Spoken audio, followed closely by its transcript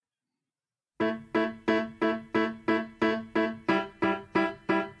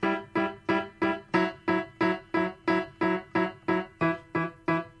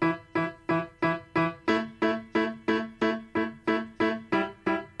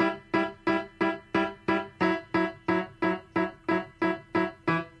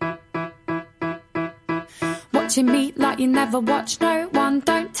watching me like you never watch no one.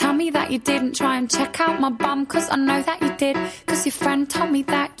 Don't tell me that you didn't try and check out my bum, cause I know that you did, cause your friend told me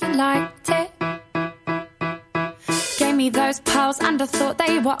that you liked it. Gave me those pearls and I thought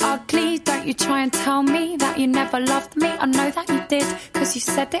they were ugly. Don't you try and tell me that you never loved me. I know that you did, cause you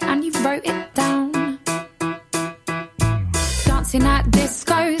said it and you wrote it down. Dancing at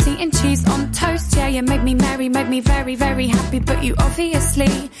discos, eating cheese on toast. Yeah, you made me merry, made me very, very happy. But you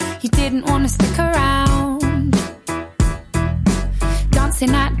obviously, you didn't want to stick around.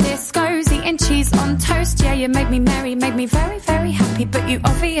 Dancing at discos, eating cheese on toast. Yeah, you made me merry, made me very, very happy. But you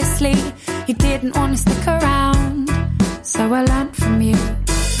obviously, you didn't want to stick around. So I learned from you.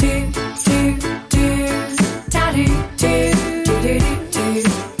 Do, do, do, da do, do, do, do, do,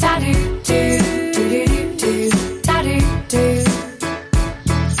 da do, do, do, do, do, da do, do.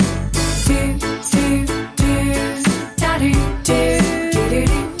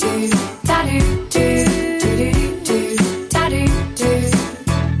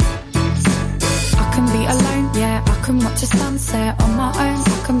 Watch a sunset on my own.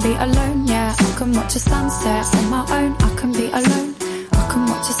 I can be alone, yeah. I can watch a sunset on my own. I can be alone. I can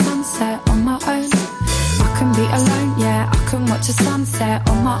watch a sunset on my own. I can be alone, yeah. I can watch a sunset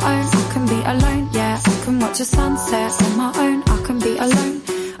on my own. I can be alone, yeah. I can watch a sunset on my own. I can be alone.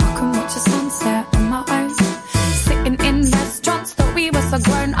 I can watch a sunset on my own. Sitting in restaurants, thought we were so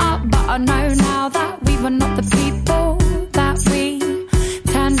grown up, but I know now that we were not the people that we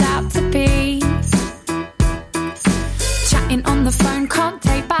turned out to be. On the phone, can't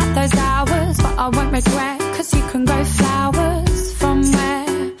take back those hours, but I won't regret, cause you can grow flowers from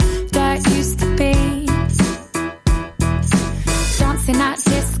where dirt used to be. Dancing at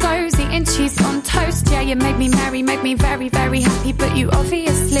discos, eating cheese on toast. Yeah, you made me merry, made me very, very happy. But you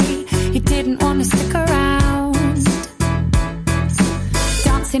obviously, you didn't want to stick around.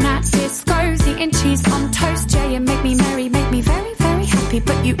 Dancing at discos, eating cheese on toast. Yeah, you made me merry, made me very, very happy.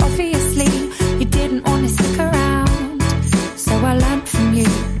 But you obviously, you didn't want to stick around. So I learned from you.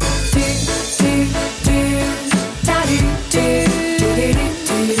 Do, do, do, da do, do, do, do,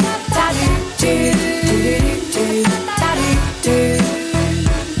 do, da do, do, do, do, da do, do,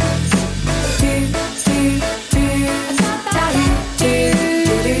 do, do, do, da do, do,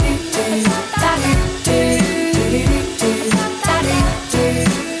 do, do, da do, do, do, da do, do.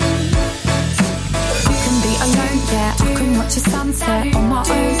 I can be alone, yeah. I can watch a sunset on my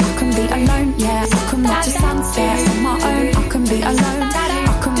own. I can be alone, yeah. I can watch a sunset on my own. I can be alone.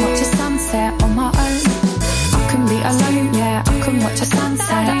 I can watch a sunset on my own. I can be alone, yeah. I can watch a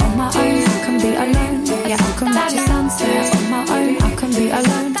sunset on my own. I can be alone, yeah. I can watch a sunset on my own. I can be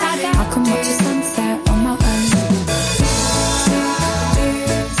alone. I can watch a sunset on my own.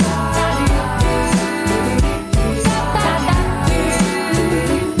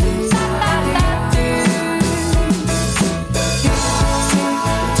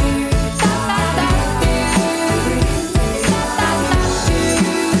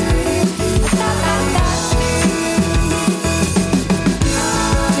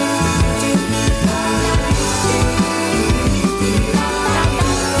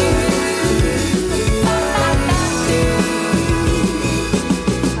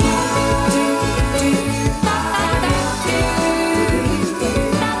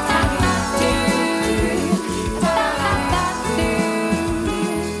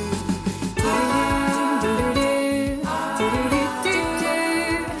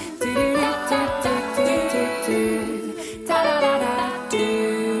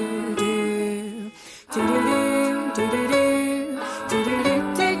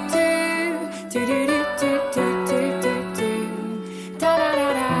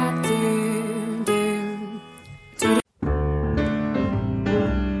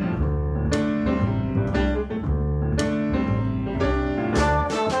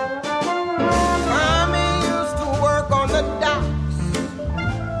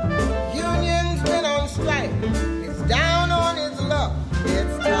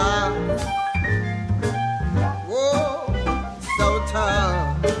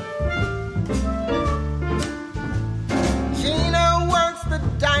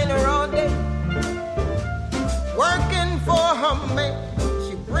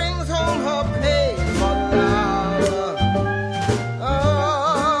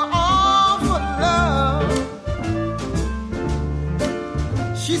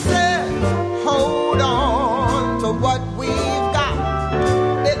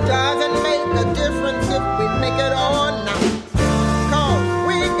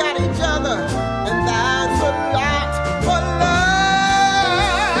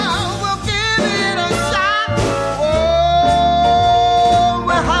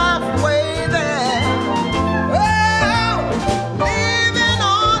 We're halfway there.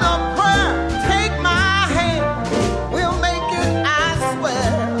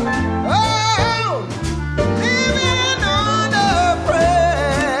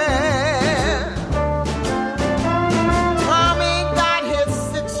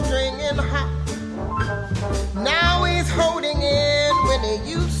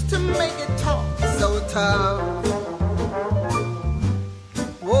 make it talk so tough.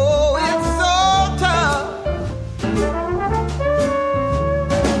 Oh, it's so tough.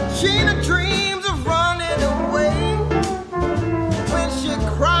 Gina dreams of running away when she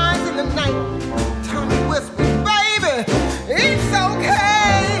cries in the night. Tommy whispers, baby, it's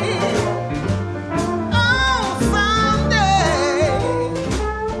okay. Oh, someday,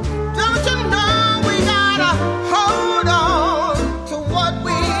 don't you know we gotta hold on to what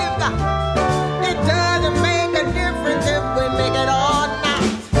we've got? It doesn't make a difference if we make it or not.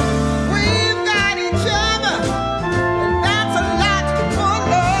 We've got each other, and that's a lot for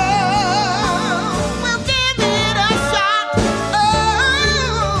love. We'll give it a shot.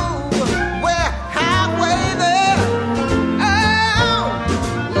 Oh, we're halfway there.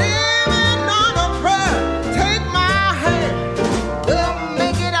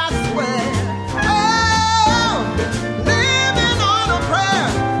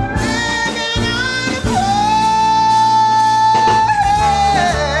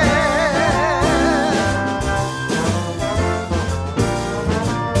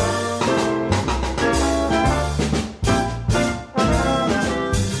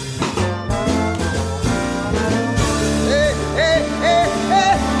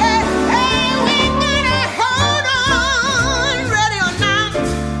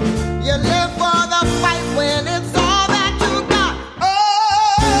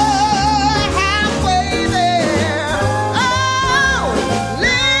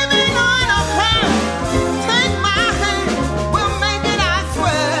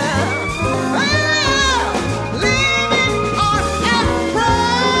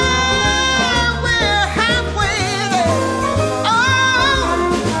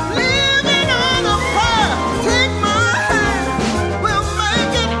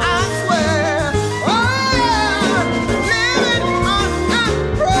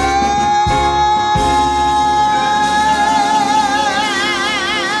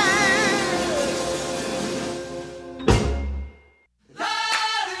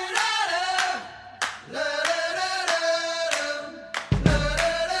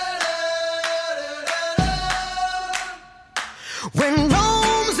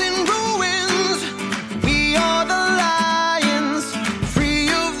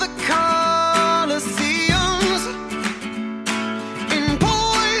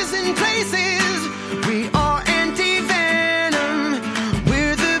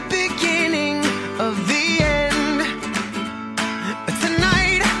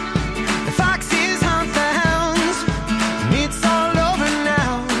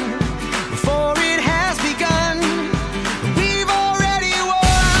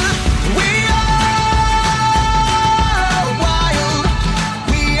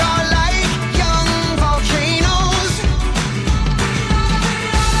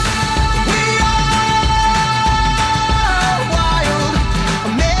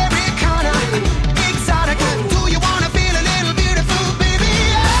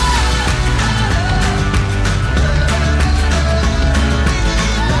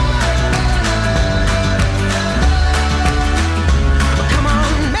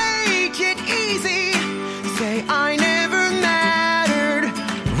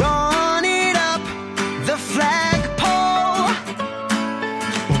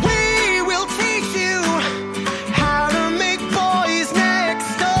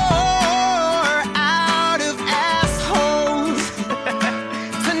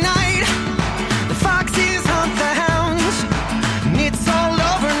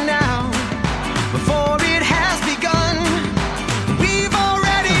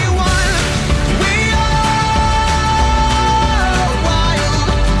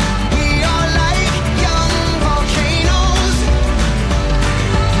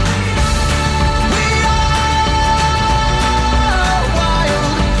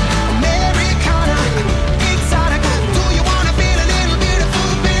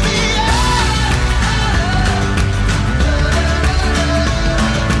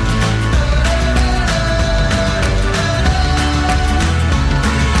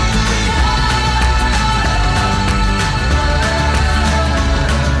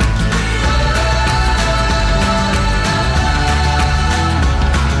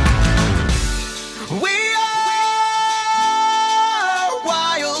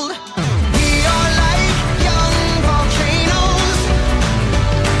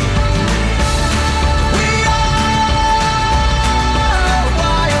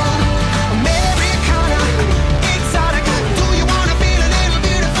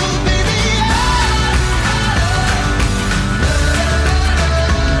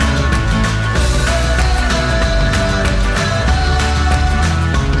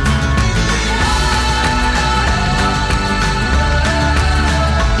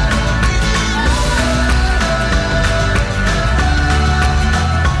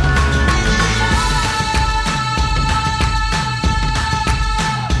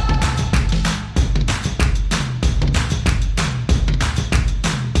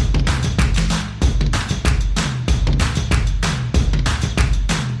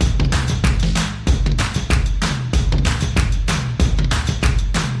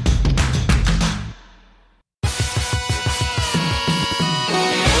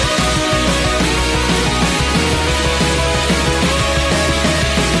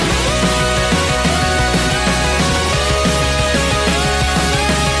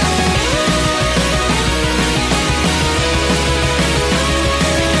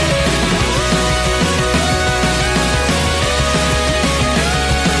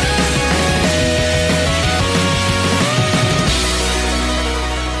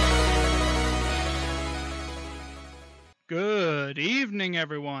 Good evening,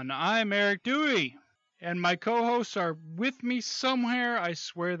 everyone. I'm Eric Dewey, and my co-hosts are with me somewhere. I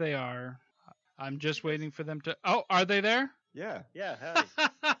swear they are. I'm just waiting for them to... Oh, are they there? Yeah. Yeah,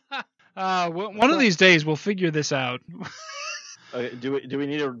 hi. One of these days, we'll figure this out. Do we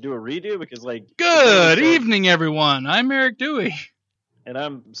need to do a redo? Because, like... Good evening, everyone. I'm Eric Dewey. And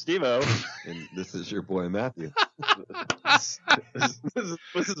I'm Steve-O. And this is your boy, Matthew. this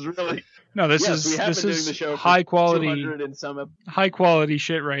is really... No, this Yes, we have is been doing the show for high quality 200 and some... high quality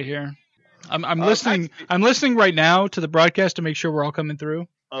shit right here. I'm listening. I'm listening right now to the broadcast to make sure we're all coming through.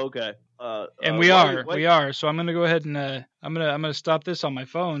 Okay. And we are. So I'm gonna go ahead and I'm gonna stop this on my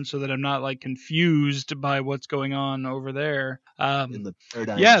phone so that I'm not like confused by what's going on over there. In the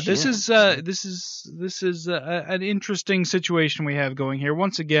paradigm This is an interesting situation we have going here.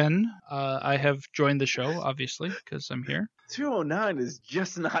 Once again, I have joined the show, obviously, because I'm here. 209 is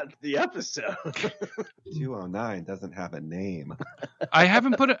just not the episode. 209 doesn't have a name. I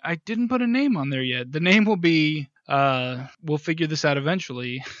didn't put a name on there yet. The name will be. We'll figure this out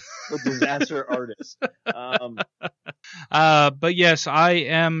eventually. The disaster artist. But yes, I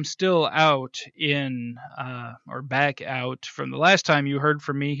am still out or back out from the last time you heard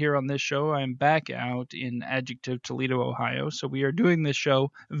from me here on this show. I'm back out in Adjective, Toledo, Ohio. So we are doing this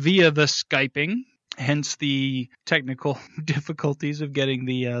show via the Skyping. Hence the technical difficulties of getting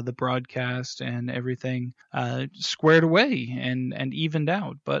the broadcast and everything squared away and evened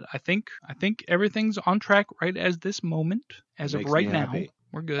out. But I think everything's on track right as this moment, as of right now.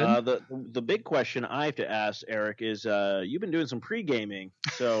 We're good. The big question I have to ask, Eric, is you've been doing some pre-gaming,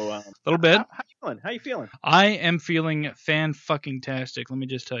 so a little bit. How you feeling? I am feeling fan-fucking-tastic. Let me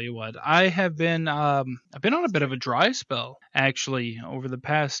just tell you what. I have been I've been on a bit of a dry spell actually over the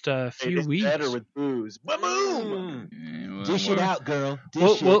past few weeks. Better with booze. Boom! Dish it out, girl.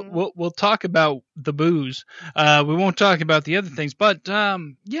 We'll talk about the booze. We won't talk about the other things, but yeah.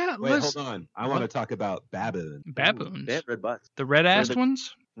 Wait, hold on. I want to talk about baboon. Baboons. They have red butts. The red-assed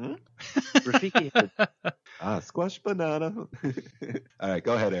ones? Rafiki. Squash banana. All right,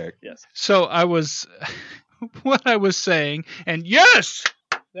 go ahead, Eric. Yes. So what I was saying, and yes,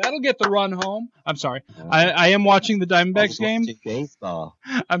 that'll get the run home. I'm sorry. I am watching the Diamondbacks game. Baseball.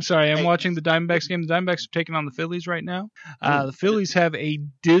 I'm sorry. I'm watching the Diamondbacks game. The Diamondbacks are taking on the Phillies right now. The Phillies have a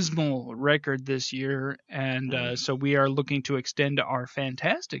dismal record this year, and so we are looking to extend our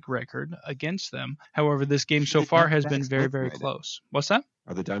fantastic record against them. However, this game so far has been very, very close. What's that?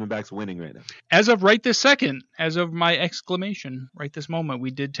 Are the Diamondbacks winning right now? As of right this second, as of my exclamation, right this moment,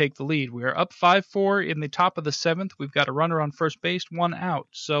 we did take the lead. We are up 5-4 in the top of the seventh. We've got a runner on first base, one out.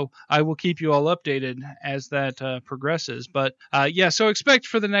 So I will keep you all updated as that progresses. But so expect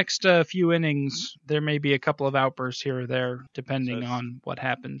for the next few innings, there may be a couple of outbursts here or there, depending on what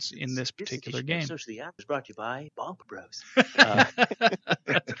happens in this particular game. Socially App is brought to you by Bonk Bros.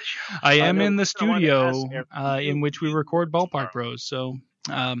 I am in the studio in which we record Ballpark Bros. So.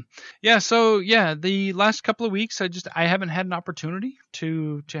 The last couple of weeks I haven't had an opportunity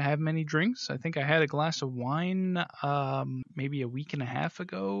to have many drinks. I think I had a glass of wine maybe a week and a half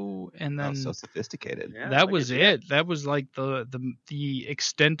ago, and then so sophisticated. Yeah, that was it. That was like the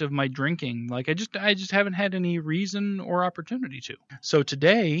extent of my drinking. Like I just haven't had any reason or opportunity to. So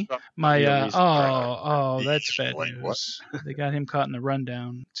today that's bad news. They got him caught in the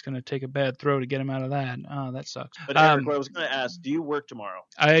rundown. It's gonna take a bad throw to get him out of that. Oh, that sucks. But Eric, what I was gonna ask, do you work tomorrow?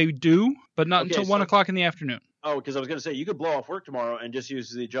 I do, but not until 1 o'clock in the afternoon. Oh, because I was going to say, you could blow off work tomorrow and just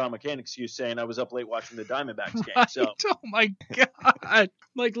use the John McCain excuse saying I was up late watching the Diamondbacks game. Right? So. Oh, my God.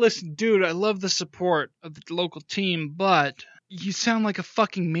 Like, listen, dude, I love the support of the local team, but you sound like a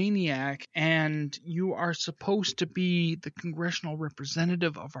fucking maniac, and you are supposed to be the congressional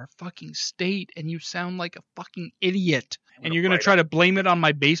representative of our fucking state, and you sound like a fucking idiot. And you're going to try to blame it on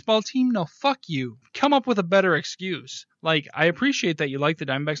my baseball team? No, fuck you. Come up with a better excuse. Like, I appreciate that you like the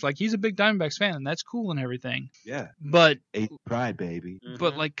Diamondbacks. Like, he's a big Diamondbacks fan, and that's cool and everything. Yeah. But... pride, baby.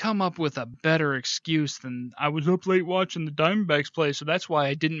 But, like, come up with a better excuse than I was up late watching the Diamondbacks play, so that's why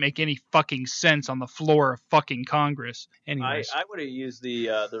I didn't make any fucking sense on the floor of fucking Congress. Anyways. I would have used the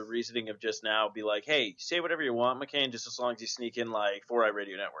reasoning of just now, be like, hey, say whatever you want, McCain, just as long as you sneak in, like, 4i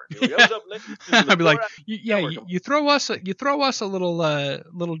Radio Network. I'd be like, you throw us a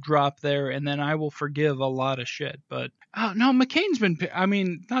little drop there, and then I will forgive a lot of shit. But no, McCain's been. I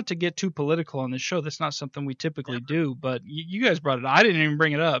mean, not to get too political on this show. That's not something we typically do. But you guys brought it up. I didn't even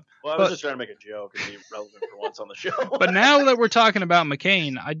bring it up. Well, I was just trying to make a joke and be relevant for once on the show. But now that we're talking about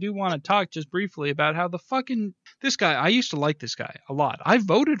McCain, I do want to talk just briefly about how this guy. I used to like this guy a lot. I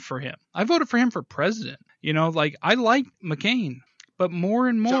voted for him. I voted for him for president. You know, like I like McCain. But more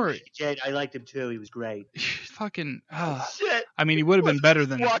and more... Jed, I liked him too. He was great. fucking. Shit. I mean, he would have been better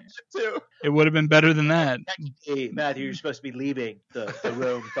than. Watch it too. It would have been better than that. Hey, Matthew, you're supposed to be leaving the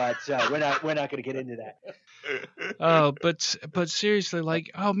room, but we're not going to get into that. Oh, but seriously,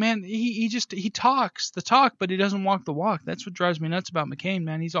 like, oh man, he talks the talk, but he doesn't walk the walk. That's what drives me nuts about McCain,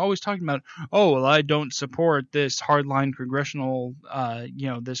 man. He's always talking about, oh well, I don't support this hardline congressional,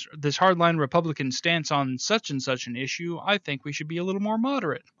 this hardline Republican stance on such and such an issue. I think we should be a little more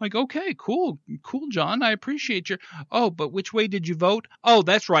moderate. Like, okay, cool, John, I appreciate your. Oh, but which way did you vote? Oh,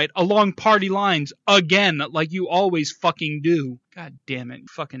 that's right, along party lines again, like you always fucking do. God damn it.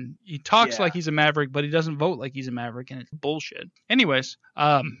 Fucking, he talks like he's a maverick, but he doesn't vote like he's a maverick, and it's bullshit. Anyways,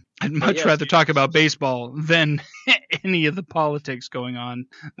 I'd much rather talk about baseball than any of the politics going on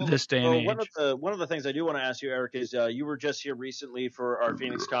this day and age. One of the things I do want to ask you, Eric, is you were just here recently for our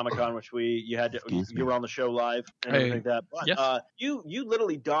Phoenix Comic Con, which you were on the show live and everything like that. But yes. You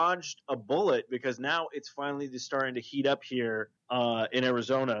literally dodged a bullet because now it's finally just starting to heat up here in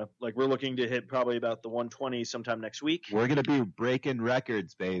Arizona. Like, we're looking to hit probably about the 120 sometime next week. We're gonna be breaking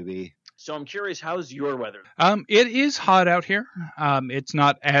records, baby. So I'm curious, how's your weather? It is hot out here. It's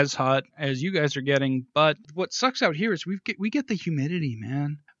not as hot as you guys are getting, but what sucks out here is we get the humidity,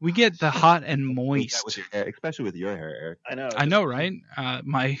 man. We get the hot and moist. With your hair, especially with your hair, Eric. I know, right?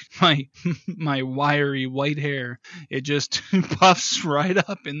 My wiry white hair, it just puffs right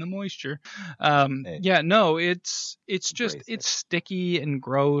up in the moisture. Yeah, no, it's sticky and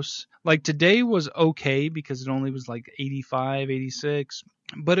gross. Like, today was okay because it only was like 85, 86.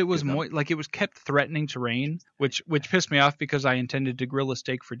 But it was it was kept threatening to rain, which pissed me off because I intended to grill a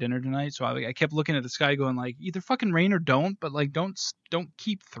steak for dinner tonight. So I kept looking at the sky going like, either fucking rain or don't, but like don't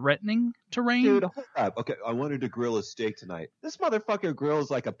keep threatening to rain. Dude, hold up. Okay, I wanted to grill a steak tonight. This motherfucker grills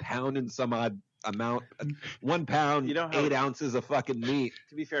like a pound and some odd amount, 1 pound, 8 ounces of fucking meat.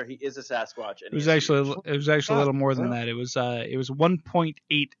 To be fair, he is a Sasquatch. And it was actually a little more than that. It was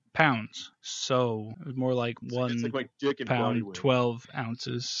 1.8 pounds, so it was more like one pound 12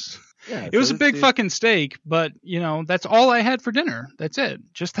 ounces. Yeah, it was a big fucking steak, but that's all I had for dinner. That's it,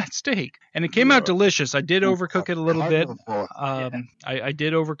 just that steak, and it came out delicious. I did overcook it a little bit. I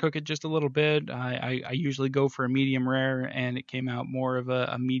did overcook it just a little bit. I usually go for a medium rare, and it came out more of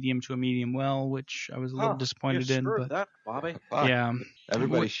a medium to a medium well, which I was a little disappointed in. But that, Bobby. Yeah.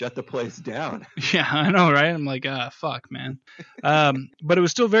 Everybody shut the place down. Yeah, I know, right? I'm like, fuck, man. But it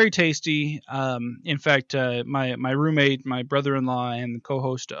was still very tasty. In fact, my roommate, my brother-in-law, and the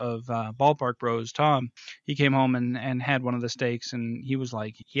co-host of Ballpark Bros, Tom, he came home and had one of the steaks, and he was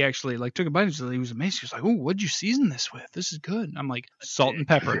like, he actually like took a bite. He was amazed. He was like, "Ooh, what'd you season this with? This is good." And I'm like, salt and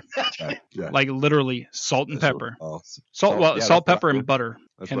pepper. Yeah. Like literally salt and pepper. Salt, pepper, and butter.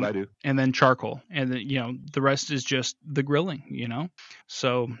 That's what I do. And then charcoal. And then, the rest is just the grilling,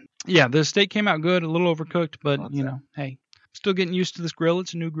 So, yeah, the steak came out good, a little overcooked, but, hey, still getting used to this grill.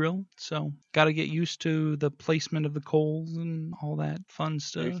 It's a new grill, so got to get used to the placement of the coals and all that fun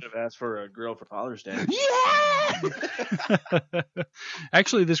stuff. You should have asked for a grill for Father's Day. Yeah!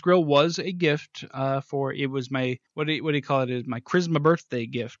 Actually, this grill was a gift it was my, what do you call it? My Christmas birthday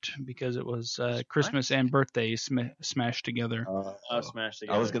gift, because it was Christmas and birthday smashed together. Smashed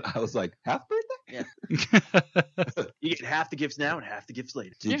together. I was like, half birthday? Yeah. You get half the gifts now and half the gifts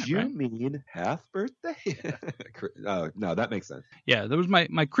later. Did you mean half birthday? No, that makes sense. Yeah, that was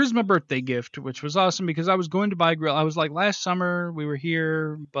my Christmas birthday gift, which was awesome because I was going to buy a grill. I was like, last summer we were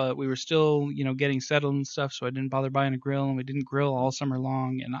here, but we were still, getting settled and stuff, so I didn't bother buying a grill, and we didn't grill all summer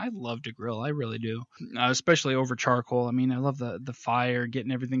long. And I love to grill, I really do, especially over charcoal. I mean, I love the fire,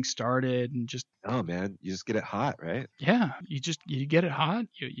 getting everything started, and just. Oh man, you just get it hot, right? Yeah, you get it hot.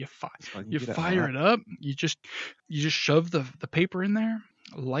 You fire it up. You just shove the paper in there.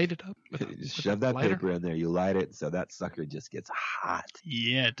 Light it up. Shove that paper in there. You light it so that sucker just gets hot.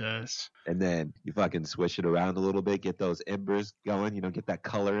 Yeah, it does. And then you fucking swish it around a little bit, get those embers going, get that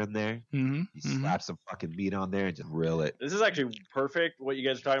color in there. Mm-hmm. You slap some fucking meat on there and just grill it. This is actually perfect what you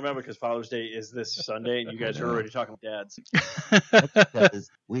guys are talking about because Father's Day is this Sunday and you guys are already talking about dads. Because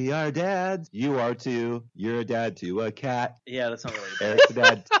we are dads. You are too. You're a dad to a cat. Yeah, that's not really Eric's a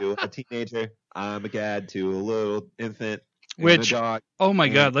dad to a teenager. I'm a dad to a little infant. Which, oh my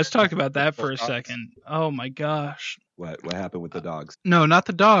God, let's talk about that for a second. Oh my gosh. What happened with the dogs? No, not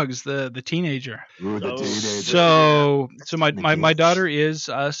the dogs, the teenager. Ooh, the teenager. So my daughter is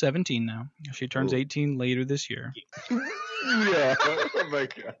 17 now. She turns 18 later this year. Yeah. Oh my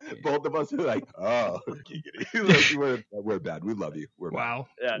god. Both of us are like, oh, like, we're bad. We love you. We're Wow.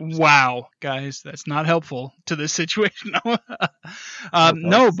 Yeah, Wow, guys, that's not helpful to this situation.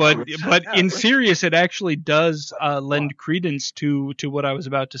 No, but yeah, in right. serious, it actually does lend credence to what I was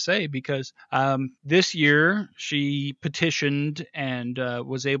about to say, because this year she petitioned and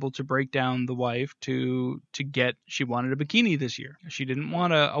was able to break down the wife to get. She wanted a bikini this year. She didn't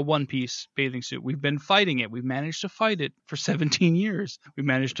want a one-piece bathing suit. We've been fighting it. We've managed to fight it for 17 years. We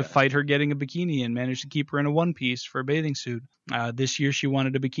managed to fight her getting a bikini and managed to keep her in a one-piece for a bathing suit. This year she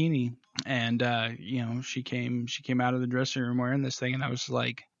wanted a bikini, and she came out of the dressing room wearing this thing, and I was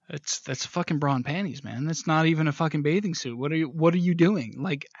like, that's fucking bra and panties, man. That's not even a fucking bathing suit. What are you doing?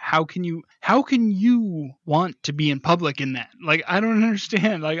 Like, how can you want to be in public in that? Like, I don't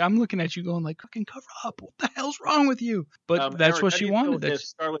understand. Like, I'm looking at you going like, fucking cover up. What the hell's wrong with you? But that's Eric, what how she do you feel wanted. if That's,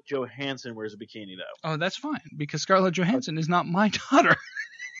 Scarlett Johansson wears a bikini though. oh, that's fine, because Scarlett Johansson is not my daughter.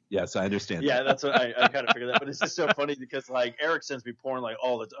 Yes, I understand. Yeah, that's what I kind of figured that. But it's just so funny because like Eric sends me porn like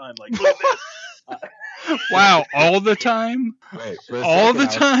all the time. Like, look at this. Wow, all the time? Wait, for a All second, the I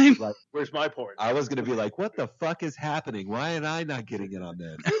was time? Like, Where's my porn? I was gonna be like, what the fuck is happening? Why am I not getting in on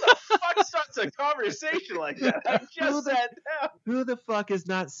this? Fuck starts a conversation like that. I just sat down. Who the fuck is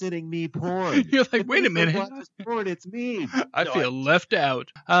not sending me porn? You're like, If wait a anyone minute. watches porn, it's me. I No, feel left out.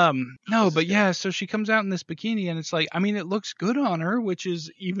 No, but yeah, so she comes out in this bikini, and it's like, I mean, it looks good on her, which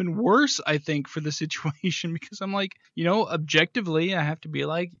is even worse, I think, for the situation, because I'm like, objectively, I have to be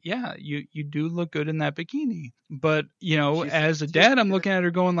like, yeah, you do look good in that bikini. But, as a dad, I'm looking at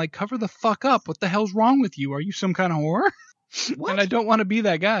her going like, cover the fuck up. What the hell's wrong with you? Are you some kind of whore? What? And I don't want to be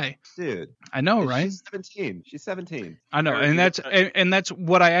that guy. Dude. I know, right? She's 17. She's 17. I know, and that's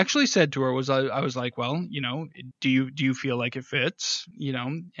what I actually said to her was I was like, well, do you feel like it fits,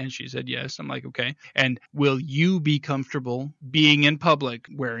 And she said yes. I'm like, okay. And will you be comfortable being in public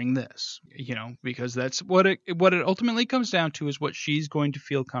wearing this? Because that's what it ultimately comes down to, is what she's going to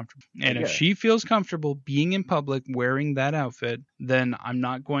feel comfortable. And if she feels comfortable being in public wearing that outfit, then I'm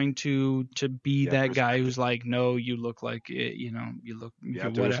not going to be that guy who's like, no, you look like it, you look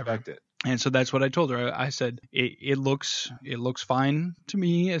whatever. Respect it. And so that's what I told her. I said it looks fine to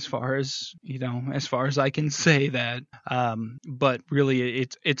me as far as I can say that. But really,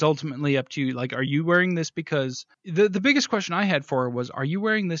 it's ultimately up to you. Like, are you wearing this because the biggest question I had for her was, are you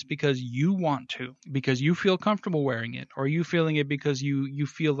wearing this because you want to, because you feel comfortable wearing it, or are you feeling it because you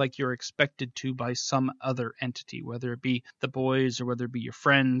feel like you're expected to by some other entity, whether it be the boys or whether it be your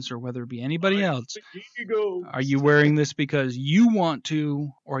friends or whether it be anybody else? Are you wearing this because you want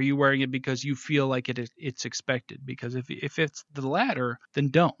to, or are you wearing it because you feel like it's expected? Because if it's the latter, then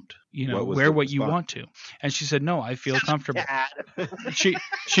don't. Wear what you want to. And she said, no, I feel comfortable.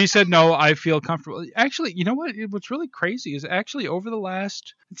 She said, no, I feel comfortable. Actually, you know what? What's really crazy is actually over the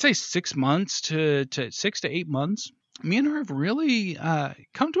last, let's say 6 months to 6 to 8 months, me and her have really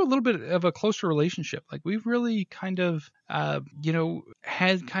come to a little bit of a closer relationship. Like, we've really kind of,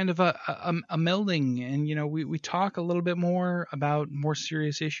 had kind of a melding, and, we talk a little bit more about more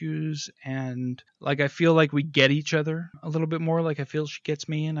serious issues. And like, I feel like we get each other a little bit more. Like, I feel she gets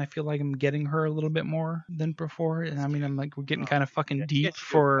me, and I feel like I'm getting her a little bit more than before. And I mean, I'm like, we're getting kind of fucking deep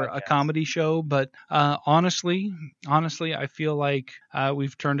for a comedy show. But honestly, I feel like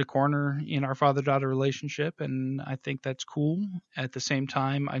we've turned a corner in our father-daughter relationship, and I think that's cool. At the same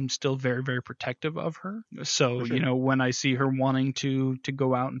time, I'm still very, very protective of her. So, when I see her wanting to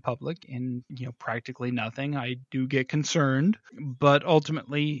go out in public in practically nothing, I do get concerned. But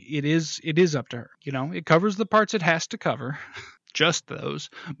ultimately, it is up to her. It covers the parts it has to cover. Just those,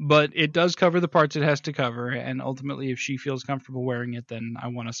 but it does cover the parts it has to cover, and ultimately, if she feels comfortable wearing it, then I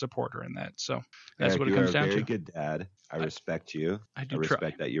want to support her in that. So that's what it comes down to. You're a very good dad. I respect you. I do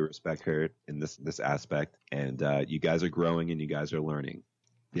respect that you respect her in this aspect, and you guys are growing and you guys are learning.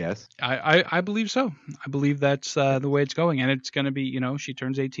 Yes, I believe so. I believe that's the way it's going, and it's going to be. She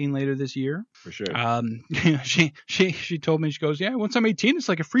turns 18 later this year. For sure. She told me, she goes, yeah, once I'm 18, it's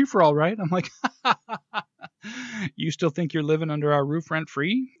like a free for all, right? I'm like, you still think you're living under our roof rent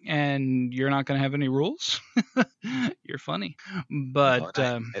free, and you're not going to have any rules? You're funny, but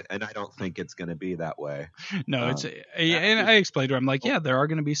and I don't think it's going to be that way. No, and I explained to her, I'm like, yeah, there are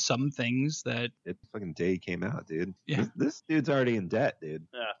going to be some things that it fucking day came out, dude. Yeah, this dude's already in debt, dude.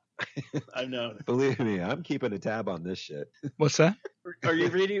 Yeah, I know. Believe me, I'm keeping a tab on this shit. What's that? Are you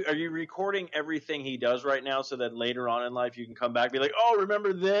recording everything he does right now so that later on in life you can come back and be like, oh,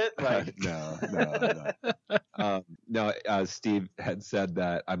 remember that? Like, no. Steve had said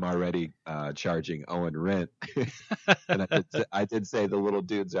that I'm already charging Owen rent, and I did say the little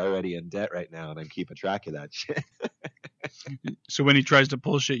dude's already in debt right now, and I'm keeping track of that shit. So when he tries to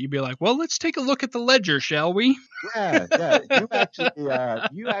pull shit, you'd be like, well, let's take a look at the ledger, shall we? Yeah.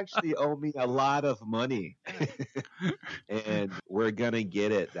 You actually owe me a lot of money, and we're gonna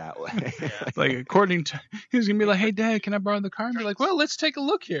get it that way. Like, according to, he's gonna be like, hey, Dad, can I borrow the car? And be like, well, let's take a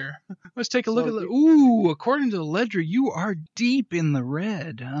look here. Let's take a look at. Ooh, according to the ledger, you are deep in the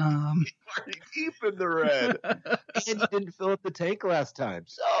red. Deep in the red. And you didn't fill up the tank last time.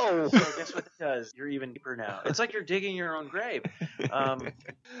 So guess what it does? You're even deeper now. It's like you're digging your own grave.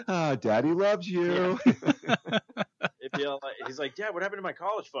 Daddy loves you. He's like, Dad, what happened to my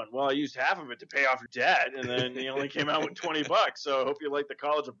college fund? Well, I used half of it to pay off your debt, and then he only came out with $20. So I hope you like the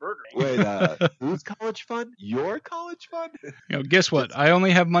College of Burger King. Wait, whose college fund? Your college fund? Guess what? I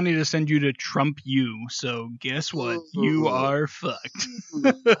only have money to send you to Trump U. So guess what? You are fucked.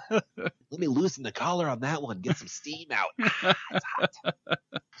 Let me loosen the collar on that one. Get some steam out. It's hot.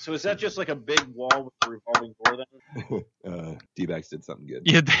 So is that just like a big wall with a revolving door then? D-backs did something good.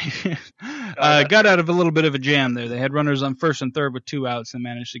 Yeah, they got out of a little bit of a jam there. They had runners on first and third with 2 outs and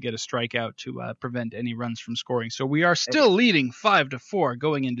managed to get a strikeout to prevent any runs from scoring. So we are still leading 5-4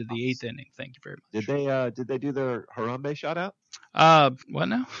 going into the 8th inning. Thank you very much. Did they do their Harambe shout out? What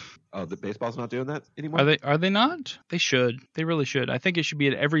now? Oh, the baseball's not doing that anymore? Are they not? They should. They really should. I think it should be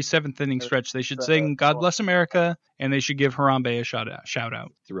at every 7th inning stretch. They should sing God Bless America, and they should give Harambe a shout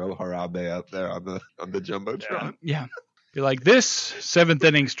out. Throw Harambe out there on the Jumbotron. Yeah. Be like, this 7th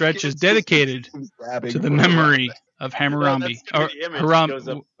inning stretch is dedicated to the memory of Hammurabi. Or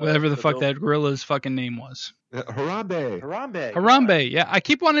Harambe, whatever the fuck that gorilla's fucking name was. Harambe. Yeah, I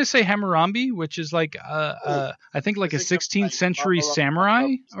keep wanting to say Hammurabi, which is like I think like a 16th century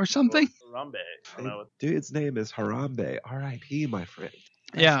samurai or something. Harambe. Dude's name is Harambe. R.I.P. my friend.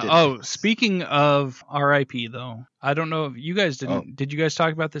 Yeah. Oh, speaking of R.I.P. though, I don't know if you guys didn't. Oh. Did you guys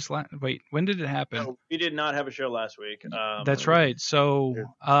talk about this last? Wait, when did it happen? No, we did not have a show last week. That's right. So,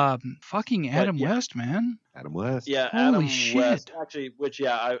 fucking Adam West, man. Adam West. Yeah, Holy Adam shit. West. Actually, which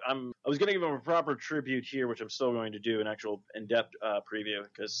I was going to give him a proper tribute here, which I'm still going to do an actual in-depth preview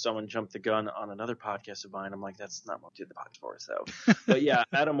because someone jumped the gun on another podcast of mine. I'm like, that's not what we did the podcast for. So, but yeah,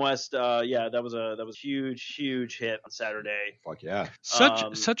 Adam West. That was a huge hit on Saturday. Fuck yeah.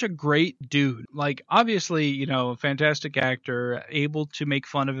 Such a great dude. Like, obviously, fantastic actor, able to make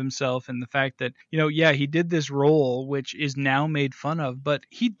fun of himself, and the fact that he did this role which is now made fun of, but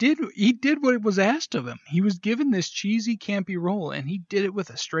he did what was asked of him. He was given this cheesy, campy role, and he did it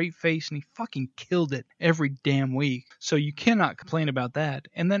with a straight face, and he fucking killed it every damn week. So you cannot complain about that.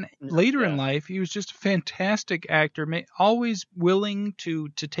 And then later in life, he was just a fantastic actor, always willing to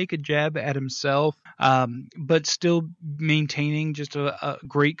take a jab at himself, but still maintaining just a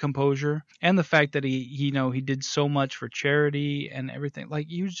great composure. And the fact that he did so much for charity and everything. Like,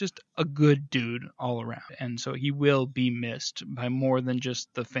 he was just a good dude all around. And so he will be missed by more than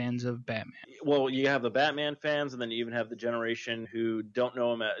just the fans of Batman. Well, you have the Batman fans, and then you even have the generation who didn't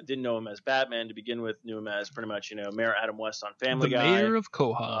know him as Batman to begin with, knew him as pretty much, Mayor Adam West on Family Guy. The mayor of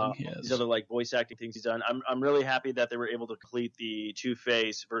Quahog, yes. These other voice acting things he's done. I'm really happy that they were able to complete the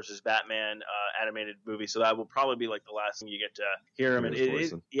Two-Face versus Batman animated movie. So that will probably be like the last thing you get to hear him. And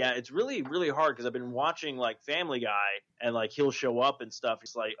it's really, really hard because I've been watching Family Guy, and he'll show up and stuff.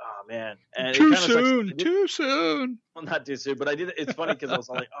 It's like, oh man, and too soon. Well, not too soon, but I did. It's funny because I was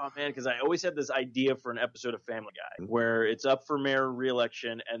like, oh man, because I always had this idea for an episode of Family Guy where it's up for mayor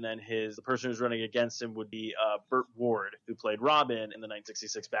re-election, and then the person who's running against him would be Burt Ward, who played Robin in the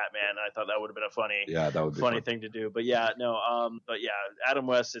 1966 Batman. And I thought that would have been a funny thing to do. But Adam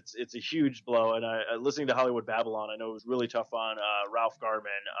West, it's a huge blow. And listening to Hollywood Babylon, I know it was really tough on Ralph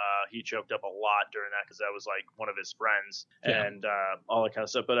Garman. He choked up a lot during that because that was one of his friends and all that kind of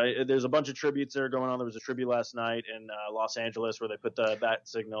stuff. But there's a bunch of tributes that are going on. There was a tribute last night in Los Angeles where they put the bat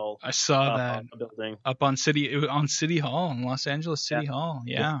signal. I saw that on the building up on City Hall in Los Angeles City Hall.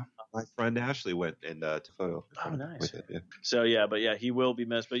 Yeah. My friend Ashley went and took a photo. Oh, nice. With it, yeah. So he will be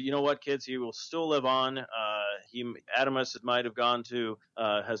missed. But you know what, kids? He will still live on. Adam West has gone to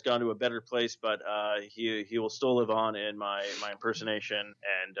a better place, but he will still live on in my impersonation,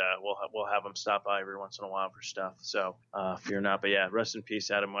 and we'll have him stop by every once in a while for stuff. So fear not. But rest in peace,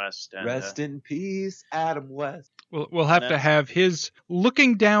 Adam West. And, rest in peace, Adam West. We'll have to have his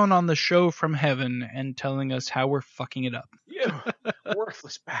looking down on the show from heaven and telling us how we're fucking it up. You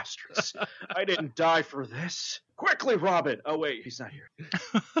worthless bastards. I didn't die for this. Quickly, Robin. Oh, wait, he's not here.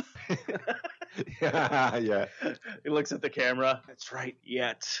 Yeah. He looks at the camera. That's right,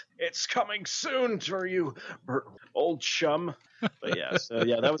 yet. It's coming soon for you, old chum. But yeah, so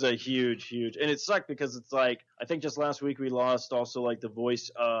yeah, that was a huge, and it sucked because it's like I think just last week we lost also like the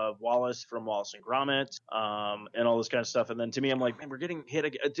voice of Wallace from Wallace and Gromit, and all this kind of stuff. And then to me, I'm like, man, we're getting hit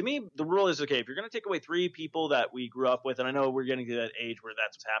again. To me, the rule is okay if you're going to take away 3 people that we grew up with, and I know we're getting to that age where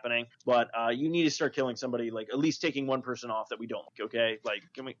that's what's happening, but you need to start killing somebody, like at least taking one person off that we don't like. Okay, like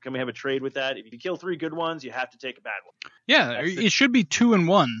can we have a trade with that? If you kill 3 good ones, you have to take a bad one. Yeah, it should be 2 and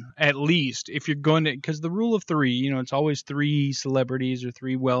 1 at least if you're going to, because the rule of 3, it's always 3 celebrities or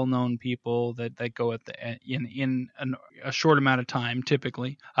 3 well-known people that go at the in a short amount of time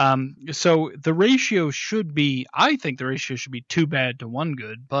typically. So the ratio should be, I think the ratio should be 2 bad to 1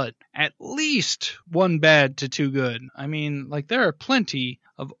 good, but at least 1 bad to 2 good. I mean, like there are plenty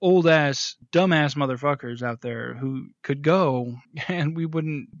of old ass, dumbass motherfuckers out there who could go and we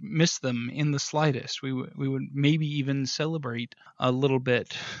wouldn't miss them in the slightest. We would maybe even celebrate a little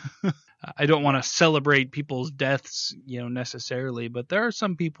bit. I don't want to celebrate people's deaths, necessarily, but there are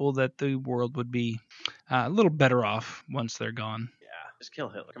some people that the world would be a little better off once they're gone. Just kill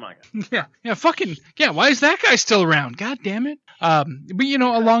Hitler. Come on, guys. Yeah. Why is that guy still around? God damn it. But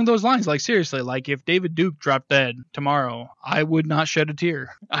along those lines, like seriously, like if David Duke dropped dead tomorrow, I would not shed a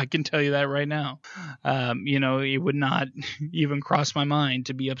tear. I can tell you that right now. It would not even cross my mind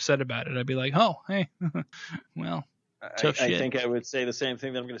to be upset about it. I'd be like, oh, hey, well. I think I would say the same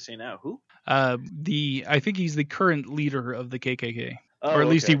thing that I'm going to say now. Who? I think he's the current leader of the KKK. Oh, or at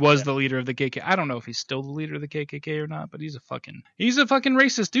least he was the leader of the KKK. I don't know if he's still the leader of the KKK or not, but he's a fucking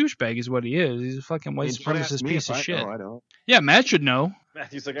racist douchebag is what he is. He's a fucking white supremacist piece of shit. I don't. Yeah, Matt should know.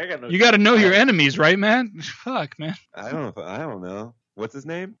 Matthew's like, I got no. You got to know your enemies, right, Matt? Fuck, man. I don't know. What's his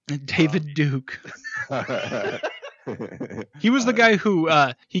name? David Duke. He was the guy who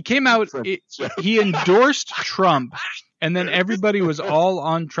he came out. He endorsed Trump, and then everybody was all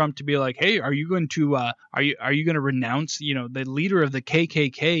on Trump to be like, "Hey, are you going to renounce? The leader of the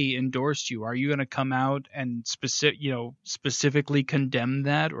KKK endorsed you. Are you going to come out and specifically condemn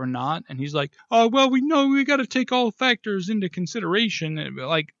that or not?" And he's like, "Oh, well, we got to take all factors into consideration." And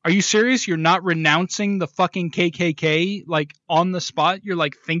like, are you serious? You're not renouncing the fucking KKK like on the spot? You're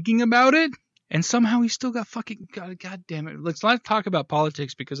like thinking about it? And somehow he still got fucking God damn it. Let's not talk about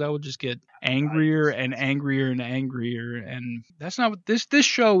politics because I will just get angrier and angrier and angrier. And that's not what this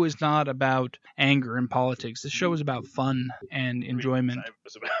show is not about anger and politics. This show is about fun and enjoyment.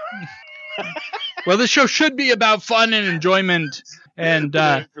 Well, this show should be about fun and enjoyment. And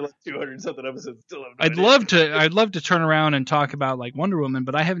for like 200 something episodes, still have no idea. I'd love to turn around and talk about like Wonder Woman,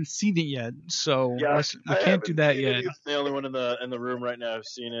 but I haven't seen it yet, so we can't do that yet. He's the only one in the room right now who's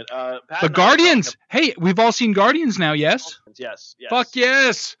seen it. But Guardians, hey, we've all seen Guardians now, yes? Yes. Fuck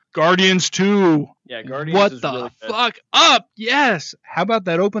yes. Guardians 2. Yeah, Guardians. What is the really fuck up? Yes. How about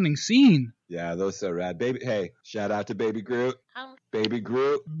that opening scene? Yeah, those so rad. Hey, shout out to Baby Groot. Baby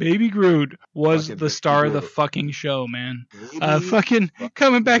Groot. Baby Groot was the star of the fucking show, man. Fucking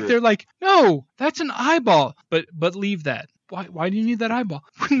coming back there like, no, that's an eyeball. But leave that. Why do you need that eyeball?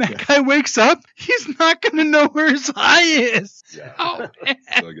 When that guy wakes up, he's not going to know where his eye is. Yeah. Oh, man.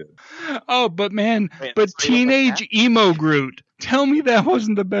 So good. Oh, but teenage emo Groot. Tell me that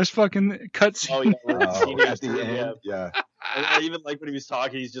wasn't the best fucking cutscene. Oh, yeah. At the end, yeah. I even like when he was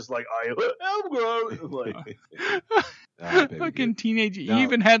talking, he's just like, I am Groot. Like, fucking teenage. He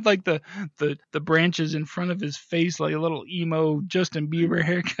even had like the branches in front of his face, like a little emo Justin Bieber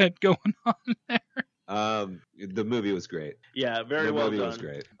haircut going on there. The movie was great. Yeah, very well done. The movie was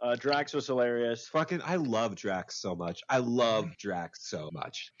great. Drax was hilarious. I love Drax so much.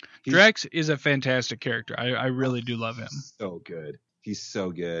 Drax is a fantastic character. I really do love him. So good. He's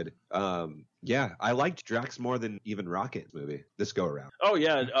so good. Yeah, I liked Drax more than even Rocket movie this go around. Oh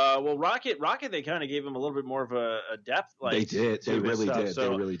yeah, well Rocket they kind of gave him a little bit more of a depth. Like they did, they really did. They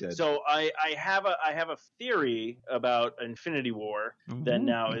really did. So I have a theory about Infinity War that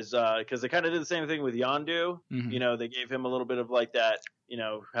now is because they kind of did the same thing with Yondu. Mm-hmm. They gave him a little bit of like that.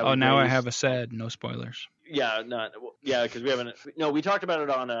 Now I have a sad no spoilers. Yeah, because we haven't. No, we talked about it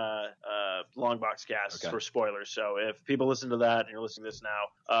on Long Box Cast for spoilers. So if people listen to that and you're listening to this now,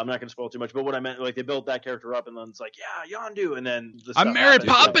 I'm not going to spoil too much. But what I meant, like they built that character up, and then it's like, yeah, Yondu, and then I'm Mary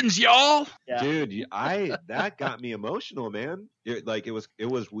Poppins, y'all. Yeah. Dude, that got me emotional, man. Like it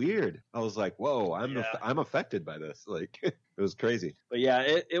was weird. I was like, whoa, I'm affected by this. Like it was crazy. But yeah,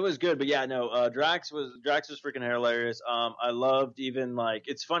 it was good. But yeah, no, Drax was freaking hilarious. I loved even like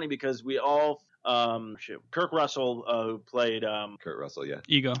it's funny because we all. Kurt Russell, who played Kurt Russell, yeah,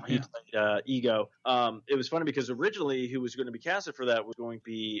 Ego. He played Ego. It was funny because originally who was going to be casted for that was going to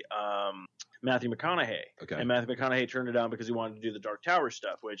be Matthew McConaughey. Okay. And Matthew McConaughey turned it down because he wanted to do the Dark Tower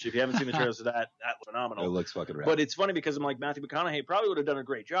stuff, which if you haven't seen the trailers of that was phenomenal. It looks fucking rad. But it's funny because I'm like, Matthew McConaughey probably would have done a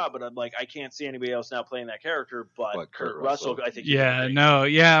great job, but I'm like, I can't see anybody else now playing that character but Kurt Russell. I think.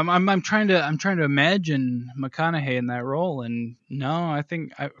 I'm trying to imagine McConaughey in that role, and no, I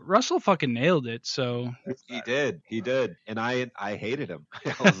think Russell fucking nailed it. So he did, and I hated him.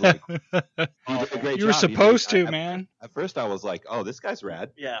 I was like, he did a great you were job. supposed to, man. At first, I was like, oh, this guy's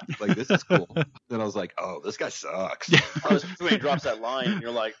rad. Yeah. Like, this is cool. Then I was like, oh, this guy sucks. When he drops that line, and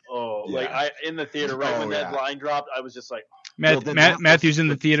you're like, oh, Yeah. like in the theater, right when that line dropped, I was just like, Matthew's in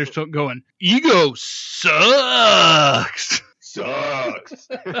the theater still going, Ego sucks. Sucks.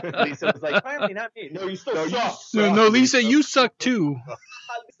 Lisa was like, apparently not me. No, you still suck. No, Lisa, you suck too.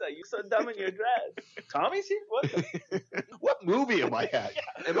 Lisa, you so dumb in your dress. Tommy's here? What? What movie am I at?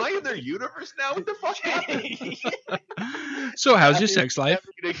 Am I in their universe now? What the fuck happened? So how's your sex life?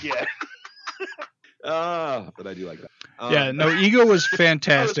 But I do like that. Ego was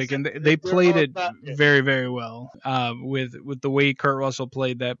fantastic, and they played it very, very well. With the way Kurt Russell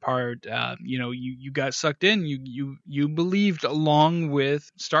played that part, you got sucked in. You believed along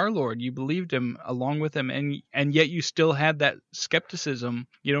with Star-Lord. You believed him along with him, and yet you still had that skepticism,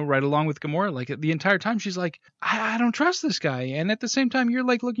 right along with Gamora. Like the entire time, she's like, I don't trust this guy, and at the same time, you're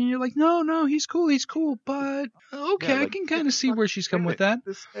like looking, you're like, no, he's cool, but okay, I can kind of see where she's coming with that.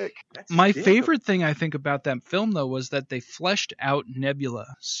 My favorite thing I think about that film though was that they fleshed out Nebula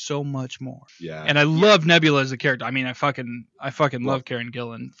so much more. Yeah. And I love Nebula as a character. I mean, I fucking love Karen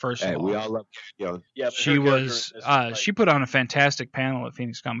Gillan, first of all. We all love Karen Gillan. Yeah, she put on a fantastic panel at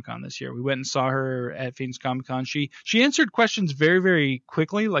Phoenix Comic Con this year. We went and saw her at Phoenix Comic Con. She answered questions very, very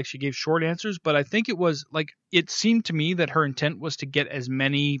quickly, like she gave short answers, but I think it was like, it seemed to me that her intent was to get as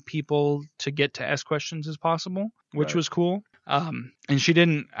many people to get to ask questions as possible, which was cool. And she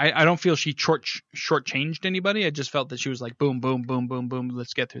didn't, I don't feel she shortchanged anybody. I just felt that she was like, boom, boom, boom, boom, boom,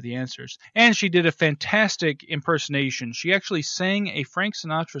 let's get through the answers. And she did a fantastic impersonation. She actually sang a Frank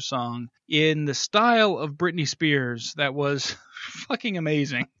Sinatra song in the style of Britney Spears that was fucking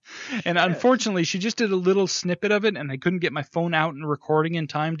amazing. And unfortunately, she just did a little snippet of it, and I couldn't get my phone out and recording in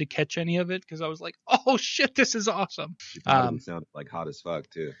time to catch any of it because I was like, oh shit, this is awesome. She probably sounded like hot as fuck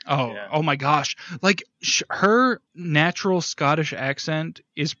too. Oh my gosh. Like her natural Scottish accent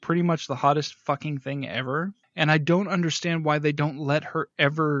is pretty much the hottest fucking thing ever. And I don't understand why they don't let her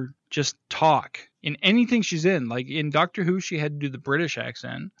ever just talk in anything she's in. Like in Doctor Who, she had to do the British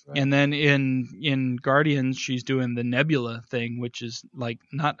accent. Right. And then in Guardians, she's doing the Nebula thing, which is like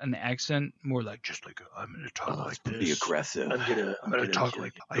not an accent, more like just like, I'm going to talk like this. Be aggressive. I'm going to talk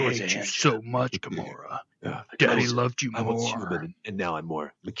like, I hate you so much, Gamora. Yeah. Daddy loved you more. I was human, and now I'm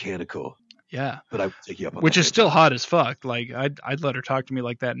more mechanical. Yeah. But I would take you up on which is still hot as fuck. Like I'd let her talk to me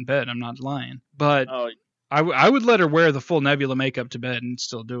like that in bed. I'm not lying. But I would let her wear the full Nebula makeup to bed and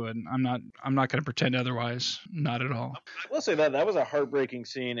still do it. I'm not going to pretend otherwise. Not at all. I will say that was a heartbreaking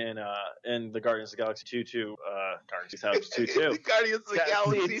scene in the Guardians of the Galaxy 2 Guardians of the Galaxy 2 Guardians of the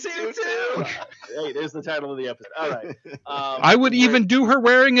Galaxy 2. Hey, there's the title of the episode. All right. I would even do her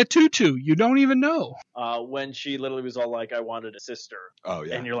wearing a tutu. You don't even know. When she literally was all like, I wanted a sister. Oh,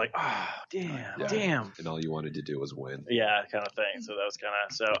 yeah. And you're like, damn. And all you wanted to do was win. Yeah, kind of thing. So that was kind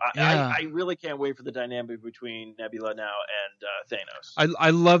of, I really can't wait for the dynamic between Nebula now and Thanos.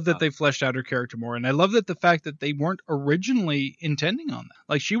 I love that they fleshed out her character more, and I love that the fact that they weren't originally intending on that.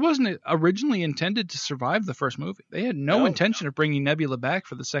 Like she wasn't originally intended to survive the first movie. They had no intention of bringing Nebula back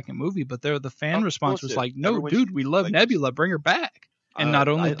for the second movie, but the fan response was like, "No, dude, we love Nebula. Bring her back." And not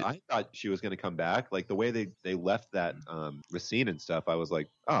only I thought she was going to come back, like the way they left that Racine and stuff, I was like,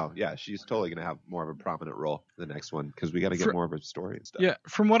 oh yeah, she's totally going to have more of a prominent role in the next one because we got to get more of her story and stuff. Yeah,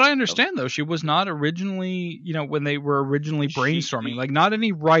 from what I understand though, she was not originally, when they were originally brainstorming, like not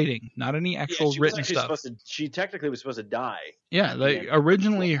any writing, not any actual written stuff. She technically was supposed to die. Yeah,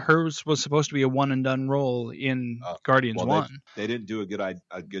 originally hers was supposed to be a one and done role in Guardians 1. They didn't do They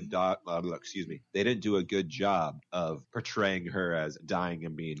didn't do a good job of portraying her as dying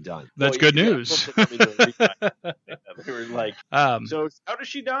and being done. That's good news. They were like, so how does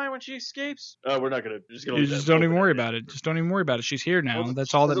she die when she escapes? We're not gonna. Just don't even worry about it. Just don't even worry about it. She's here now.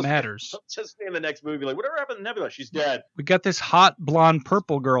 That's all that matters. Just in the next movie, like whatever happened to Nebula, she's dead. We got this hot blonde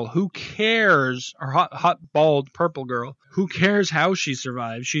purple girl. Who cares? Or hot bald purple girl. Who cares how she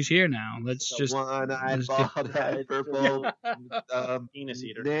survives? She's here now. Let's just one-eyed bald-head purple penis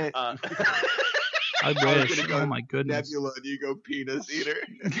eater. I wish. Oh my goodness. Nebula, and you go penis eater.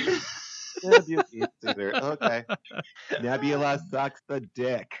 Okay. Nebula sucks the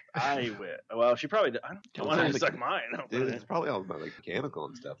dick. I will. Well, she probably. I don't want her to suck mine. Dude, it's probably all about like mechanical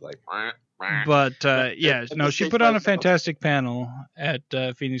and stuff. Like, But yeah, at no, the she stage put on a myself. fantastic panel at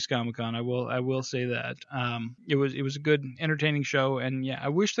Phoenix Comic Con. I will say that. It was a good, entertaining show, and yeah, I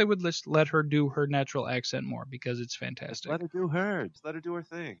wish they would let her do her natural accent more because it's fantastic. let her do her. Just let her do her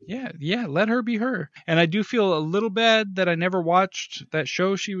thing. Yeah, let her be her. And I do feel a little bad that I never watched that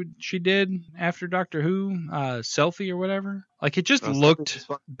show she did after Doctor Who, Selfie or whatever. Like it just Oh, Selfie looked was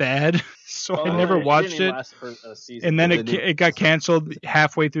fun. bad, so I Oh, never it watched didn't even it. last for a season. And then But then it got canceled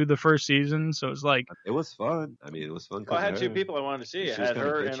halfway through the first season, so it's like, It was fun. I mean, it was fun. Well, I had 'cause two of her. people I wanted to see. She I was had kinda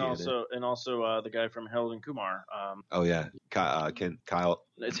her bitchy and in also the guy from Harold and Kumar. Oh yeah, Kyle.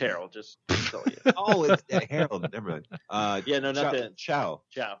 It's Harold. Just tell you. Oh, it's Harold. Never mind. Yeah, no, not the Chow.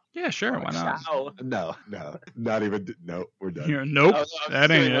 Ciao. yeah, sure, why not? Ciao. No, not even. No, we're done. Yeah, nope, I was that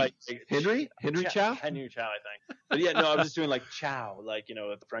doing ain't it. like Henry Chow? Henry Chow, I think. But yeah, no, I was just doing like Chow, like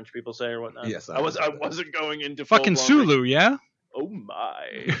what the French people say or whatnot. Yes, I wasn't going into Fucking full-blown, Sulu, yeah? Oh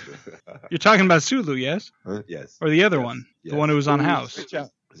my. You're talking about Sulu, yes? Huh? Yes. Or the other Yes, one, yes. the one who was on Who House? Henry Chow?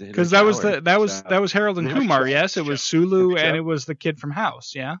 Was it Henry Because that Chow was or that was Harold and Henry Kumar, Chow. yes? It was Sulu, Henry and Chow. it was the kid from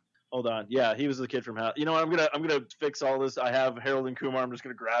House, yeah? Hold on. Yeah, he was the kid from House. You know what? I'm gonna fix all this. I have Harold and Kumar. I'm just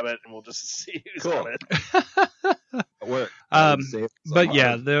gonna grab it and we'll just see who's Cool. on it. It worked. I would say it so But hard.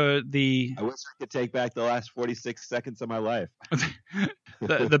 yeah, the I wish I could take back the last 46 seconds of my life.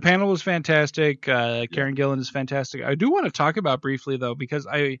 the panel was fantastic. Karen Gillan is fantastic. I do want to talk about briefly though, because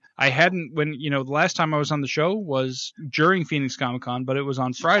I hadn't when the last time I was on the show was during Phoenix Comic Con, but it was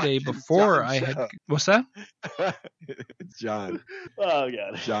on Friday before I had. Show. What's that? It's John. Oh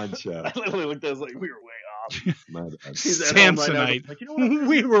god. John Show. I literally looked at us like we were way off. My bad. He's at home right now, Samsonite. like, you know what?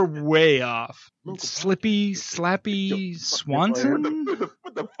 We were way off. Local Slippy, Slappy Swanson.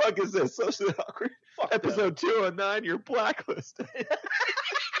 What the fuck is this? Socially awkward. Episode 209, you're blacklisted.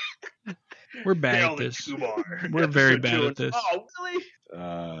 We're bad at Harold and this. Kumar. We're very Episode bad two at this. Oh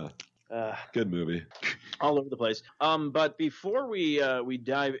really? Good movie. All over the place. But before we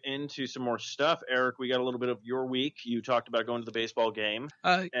dive into some more stuff, Eric, we got a little bit of your week. You talked about going to the baseball game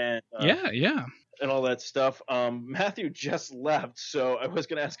and Yeah. and all that stuff. Matthew just left, so I was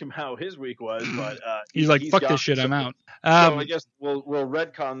going to ask him how his week was, but He's like, fuck gone, this shit, so- I'm out. So I guess we'll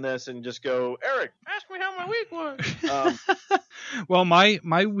retcon this and just go, Eric, ask me how my week was. Well,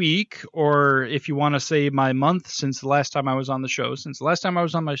 my week, or if you want to say my month, since the last time I was on the show, since the last time I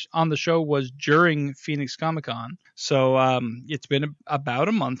was on the show was during Phoenix Comic Con, so it's been about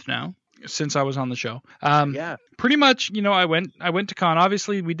a month now since I was on the show. Yeah. Pretty much, I went to con.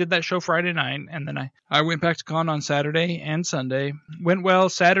 Obviously, we did that show Friday night, and then I went back to con on Saturday and Sunday. Went well.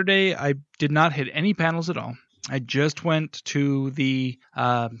 Saturday, I did not hit any panels at all. I just went to the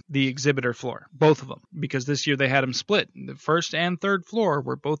exhibitor floor, both of them, because this year they had them split. The first and third floor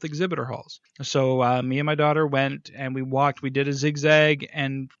were both exhibitor halls. So me and my daughter went and we walked. We did a zigzag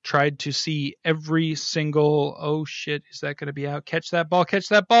and tried to see every single. Oh shit, is that going to be out? Catch that ball! Catch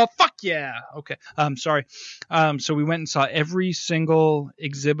that ball! Fuck yeah! Okay. Sorry. So we went and saw every single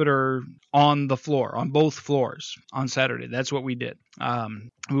exhibitor on the floor, on both floors on Saturday. That's what we did.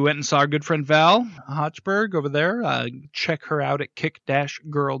 We went and saw our good friend Val Hochberg over there. Check her out at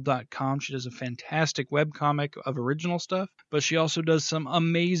kick-girl.com. She does a fantastic webcomic of original stuff, but she also does some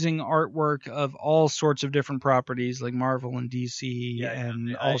amazing artwork of all sorts of different properties like Marvel and DC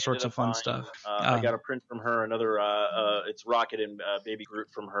and all sorts of fun stuff. I got a print from her, another, it's Rocket and Baby Groot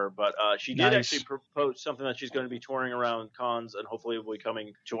from her, but she did Nice. actually propose something that she's going to be touring around cons and hopefully will be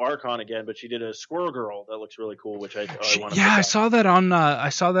coming to our con again, but she did a Squirrel Girl that looks really cool, which I want to Yeah, I saw that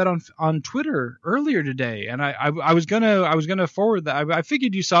on Twitter earlier today, and I was gonna forward that. I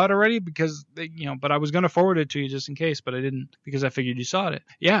figured you saw it already because but I was gonna forward it to you just in case, but I didn't because I figured you saw it.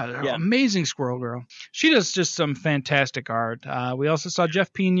 Yeah. Amazing Squirrel Girl. She does just some fantastic art. We also saw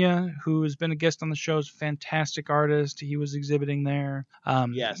Jeff Pena, who has been a guest on the show, is a fantastic artist. He was exhibiting there.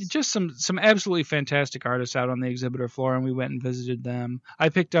 Yes. Just some absolutely fantastic artists out on the exhibitor floor, and we went and visited them. I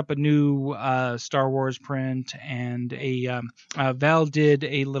picked up a new Star Wars print, and Val did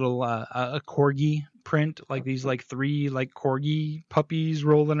a little a corgi print, like these like 3 like corgi puppies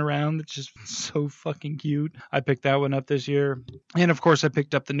rolling around. It's just so fucking cute. I picked that one up this year, and of course I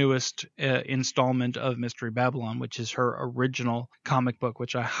picked up the newest installment of Mystery Babylon, which is her original comic book,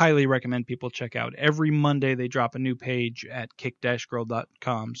 which I highly recommend people check out. Every Monday they drop a new page at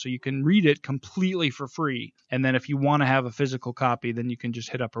kick-girl.com, so you can read it completely for free, and then if you want to have a physical copy, then you can just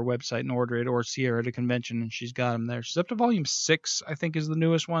hit up her website and order it, or see her at a convention and she's got them there. She's up to volume 6, I think, is the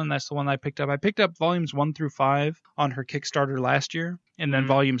newest one. That's the one I picked up. I picked up volumes 1 through 5 on her Kickstarter last year, And then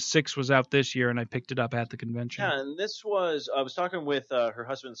volume 6 was out this year, and I picked it up at the convention. Yeah, and this was I was talking with her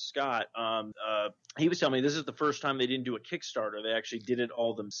husband Scott. He was telling me this is the first time they didn't do a Kickstarter. They actually did it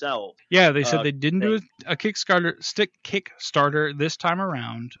all themselves. Yeah, they said they didn't do a Kickstarter this time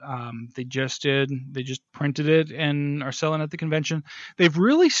around. They just printed it and are selling at the convention. They've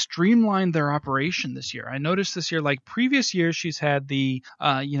really streamlined their operation this year. I noticed this year, like previous years, she's had the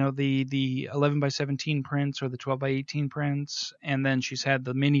 11 by 17 prints or the 12 by 18 prints, and then she's had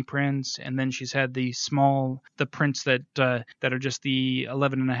the mini prints, and then she's had the prints that are just the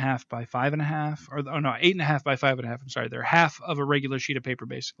 11.5 by 5.5, or 8.5 by 5.5. I'm sorry, they're half of a regular sheet of paper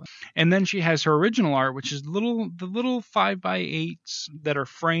basically. And then she has her original art, which is the little 5 by 8s that are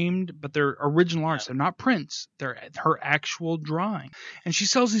framed, but they're original arts. They're not prints. They're her actual drawing. And she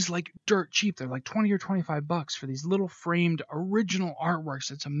sells these like dirt cheap. They're like $20 or $25 for these little framed original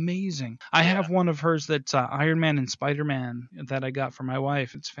artworks. It's amazing. I have one of hers that's Iron Man and Spider-Man that I got for my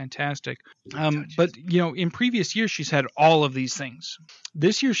wife. It's fantastic. But in previous years she's had all of these things.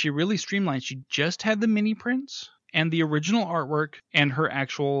 This year she really streamlined. She just had the mini prints and the original artwork and her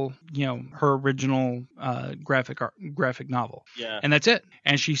actual, her original graphic novel. Yeah. And that's it.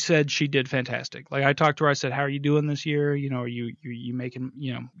 And she said she did fantastic. Like I talked to her, I said, "How are you doing this year? Are you making,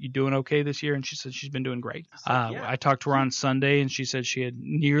 you doing okay this year?" And she said she's been doing great. I talked to her on Sunday, and she said she had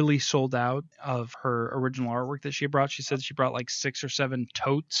nearly sold out of her original artwork that she brought. She said she brought like 6 or 7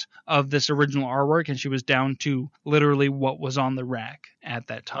 totes of this original artwork, and she was down to literally what was on the rack at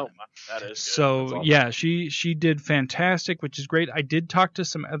that time. Oh, that is good. So awesome. yeah, she did fantastic, which is great. I did talk to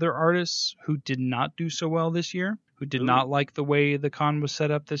some other artists who did not do so well this year, who did not like the way the con was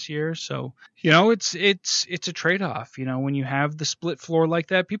set up this year. So, it's a trade-off. When you have the split floor like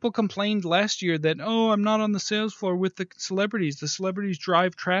that, people complained last year that, I'm not on the sales floor with the celebrities. The celebrities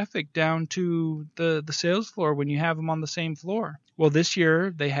drive traffic down to the sales floor when you have them on the same floor. Well, this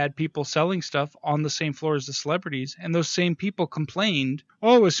year they had people selling stuff on the same floor as the celebrities, and those same people complained,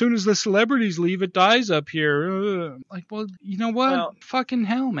 as soon as the celebrities leave, it dies up here. Like, well, you know what? Well, fucking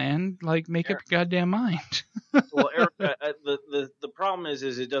hell, man. Like, make up your goddamn mind. Well, Eric, the problem is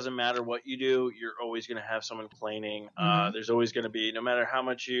it doesn't matter what you do, you're always going to have someone complaining. There's always going to be, no matter how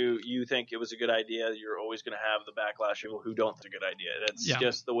much you think it was a good idea, you're always going to have the backlash of people who don't think it's a good idea. That's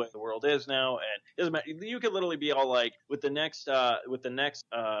just the way the world is now, and it doesn't matter. You could literally be all like, with the next MacBook,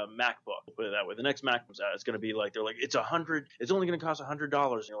 put it that way, the next Mac comes out, it's going to be like, they're like, it's only going to cost $100,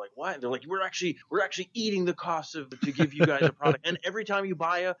 and you're like, what? And they're like, we're actually eating the cost to give you guys a product, and every time you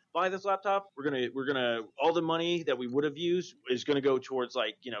buy this laptop, we're gonna all the money that we would have used is going to go towards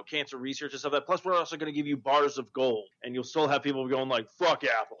cancer research and stuff like that. Plus, we're also going to give you bars of gold, and you'll still have people going like, fuck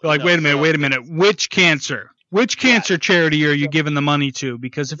Apple. Like, wait a minute, which cancer? Which cancer charity are you giving the money to?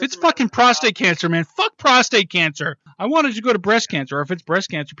 Because if it's fucking prostate cancer, man, fuck prostate cancer. I wanted to go to breast cancer. Or if it's breast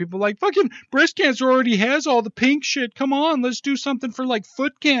cancer, people are like, fucking breast cancer already has all the pink shit. Come on, let's do something for like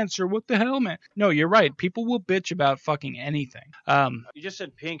foot cancer. What the hell, man? No, you're right. People will bitch about fucking anything. You just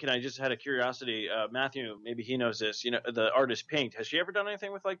said Pink, and I just had a curiosity. Matthew, maybe he knows this. The artist Pink, has she ever done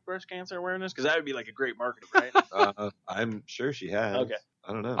anything with like breast cancer awareness? Because that would be like a great marketing, right? I'm sure she has. Okay.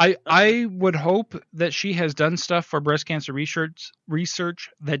 I don't know. I would hope that she has done stuff for breast cancer research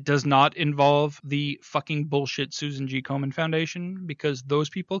that does not involve the fucking bullshit Susan G. Komen Foundation, because those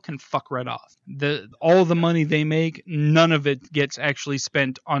people can fuck right off. All the money they make, none of it gets actually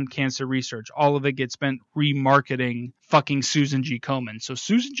spent on cancer research. All of it gets spent remarketing fucking Susan G. Komen. So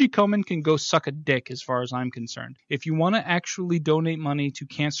Susan G. Komen can go suck a dick as far as I'm concerned. If you want to actually donate money to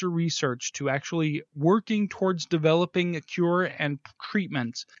cancer research, to actually working towards developing a cure and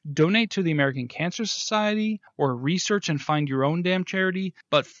treatments, donate to the American Cancer Society or Research and Find Your Own damn charity,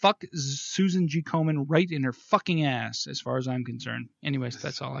 but fuck Susan G. Komen right in her fucking ass as far as I'm concerned. Anyways,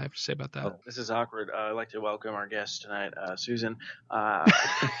 that's all I have to say about that. Oh, this is awkward. I'd like to welcome our guest tonight, Susan.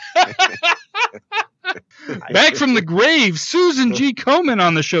 Back from the grave, Susan G. Komen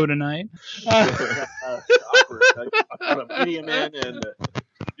on the show tonight. Awkward. I'm a media man, and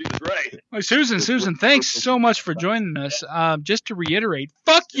she's right. Well, Susan, thanks so much for joining us. Just to reiterate,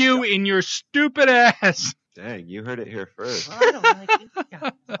 fuck you in your stupid ass. Dang, you heard it here first. Well, I don't like it.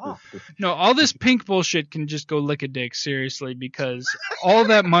 Yeah. Oh. No, all this pink bullshit can just go lick a dick, seriously, because all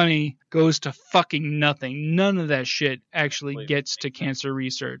that money goes to fucking nothing. None of that shit actually gets to cancer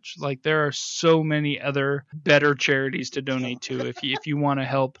research. Like, there are so many other better charities to donate to if you want to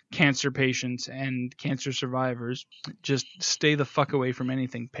help cancer patients and cancer survivors. Just stay the fuck away from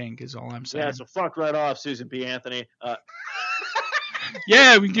anything pink is all I'm saying. Yeah, so fuck right off, Susan B. Anthony.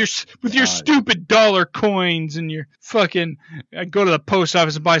 Yeah, with your stupid dollar coins and your fucking. I go to the post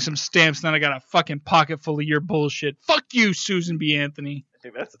office and buy some stamps, and then I got a fucking pocket full of your bullshit. Fuck you, Susan B. Anthony. I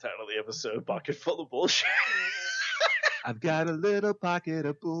think that's the title of the episode, Pocket Full of Bullshit. I've got a little pocket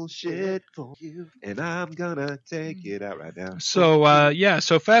of bullshit for you, and I'm gonna take it out right now.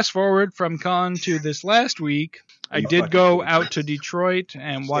 So fast forward from con to this last week. I You did fucking go kidding out me? to Detroit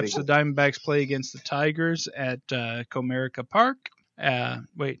and watch the Diamondbacks play against the Tigers at Comerica Park.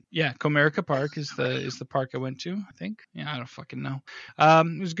 Comerica Park is the park I went to, I think. Yeah, I don't fucking know.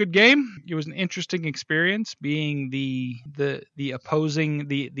 It was a good game. It was an interesting experience being the opposing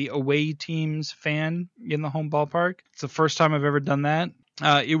the away team's fan in the home ballpark. It's the first time I've ever done that.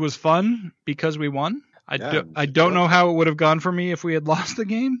 It was fun because we won. I don't know how it would have gone for me if we had lost the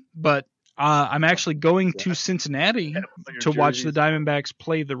game, but I'm actually going to Cincinnati to watch the Diamondbacks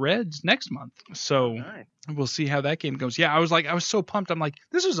play the Reds next month. So Nice. we'll see how that game goes. Yeah, I was so pumped. I'm like,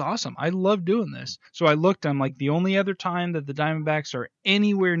 this is awesome. I love doing this. So I looked. I'm like, the only other time that the Diamondbacks are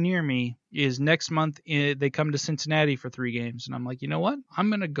anywhere near me is next month. They come to Cincinnati for 3 games. And I'm like, you know what? I'm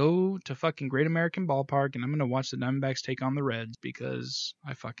going to go to fucking Great American Ballpark and I'm going to watch the Diamondbacks take on the Reds because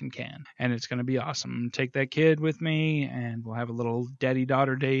I fucking can. And it's going to be awesome. I'm gonna take that kid with me and we'll have a little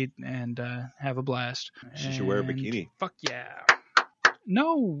daddy-daughter date and have a blast. She should wear a And bikini. Fuck yeah.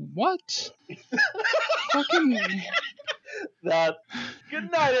 No, what? Fucking...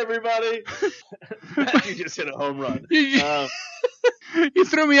 Good night, everybody. Matthew just hit a home run. You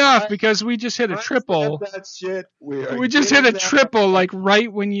threw me off because we just hit a triple. That shit. We just hit a triple, like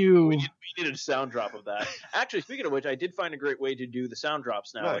right when you. We needed a sound drop of that. Actually, speaking of which, I did find a great way to do the sound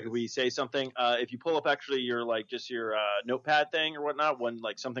drops now. Nice. Like we say something, if you pull up actually your notepad thing or whatnot, when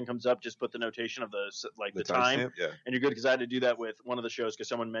like something comes up, just put the notation of the time, timestamp, yeah. and you're good. Because I had to do that with one of the shows because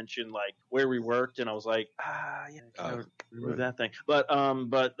someone mentioned like where we worked, and I was like, remove that thing. But I'm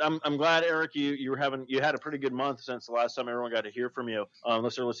glad, Eric, you had a pretty good month since the last time everyone got to hear from you,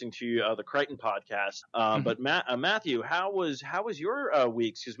 unless they're listening to the Crichton podcast. But Matthew, how was your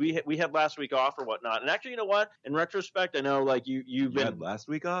weeks? Because we had last week off or whatnot. And actually, you know what? In retrospect, I know like you've been had last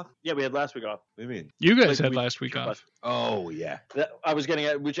week off? Yeah, we had last week off. What do you mean? You guys Like, had last week off. Oh yeah. That I was getting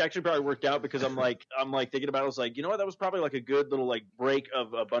at, which actually probably worked out because I'm like thinking about it. I was like, you know what? That was probably like a good little like break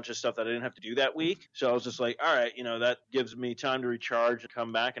of a bunch of stuff that I didn't have to do that week. So I was just like, all right, that gives me time to recharge and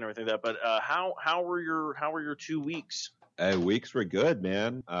come back and everything like that. But how were your 2 weeks? Weeks were good,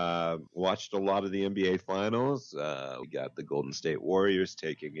 man. Watched a lot of the NBA Finals. We got the Golden State Warriors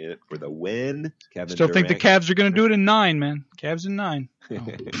taking it for the win. Kevin Still think the Durant. Cavs are going to do it in 9, man. Cavs in 9.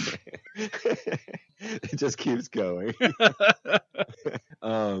 It just keeps going.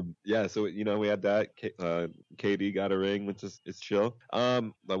 Yeah, so we had that. KD got a ring, which is chill.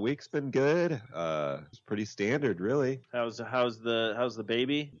 The week's been good. It's pretty standard, really. How's the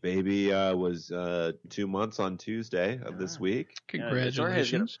baby? Baby was 2 months on Tuesday of this week.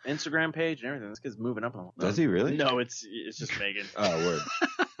 Congratulations. Yeah, Instagram page and everything. This kid's moving up. Does he really? No, it's just Megan. Oh, word.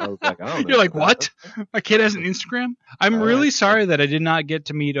 I was like, I don't know. You're like, what? My kid has an Instagram? I'm All really right. sorry that I did not get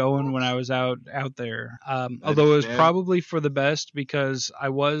to meet Owen when I was out there. Although it was man. probably for the best because I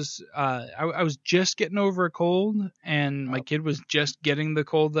was just getting over a cold and my kid was just getting the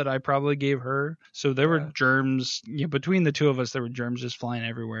cold that I probably gave her. So there were germs between the two of us. There were germs just flying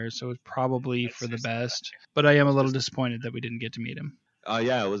everywhere. So it was probably for the best. But I am a little disappointed that we didn't get to meet him. Oh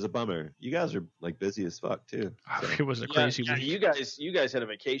yeah, it was a bummer. You guys are like busy as fuck too. So. It was a crazy Yeah, week. you guys had a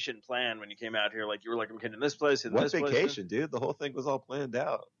vacation plan when you came out here. Like you were like, I'm getting this place and What this place. vacation, dude? The whole thing was all planned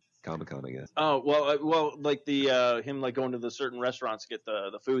out. Comic-Con, I guess. Oh well, like the him like going to the certain restaurants to get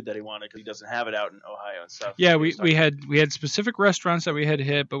the food that he wanted because he doesn't have it out in Ohio and stuff. Yeah, we had specific restaurants that we had to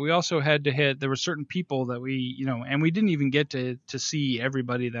hit, but we also had to hit. There were certain people that we and we didn't even get to see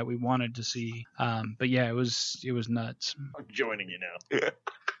everybody that we wanted to see. But yeah, it was nuts. I'm joining you now.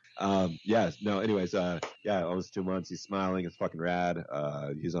 Anyways, I was 2 months. He's smiling. It's fucking rad.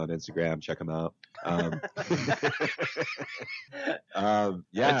 He's on Instagram. Check him out.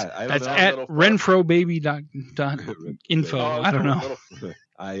 That's at renfrobaby.info. Oh, I don't know.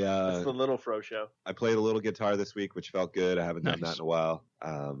 It's the Little Fro Show. I played a little guitar this week, which felt good. I haven't done Nice. that in a while.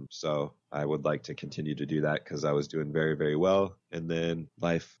 So I would like to continue to do that because I was doing very, very well. And then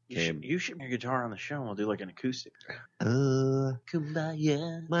life came. You should bring your guitar on the show and we'll do like an acoustic.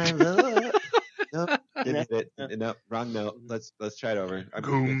 Kumbaya, my love. No, didn't hit it. No, wrong note. Let's try it over.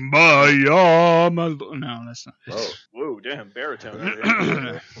 Kumbaya, my no, that's not. Whoa, damn, baritone over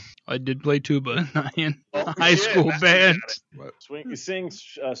here. I did play tuba in Oh, high yeah, school that's band.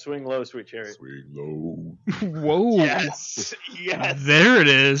 Swing low, sweet cherry. Swing low. Whoa. Yes. There it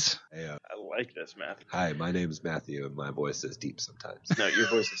is. Yeah. I likeness, Matthew. Hi, my name is Matthew, and my voice is deep sometimes. No, your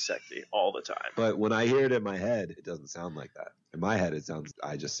voice is sexy all the time. But when I hear it in my head, it doesn't sound like that. In my head,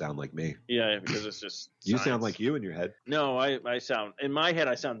 I just sound like me. Yeah, because it's just You science. sound like you in your head. No, I sound, in my head,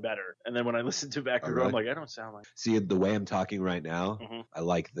 I sound better. And then when I listen to back, Oh, I'm really? like, I don't sound like. See, the way I'm talking right now, Mhm. I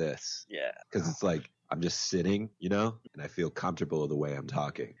like this. Yeah. Because it's like I'm just sitting, and I feel comfortable with the way I'm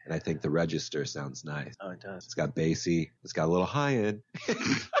talking. And I think the register sounds nice. Oh, it does. It's got bassy. It's got a little high end.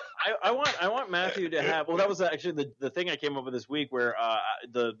 I want Matthew to have. Well, that was actually the thing I came up with this week, where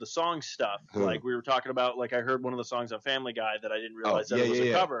the song stuff, Who? like we were talking about. Like I heard one of the songs on Family Guy that I didn't realize that it was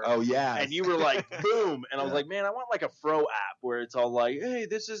a cover. Oh, yeah. And you were like, boom. And I was Yeah. like, man, I want like a Fro app where it's all like, hey,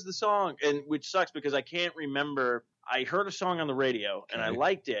 this is the song. And which sucks because I can't remember. I heard a song on the radio and I Okay.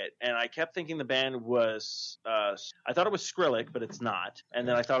 liked it. And I kept thinking the band was, I thought it was Skrillex, but it's not. And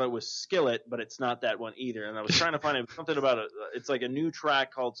then I thought it was Skillet, but it's not that one either. And I was trying to find something about it. It's like a new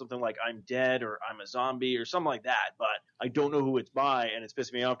track called something like I'm Dead or I'm a Zombie or something like that. But I don't know who it's by. And it's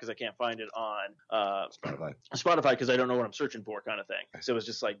pissing me off because I can't find it on Spotify because I don't know what I'm searching for, kind of thing. So it's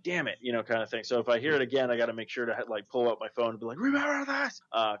just like, damn it, kind of thing. So if I hear it again, I got to make sure to like pull out my phone and be like, remember this,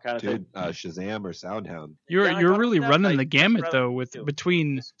 kind of thing. Dude, Shazam or Soundhound. You're Yeah, I you're thought really that, running like, the gamut rather though with too.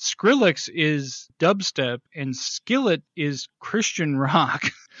 between Skrillex is dubstep and Skillet is Christian rock.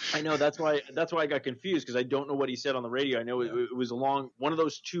 I know that's why I got confused because I don't know what he said on the radio. I know it was along one of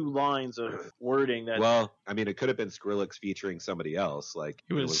those two lines of wording that. Well, I mean, it could have been Skrillex featuring somebody else. Like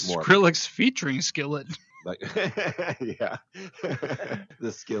It was more Skrillex featuring Skillet. like, yeah.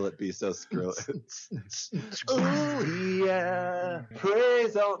 The skillet be so Skrillex. Oh yeah,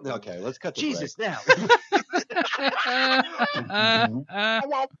 praise on. Okay, let's cut the Jesus, now.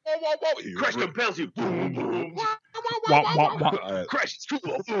 Christ compels you. Boom, boom. Wah, wah, wah. All right. Christ, it's cool.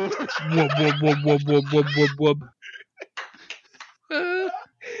 Wub, wub, wub, wub, wub, wub, wub, wub.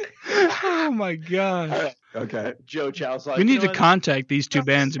 Oh my gosh. Okay. Joe Chow's like, We need you to know what? contact these two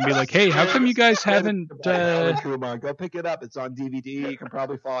bands and be like, hey, how come you guys haven't Kumar, go pick it up. It's on DVD. You can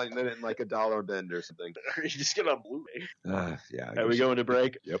probably find it in like $1 bin or something. You just get it on Blu-ray. Yeah. Are we going to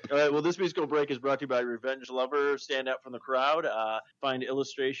break? Yep. All right. Well, this musical break is brought to you by Revenge Lover. Stand out from the crowd. Find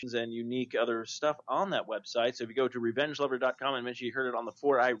illustrations and unique other stuff on that website. So if you go to revengelover.com and mention you heard it on the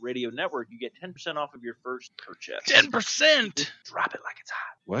 4i Radio Network, you get 10% off of your first purchase. 10%? Drop it like it's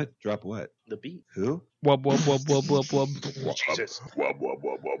hot. What? Drop what? The beat. Who? Wub, wub, wub, wub, wub, wub. Jesus.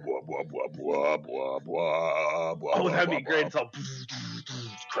 Oh, that'd be great. It's all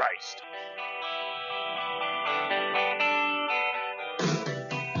Christ.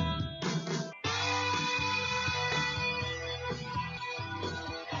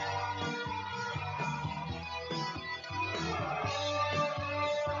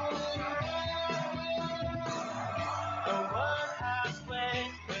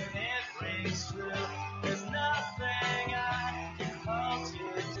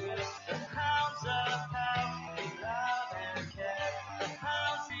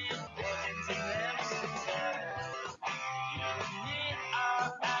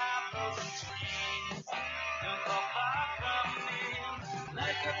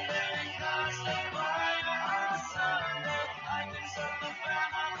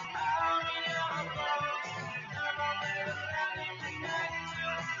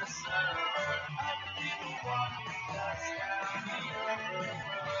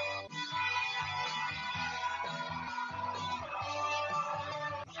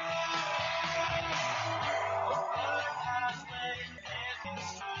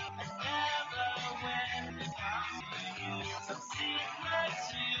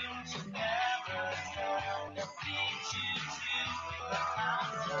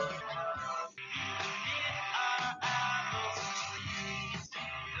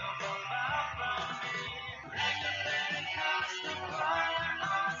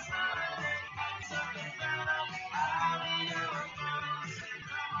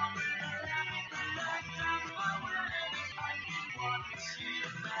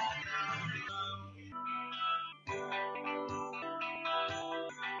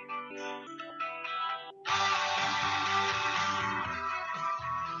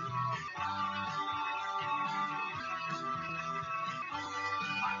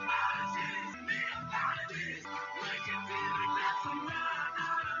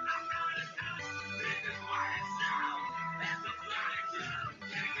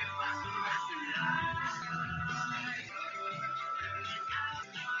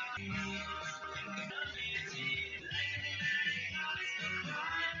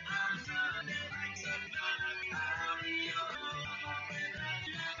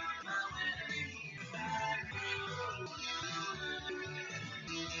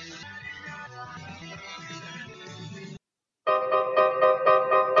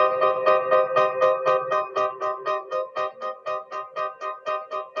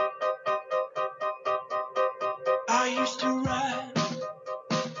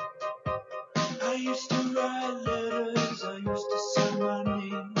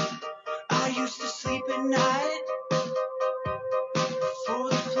 night, for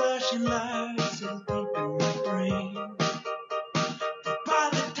the flashing lights that deep in my brain. But by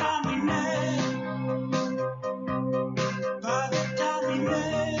the time we met,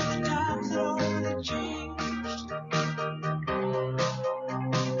 the times had already changed.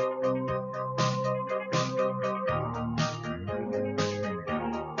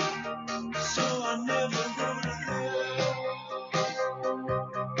 So I never wrote a letter.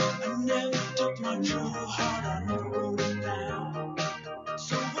 I never took my true heart, I never wrote it down.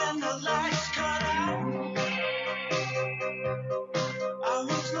 So when the lights cut out, I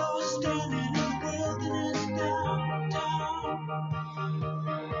was lost standing in the wilderness downtown.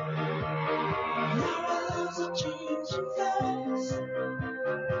 Now our lives are changing fast.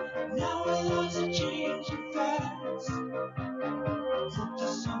 Now our lives are changing fast. Hope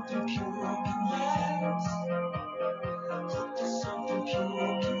there's something pure can last. Hope there's something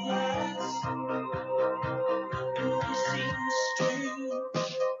pure can last. And it seems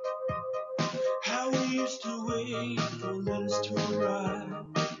strange how we used to wait for letters to arrive.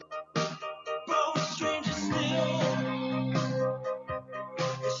 But stranger still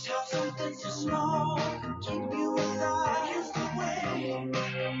is how something so small can keep you alive.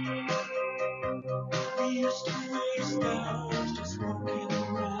 We used to waste hours just walking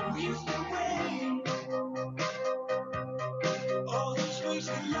around. We used to wait all those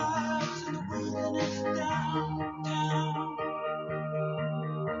wasted lives in the wilderness downtown.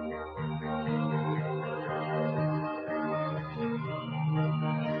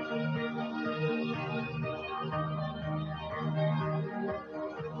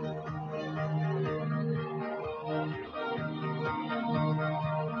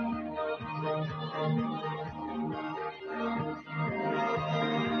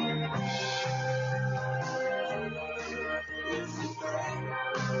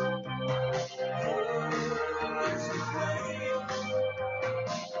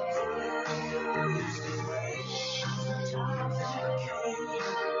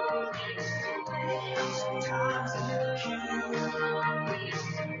 Sometimes it came.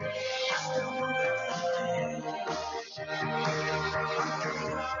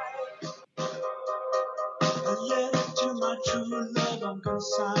 A letter to my true love, I'm gonna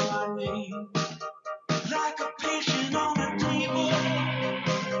sign my name like a patient on a table.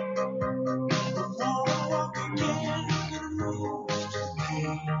 I wanna walk again, gonna move to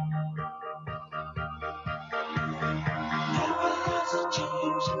pain. Now our lives are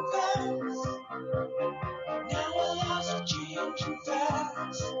changing fast. Now our lives are changing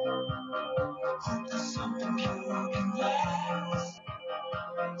fast. Hope there's something pure can last.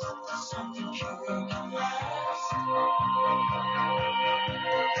 Hope there's something pure can last.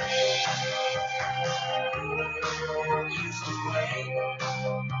 Used to wait.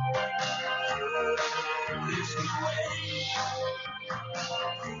 Used to wait.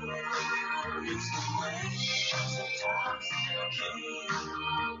 Used to wait. Sometimes it never came.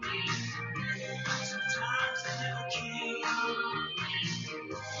 Sometimes it never came.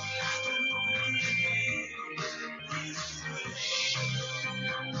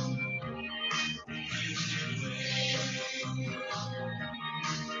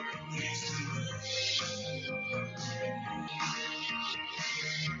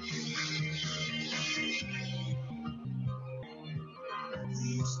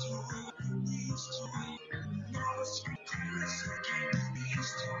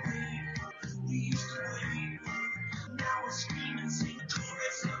 We used to wait. Now we're screaming, sing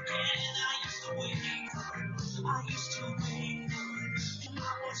chorus again. I used to wait. I used to wait.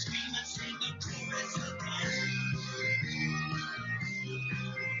 Now we're screaming, sing the chorus again.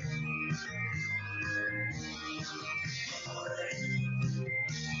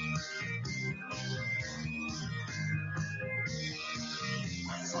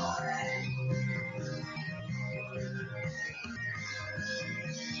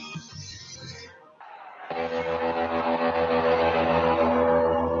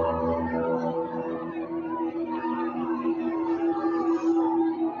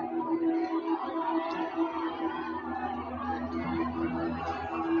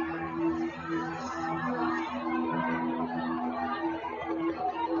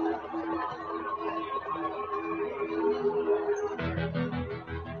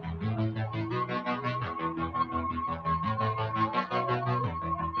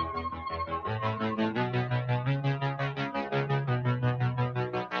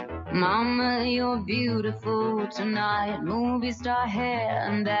 Mama, you're beautiful tonight. Movie star hair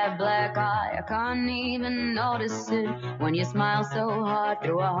and that black eye. I can't even notice it when you smile so hard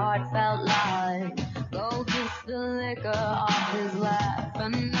through a heartfelt lie. Go kiss the liquor off his lap.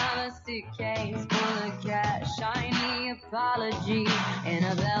 Another suitcase full of cash. Shiny apology in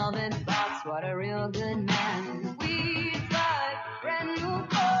a velvet box. What a real good man. We drive brand new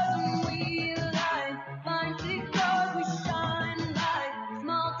cars and we like fancy cars. We shine like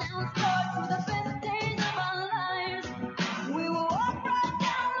small town stars for the best days of our lives. We will walk right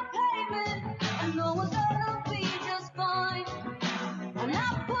down the pavement and know we're gonna be just fine. And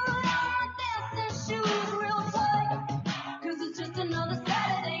I put on my dancing shoes real tight, 'cause it's just another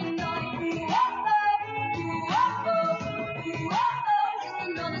Saturday night. Ooh-oh-oh, ooh-oh-oh, ooh-oh-oh, just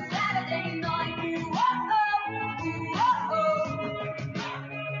another Saturday night. Ooh-oh-oh, ooh-oh-oh.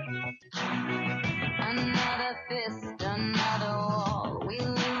 Another fist, another wall. We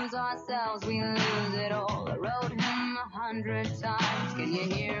lose ourselves, we lose it all. I wrote him 100 times. Can you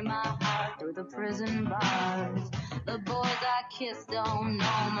hear my heart through the prison bars? The boys I kiss don't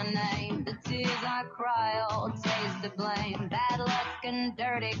know my name. The tears I cry all taste the blame. Bad luck and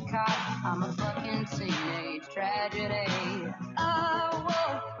dirty cops. I'm a fucking teenage tragedy. I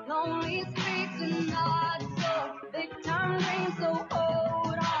walk lonely streets and not so big time rain. So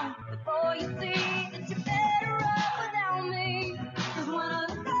hold on before you see that you're better off without me. 'Cause when I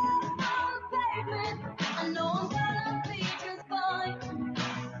look up on the pavement, I know I'm gonna be just fine.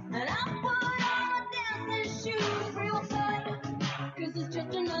 And I put on my dancing shoes real tight, 'cause it's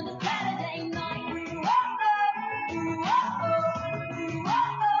just another Saturday night. Ooh-oh-oh, ooh-oh-oh,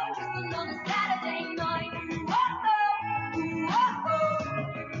 ooh-oh-oh, just another Saturday night. Ooh-oh-oh, ooh-oh-oh.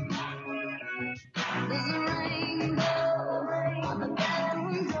 There's a rainbow on the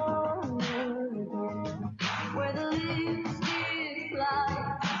bedroom door, where the lipstick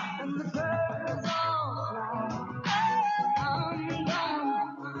flies and the birds all fly. I'm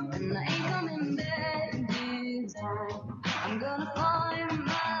gone, and I ain't coming back this time. I'm gonna find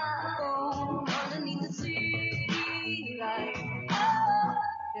my home underneath the city light. Oh,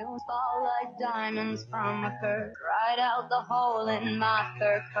 bills fall like diamonds from a curve, right out the hole in my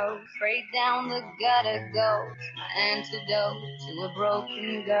fur coat. Straight down the gutter goes my antidote to a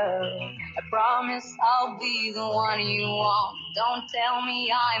broken girl. I promise I'll be the one you want. Don't tell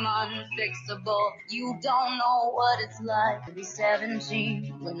me I'm unfixable. You don't know what it's like to be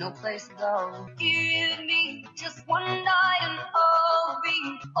 17 with no place to go. Give me just one night and I'll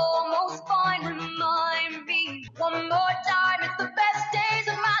be almost fine. Remind me one more time it's the best days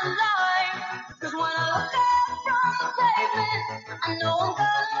of my life. 'Cause when I look up from the pavement, I know I'm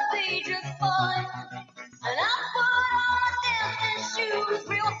gonna be just fine. And I put on my dancing shoes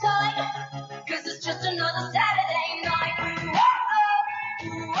real tight, 'cause it's just another Saturday night. Ooh-oh-oh,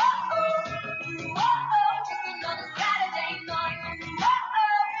 ooh-oh-oh, ooh-oh-oh, just another Saturday night.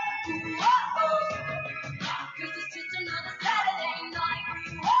 Ooh-oh-oh, ooh-oh-oh, 'cause it's just another Saturday night.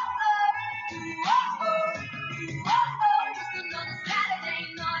 Ooh-oh-oh, ooh-oh-oh, ooh-oh-oh, just another Saturday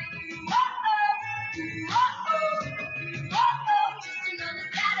night. Ooh-oh-oh, ooh-oh-oh, ooh-oh-oh, just another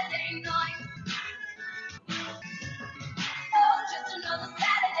Saturday night. Oh, just another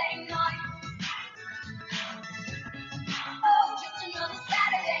Saturday night. Oh, just another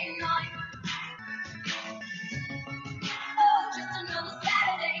Saturday night. Oh, just another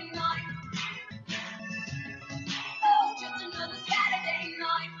Saturday night. Oh, just another Saturday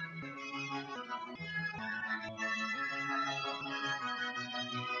night.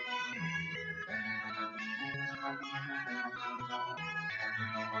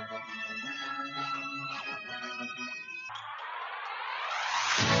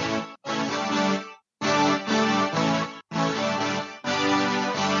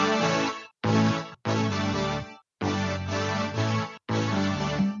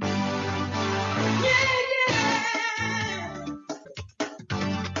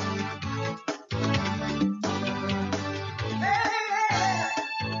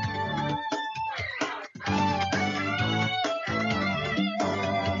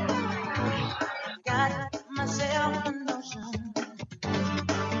 Got myself a notion,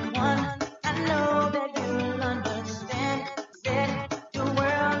 one I know that you'll understand. Set your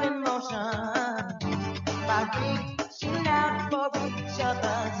world in motion by reaching out for each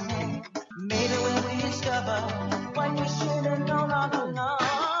other's hand. Maybe we'll discover what we should have known all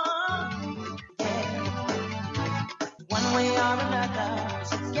along. Yeah, one way or another,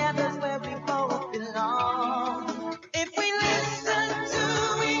 together's where we both belong. If we listen to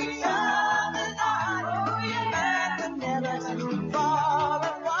each other, Lord, yeah, we're never too far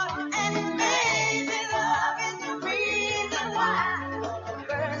apart. And maybe love is the reason why, the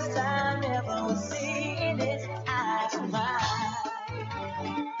first time ever we're seeing it eye to eye.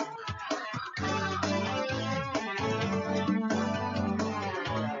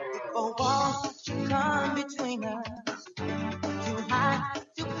 For once you come between us. Too high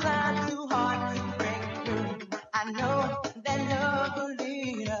to climb, too hard to break through. I know that love will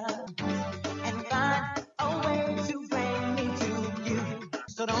lead us and find a way to bring me to you.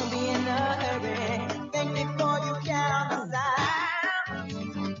 So don't be in a hurry. Think before you count aside.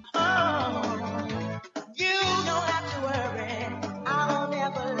 Oh, you don't have to worry. I'll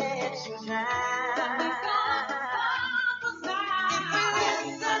never let you down. If we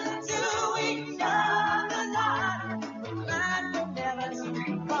listen to each other, Lord, we'll find we're never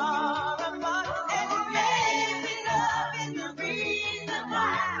too far apart. And maybe love is the reason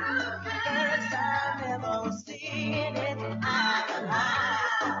why. First time ever was seeing it, eye to eye.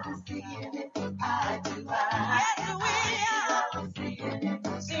 Seeing it, eye to eye. Yes, we are.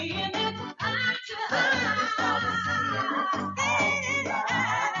 Seeing it, eye to eye. Seeing it, eye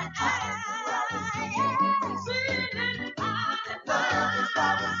to eye. Seeing it, eye to eye.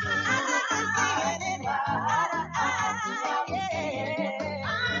 Seeing it,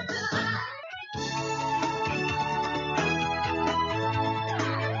 eye to eye.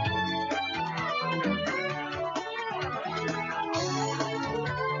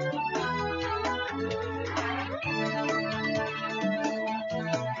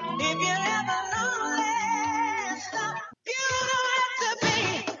 If you're ever lonely, stop. You don't have to be.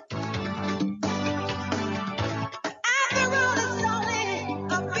 The road is only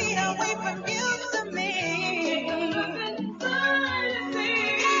a beat away from you to me.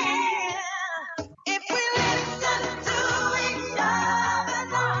 Yeah. If we listen to each other,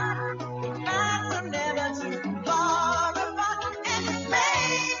 Lord, we find we're never too far apart. And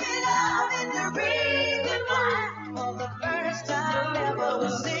maybe love is the reason why. For the first time ever,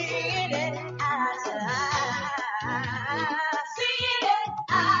 we're seeing it eye to eye. Seeing it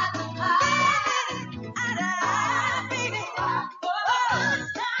eye to eye. Seeing it eye to eye, baby. For the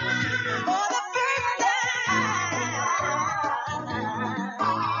first time.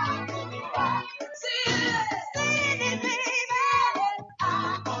 Seeing it, baby.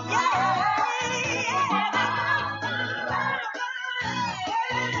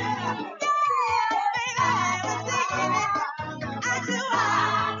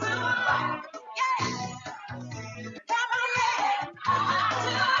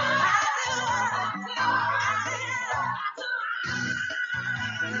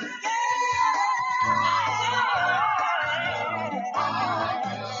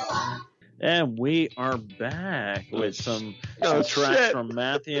 And we are back with some Oh, tracks shit. from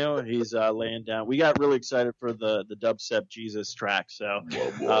Matthew. He's laying down. We got really excited for the Dubstep Jesus track, so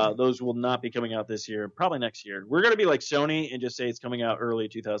those will not be coming out this year. Probably next year. We're gonna be like Sony and just say it's coming out early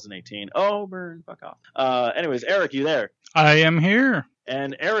 2018. Oh, burn, fuck off. Anyways, Eric, you there? I am here.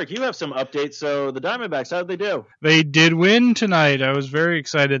 And Eric, you have some updates. So the Diamondbacks, how did they do? They did win tonight. I was very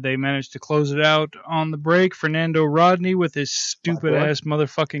excited. They managed to close it out on the break. Fernando Rodney with his stupid-ass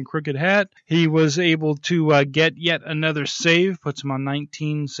motherfucking crooked hat. He was able to get yet another save. Puts him on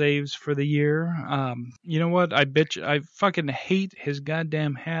 19 saves for the year. You know what? I fucking hate his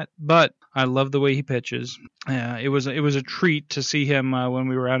goddamn hat, but I love the way he pitches. It was a treat to see him when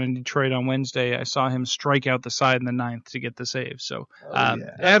we were out in Detroit on Wednesday. I saw him strike out the side in the ninth to get the save. So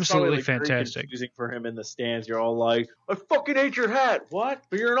absolutely That's probably, like, very fantastic. confusing for him in the stands. You're all like, "I fucking hate your hat." What?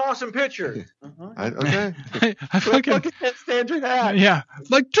 But you're an awesome pitcher. Okay. I fucking can't stand your hat. yeah,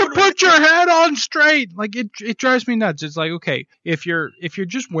 like to put your hat on straight. Like it drives me nuts. It's like, okay, if you're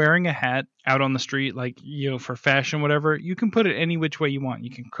just wearing a hat out on the street, like, you know, for fashion, whatever, you can put it any which way you want.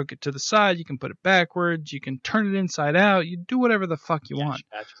 You can crook it to the side, you can put it backwards, you can turn it inside out, you do whatever the fuck you want.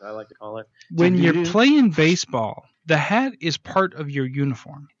 Patches, I like to call it. When you're playing baseball, the hat is part of your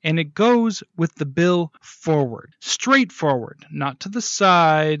uniform, and it goes with the bill forward, straight forward, not to the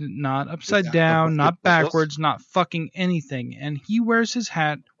side, not upside down, not backwards, not fucking anything. And he wears his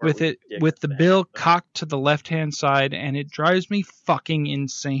hat with the bill cocked to the left-hand side, and it drives me fucking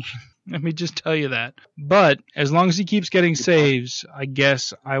insane. Let me just tell you that. But as long as he keeps getting saves, I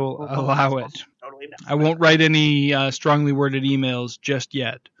guess I will allow it. I won't write any strongly worded emails just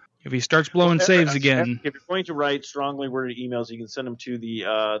yet. If he starts blowing saves again. If you're going to write strongly worded emails, you can send them to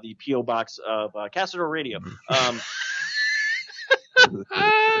the P.O. Box of Cassador Radio.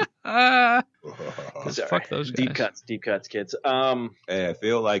 Fuck those guys. Deep cuts, kids. Hey, I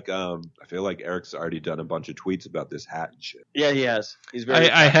feel like Eric's already done a bunch of tweets about this hat and shit. Yeah, he has. He's very.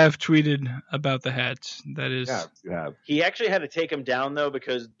 I have tweeted about the hats. That is. Yeah, you have. He actually had to take them down though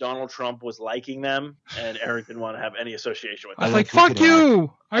because Donald Trump was liking them, and Eric didn't want to have any association with I them. was like, fuck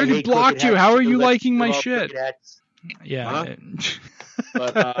you! I already hate blocked crooked you. hats. How are They're you like- liking my they're all shit? crooked hats. Yeah.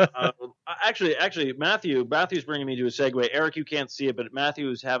 But Actually, Matthew's bringing me to a segue. Eric, you can't see it, but Matthew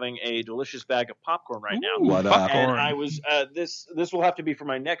is having a delicious bag of popcorn right now. Ooh, What up? popcorn. And I was this will have to be for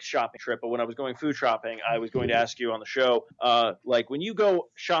my next shopping trip. But when I was going food shopping, I was going to ask you on the show, like when you go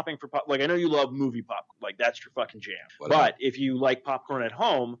shopping for like I know you love movie popcorn, like that's your fucking jam. What But up? if you like popcorn at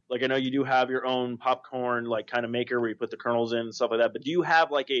home, like I know you do have your own popcorn like kind of maker where you put the kernels in and stuff like that. But do you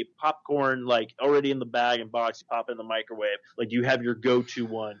have like a popcorn like already in the bag and box, you pop it in the microwave? Like do you have your go-to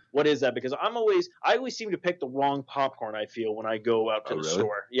one? What is that? Because I always seem to pick the wrong popcorn. I feel when I go out to Oh, the really?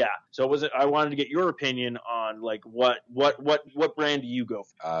 store. Yeah. So I wanted to get your opinion on like what brand do you go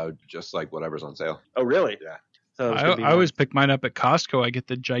for? Just like whatever's on sale. Oh, really? Yeah. So it's I gonna be always pick mine up at Costco. I get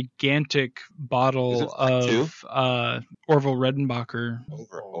the gigantic Is bottle it like two? of Orville Redenbacher.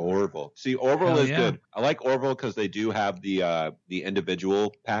 Orville. See, Orville Hell is yeah. good. I like Orville because they do have the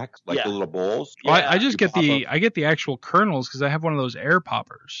individual packs, like Yeah. the little bowls. Well, Yeah, I just you get pop the I get the actual kernels because I have one of those air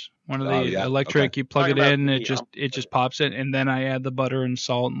poppers. One of the Oh, yeah. electric, Okay. you plug Talking it about in, me, it just pops it, and then I add the butter and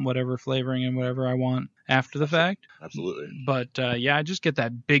salt and whatever flavoring and whatever I want after the fact. Absolutely. But yeah, I just get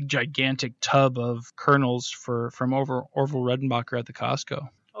that big gigantic tub of kernels from Orville Redenbacher at the Costco.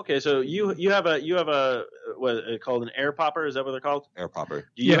 Okay, so you have a what is it called, an air popper? Is that what they're called? Air popper.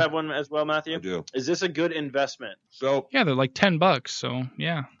 Do you Yeah. have one as well, Matthew? I do. Is this a good investment? So, Yeah, they're like $10, so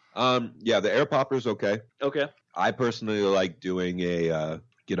yeah. yeah, the air popper's okay. Okay. I personally like doing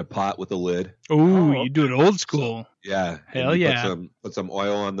get a pot with a lid. Ooh, Oh, you do it old school. Yeah. and Hell you yeah. Put some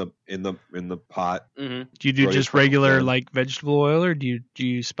oil in the pot. Mm-hmm. Do you do Throw your just kernels regular in. like vegetable oil, or do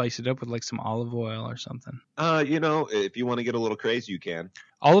you spice it up with like some olive oil or something? If you want to get a little crazy, you can.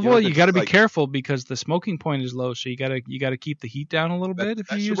 Olive You know, oil, if you it's got to be like- careful because the smoking point is low, so you gotta keep the heat down a little bit if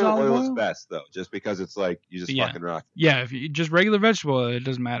you use Vegetable olive oil is oil. best though, just because it's like you just Yeah. fucking rock. Yeah, if you just regular vegetable oil, it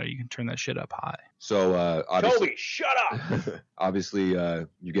doesn't matter. You can turn that shit up high. So obviously, Toby, shut up. obviously,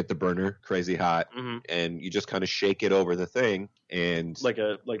 you get the burner crazy hot, Mm-hmm. and you just kind of shake it over the thing, and Like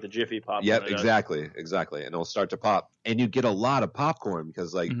the Jiffy Pop. yep, one that does. exactly, and it'll start to pop, and you get a lot of popcorn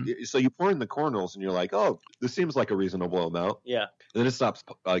because so you pour in the kernels, and you're like, oh, this seems like a reasonable amount. Yeah. And then it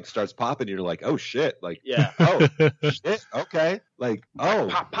starts popping, and you're like, oh shit, like Yeah. oh shit, okay, like oh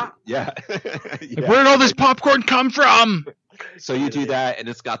Pop, pop. yeah. Like, Yeah. where did all this popcorn come from? So you do that, and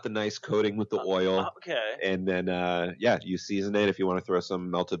it's got the nice coating with the oil. Okay. And then, you season it. If you want to throw some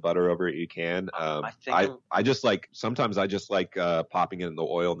melted butter over it, you can. I think I just like sometimes I just like popping it in the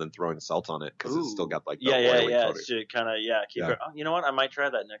oil and then throwing salt on it because it's still Ooh. got like the Yeah. oily coating. To kind of keep Yeah. it. Oh, you know what? I might try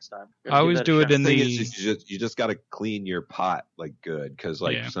that next time. I always Give that do a it shot. in Thing the- is, you just got to clean your pot like good because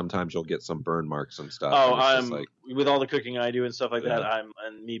like Yeah. sometimes you'll get some burn marks and stuff. Oh, and it's just I'm like with all the cooking I do and stuff like that. Yeah.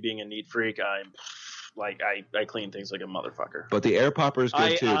 And me being a neat freak, I'm like I clean things like a motherfucker. but the air popper is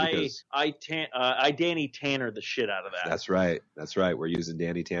good too because I Danny Tanner the shit out of that. that's right. We're using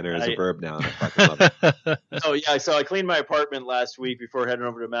Danny Tanner as I- a verb now. And I fucking love it. Oh yeah, so I cleaned my apartment last week before heading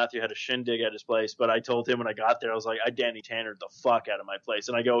over to Matthew. Had a shindig at his place, but I told him when I got there, I was like, I Danny Tannered the fuck out of my place.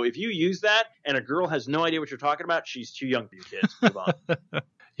 And I go, if you use that and a girl has no idea what you're talking about, she's too young for you kids. Move on.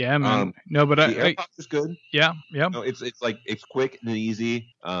 Yeah, man. Um, No, but The air popper's good. yeah. No, it's like it's quick and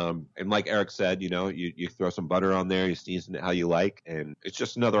easy. And like Eric said, you throw some butter on there, you season it how you like, and it's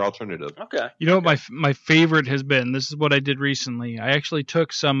just another alternative. Okay. You know what my favorite has been? This is what I did recently. I actually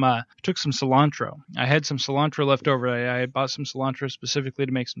took some cilantro. I had some cilantro left over. I had bought some cilantro specifically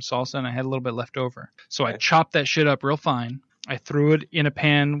to make some salsa, and I had a little bit left over. So I Okay. chopped that shit up real fine. I threw it in a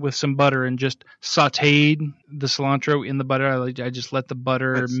pan with some butter and just sautéed the cilantro in the butter. I just let the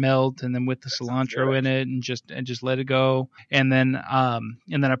butter That's- melt, and then with the sounds cilantro good, in it, and just let it go. And then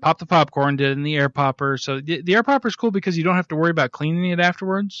I popped the popcorn, did it in the air popper. So the air popper is cool because you don't have to worry about cleaning it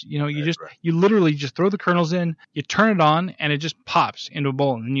afterwards. You Right, just right. you literally just throw the kernels in, you turn it on, and it just pops into a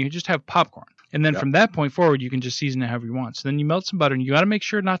bowl, and you just have popcorn. And then Yep. from that point forward, you can just season it however you want. So then you melt some butter, and you got to make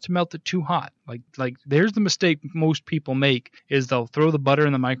sure not to melt it too hot. Like there's the mistake most people make is they'll throw the butter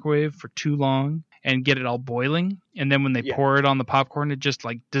in the microwave for too long and get it all boiling, and then when they Yeah. pour it on the popcorn, it just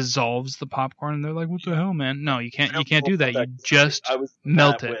like dissolves the popcorn, and they're like, "What the hell, man?" No, you can't do that. You just I was doing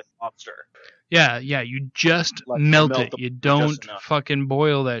melt that it. with lobster. yeah, you just Like, melt melt it. the You butter don't just enough. fucking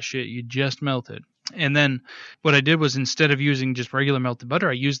boil that shit. You just melt it. And then what I did was instead of using just regular melted butter,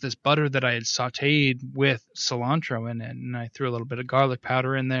 I used this butter that I had sauteed with cilantro in it. And I threw a little bit of garlic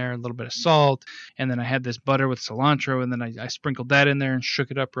powder in there, a little bit of salt. And then I had this butter with cilantro. And then I sprinkled that in there and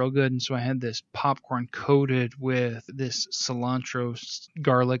shook it up real good. And so I had this popcorn coated with this cilantro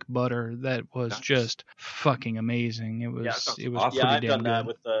garlic butter that was Nice. just fucking amazing. It was sounds awesome. Yeah, I've pretty done damn that good.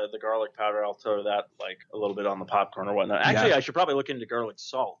 with the garlic powder. I'll throw that like a little bit on the popcorn or whatnot. Actually, Yeah. I should probably look into garlic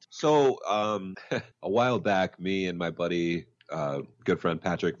salt. So a while back, me and my buddy good friend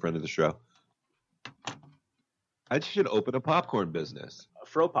Patrick, friend of the show. I should open a popcorn business.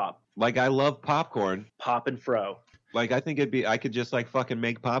 Fro pop, Like, I love popcorn. pop and fro. Like, I think I could just like fucking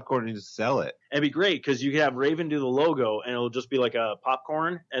make popcorn and just sell it. It'd be great because you could have Raven do the logo and it'll just be like a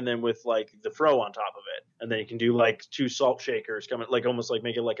popcorn and then with like the fro on top of it. And then you can do like 2 salt shakers coming, like almost like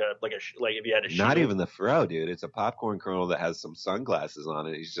make it like if you had a Not sheet. even the fro, dude. It's a popcorn kernel that has some sunglasses on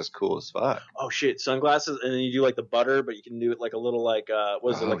it. He's just cool as fuck. Oh shit, sunglasses, and then you do like the butter, but you can do it like a little like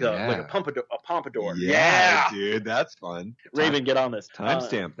what is it, Oh, like yeah. a pompadour. dude, that's fun. Raven, get on this.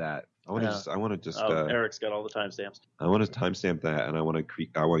 Timestamp that. I want to just Eric's got all the timestamps. I want to timestamp that, and I want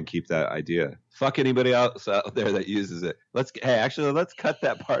to keep that idea. Fuck anybody else out there that uses it. Let's cut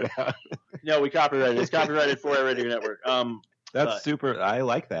that part out. No, we copyrighted. It's copyrighted for our radio network. That's But- super. I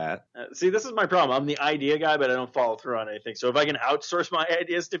like that. See, this is my problem. I'm the idea guy, but I don't follow through on anything. So if I can outsource my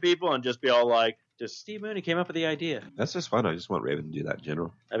ideas to people and just be all like, just Steve Mooney came up with the idea, That's just fun. I just want Raven to do that in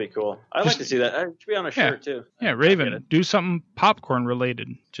general. that'd be cool. I'd like to see that. It should be on a shirt too. Yeah, I Raven, get it. do something popcorn related,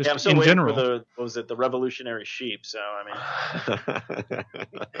 just Yeah, I'm still in waiting general. for the revolutionary sheep. So I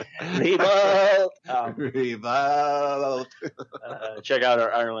mean, revolt. Revolt. Check out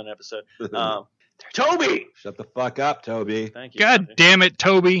our Ireland episode. Toby, Shut the fuck up, Toby. thank you. God Toby. damn it,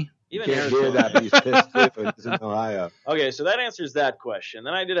 Toby. Even Can't Eric hear will. that, but he's pissed too. He's in Ohio. Okay, so that answers that question.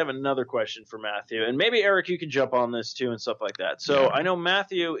 Then I did have another question for Matthew, and maybe Eric, you can jump on this too and stuff like that. So Yeah. I know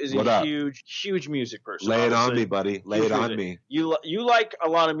Matthew is What a up? huge music person. Lay it on obviously. me, buddy. Lay Huge it on music. me. You like a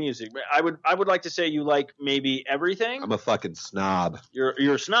lot of music. I would like to say you like maybe everything. I'm a fucking snob. You're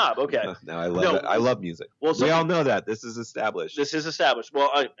a snob. Okay. No, I love No. it. I love music. Well, We all know that. This is established. This is established.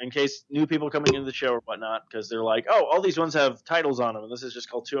 Well, in case new people coming into the show or whatnot, because they're like, oh, all these ones have titles on them, and this is just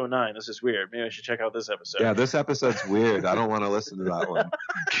called 209. This is weird. Maybe I should check out this episode. Yeah, this episode's weird. I don't want to listen to that one.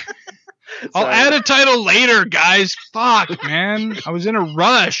 I'll Sorry. add a title later, guys. Fuck, man. I was in a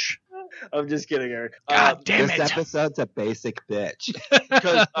rush. I'm just kidding, Eric. God damn This it. episode's a basic bitch.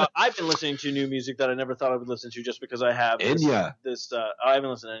 Because I've been listening to new music that I never thought I would listen to just because I have Enya. this I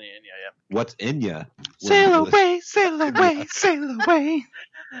haven't listened to any Enya yet. What's Enya? Sail away, sail away, sail away.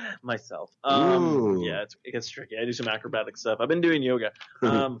 Myself. Ooh. Yeah, it gets tricky. I do some acrobatic stuff. I've been doing yoga.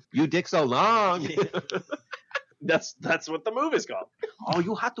 You dick so long. That's what the move is called. Oh,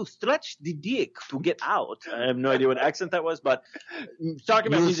 you have to stretch the dick to get out. I have no idea what accent that was, but talking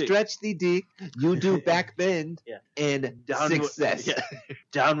about You music. stretch the dick. You do back bend Yeah. and Downward- success. yeah.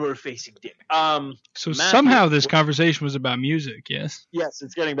 Downward facing dick. So Matthew, somehow this conversation was about music, yes? Yes,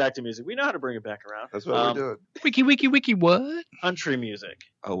 it's getting back to music. We know how to bring it back around. That's what we're doing. Wiki, what? Country music.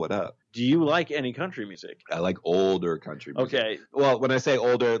 Oh, what up? Do you like any country music? I like older country music. Okay. Well, when I say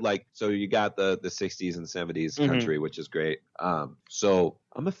older, like, so you got the 60s and 70s Mhm. country, which is great. So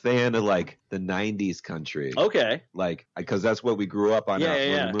I'm a fan of like the 90s country. Okay. Like, because that's what we grew up on Yeah, out yeah,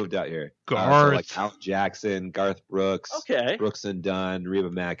 when yeah. we moved out here. So Garth. like Al Jackson, Garth Brooks, Okay. Brooks and Dunn, Reba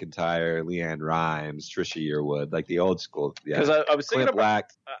McEntire, Leanne Rhymes, Trisha Yearwood, like the old school. Because Yeah. I was thinking Clint of Black,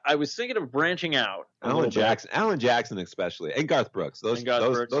 I was thinking of branching out. a Alan little bit. Jackson especially, and Garth Brooks. Those And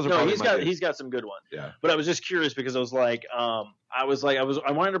Garth Brooks. those are no, probably he's my got favorite. he's got some good ones. Yeah. But I was just curious because I was like, I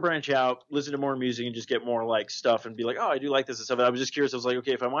wanted to branch out, listen to more music, and just get more like stuff, and be like, oh, I do like this and stuff. And I was just curious. I was like,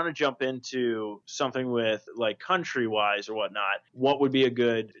 okay, if I want to jump into something with like country wise or whatnot, what would be a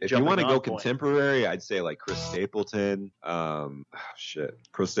good? If you want to go jumping-off point? contemporary, I'd say like Chris Stapleton.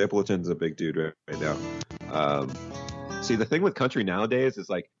 Chris Stapleton's a big dude right now. See, the thing with country nowadays is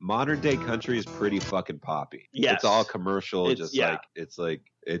like modern day country is pretty fucking poppy. Yes. It's all commercial. It's- yeah.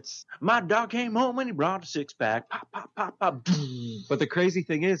 It's. My dog came home and he brought a 6-pack. Pop, pop, pop, pop. But the crazy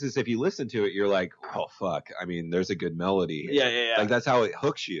thing is if you listen to it, you're like, oh fuck. I mean, there's a good melody. Yeah, yeah, yeah. Like that's how it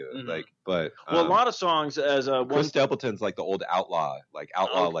hooks you. Mhm. Like, but Well, a lot of songs as a one. Chris Stapleton's like the old outlaw,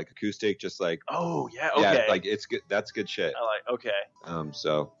 Oh. like acoustic, just like Oh yeah, okay. yeah, like it's good. That's good shit. I like okay,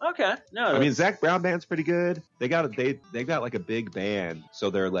 So okay. No, I mean, Zach Brown band's pretty good. They got like a big band, so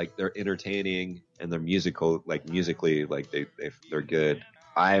they're entertaining and they're musical, like musically, like they're good.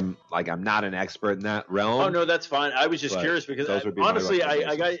 I'm not an expert in that realm. oh no, that's fine. I was just But curious because those would be my honestly, I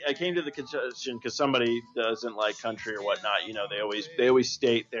recommendations. came to the conclusion because somebody doesn't like country or whatnot. You know, they always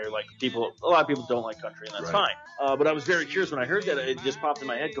state they're like people. A lot of people don't like country, and that's Right. fine. But I was very curious when I heard that. It just popped in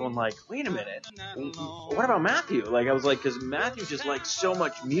my head, going like, wait a minute, what about Matthew? Like I was like, because Matthew just likes so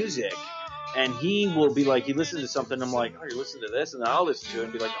much music. And he will be like, he listens to something, I'm like, oh, you're listening to this? And then I'll listen to it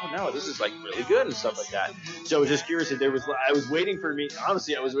and be like, oh, no, this is like really good and stuff like that. So I was just curious if I was waiting for me,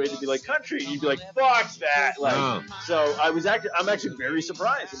 honestly, I was waiting to be like country. And you'd be like, fuck that. Like, No. so I'm actually very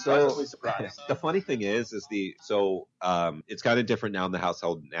surprised, pleasantly surprised. The funny thing is it's kind of different now in the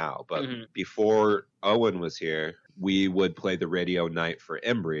household now, but Mhm. before Owen was here, we would play the radio night for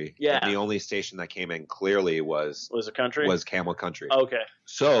Embry. Yeah. And the only station that came in clearly was it country? Camel Country. Okay.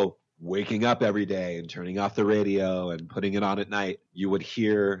 So waking up every day and turning off the radio and putting it on at night, you would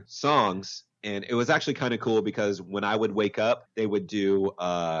hear songs. And it was actually kind of cool because when I would wake up, they would do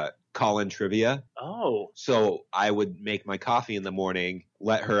call-in trivia. Oh. So I would make my coffee in the morning,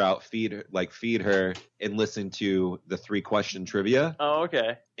 let her out, feed her, and listen to the 3-question trivia. Oh,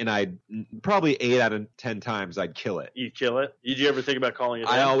 okay. And I'd probably 8 out of 10 times I'd kill it. You'd kill it? Did you ever think about calling it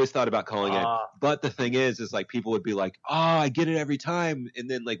I in? always thought about calling it. Ah. But the thing is like people would be like, "Oh, I get it every time." And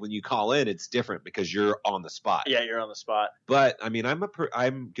then like when you call in, it's different because you're on the spot. Yeah, you're on the spot. But I mean, I'm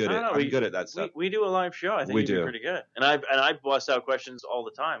good at that stuff. We do a live show. I think We you'd be do. pretty good. And I bust out questions all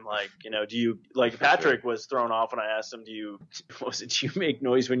the time. Like, do you like Patrick was thrown off when I asked him, do you make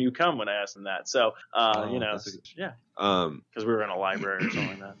noise when you come when I asked him that? So that's a good- yeah. Because we were in a library or something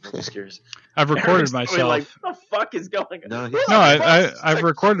like that. I'm just curious. I've recorded Eric's myself. probably like, what the fuck is going on? No, Who the No, fuck is I've like-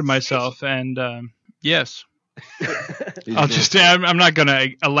 recorded myself, and yes, Did I'll you just. know- I'm not going to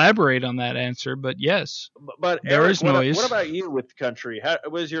elaborate on that answer, but yes. But There Eric, is what noise. about you with country?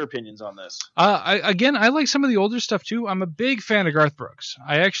 What is your opinions on this? I like some of the older stuff too. I'm a big fan of Garth Brooks.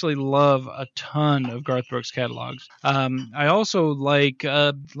 I actually love a ton of Garth Brooks catalogs. I also like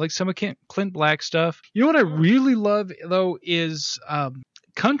some of Clint Black stuff. You know what I really love though is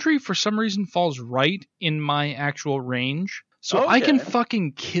country. For some reason, falls right in my actual range. So I can Okay.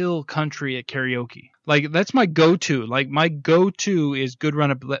 fucking kill country at karaoke. Like, that's my go-to. Like, my go-to is Good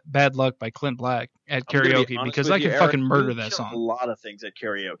Run of Bad Luck by Clint Black at I'm gonna be karaoke honest because with I you, can Eric, fucking murder you that kill song. A lot of things at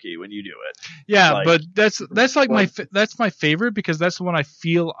karaoke when you do it. Yeah, Like- but that's like Well- that's my favorite because that's the one I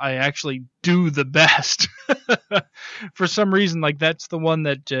feel I actually do the best. For some reason, like that's the one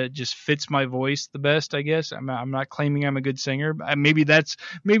that just fits my voice the best. I guess I'm not claiming I'm a good singer. Maybe that's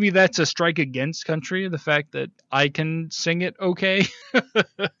a strike against country, the fact that I can sing it okay.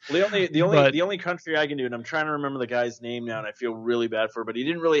 The only country I can do, and I'm trying to remember the guy's name now, and I feel really bad for it, but he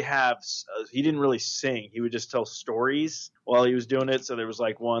didn't really sing. He would just tell stories while he was doing it. So there was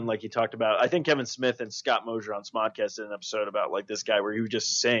like one, like he talked about, I think Kevin Smith and Scott Mosier on Smodcast did an episode about like this guy where he would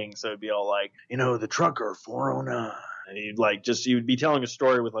just sing. So it'd be all like, the trucker 409. And he would be telling a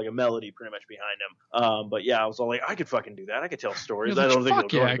story with like a melody pretty much behind him. But yeah, I was all like, I could fucking do that. I could tell stories. I don't think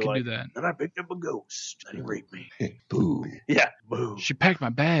Fuck it'll yeah, I go can like, do that. And I picked up a ghost and he raped me. Boo. Yeah, boo. She packed my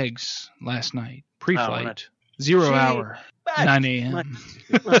bags last night, pre-flight, right. 0 She hour, packed 9 a.m.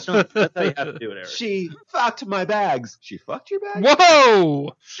 That's how you have to do it, Eric. She fucked my bags. She fucked your bags?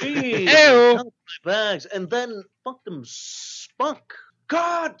 Whoa! She Ew. took my bags and then fucked them spunk.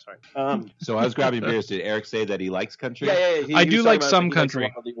 God. Sorry. So I was grabbing beers. Did Eric say that he likes country? Yeah. I do was like talking about, some he likes country. a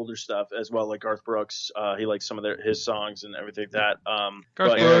lot of the older stuff as well, like Garth Brooks. He likes some of his songs and everything like that.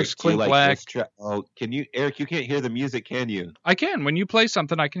 Garth but- Brooks, Eric, do you Clint like Black. this can you, Eric? You can't hear the music, can you? I can. When you play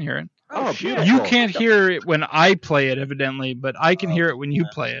something, I can hear it. Oh, shit. beautiful. You can't hear it when I play it, evidently, but I can hear it when you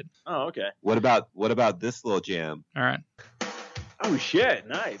play it. Oh, okay. What about this little jam? All right. Oh shit,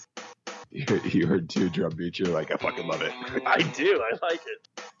 nice. You heard 2 drum beats. You're like, I fucking love it. I do. I like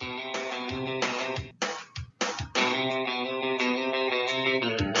it.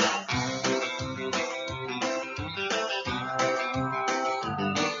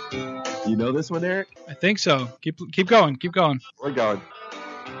 You know this one, Eric? I think so. Keep going. Keep going. We're going.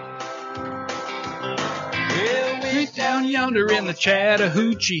 Way down yonder in the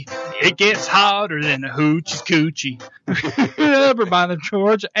Chattahoochee, it gets hotter than a hoochie's coochie. Over by the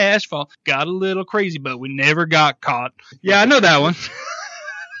Georgia asphalt, got a little crazy, but we never got caught. Yeah, I know that one.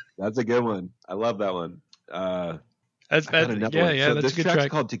 That's a good one. I love that one. That's I got another yeah, one. yeah. So That's this a good track's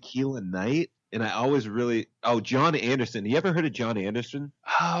track. called Tequila Night, and I always John Anderson. You ever heard of John Anderson?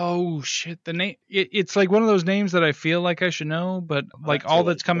 Oh shit! The name. It's like one of those names that I feel like I should know, but like all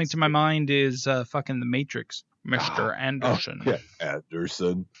that's coming to my mind is fucking The Matrix, Mr. Anderson. Yeah,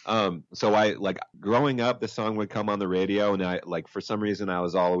 Anderson. So I growing up, the song would come on the radio, and I for some reason I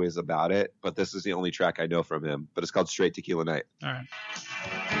was always about it. But this is the only track I know from him. But it's called Straight Tequila Night. All right.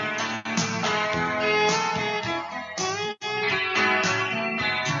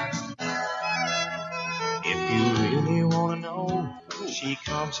 If you really want to know, she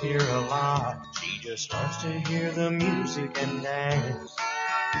comes here a lot. She just starts to hear the music and dance.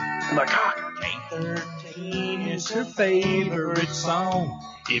 My cock. K13 is her favorite song.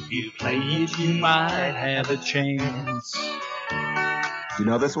 If you play it, you might have a chance. You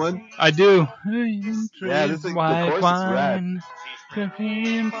know this one? I do. Yeah, this is the White chorus is wine.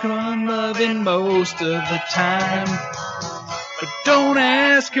 Him come loving most of the time. But don't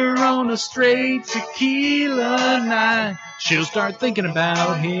ask her on a straight tequila night. She'll start thinking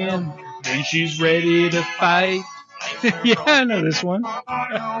about him. Then she's ready to fight. Yeah, I know this one.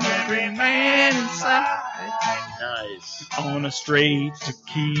 Every man inside Nice. on a straight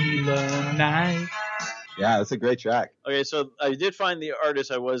tequila night. Yeah, that's a great track. Okay, so I did find the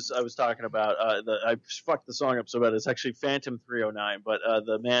artist I was talking about. I fucked the song up so bad. It's actually Phantom 309, but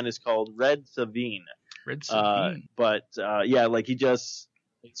the man is called Red Savine. Red Sabine. But yeah, like he just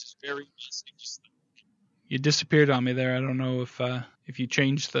it's just very just You disappeared on me there. I don't know if you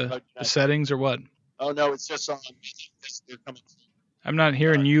changed the settings or what. oh no, it's just on. They're coming. I'm not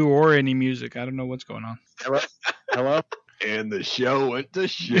hearing you or any music. I don't know what's going on. Hello, hello. And the show went to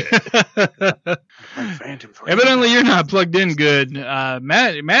shit. Phantom 309. Evidently, you're not plugged in good.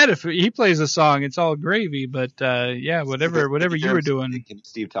 Matt, if he plays a song, it's all gravy. But yeah, whatever you were doing, Can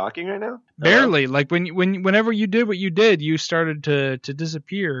Steve talking right now? barely. Like whenever you did what you did, you started to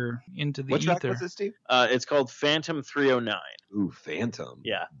disappear into the What track ether. was it, Steve? It's called Phantom 309. Ooh, Phantom.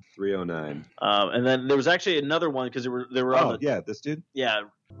 Yeah. 309. And then there was actually another one because they were on Oh, yeah, this dude. yeah.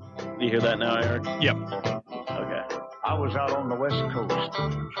 You hear that now, Eric? Yep. Okay. I was out on the West Coast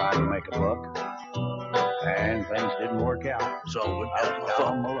trying to make a buck, and things didn't work out. So I was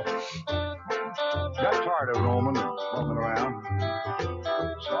down my luck. Got tired of roaming around,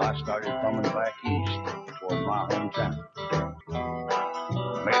 so I started coming back east toward my hometown.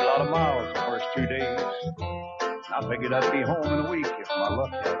 Made a lot of miles the first 2 days. I figured I'd be home in a week if my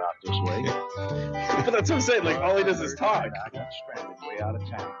luck held out this way. But that's what I'm saying. Like all he does is talk. I got stranded way out of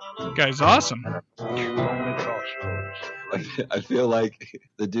town. Guy's awesome. Lonely crossroads. Like, I feel like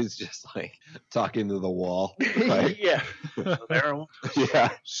the dude's just like talking to the wall. Right? Yeah. So there I was, Yeah.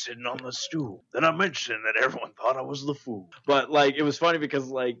 sitting on the stool. Then I mentioned that everyone thought I was the fool. But like it was funny because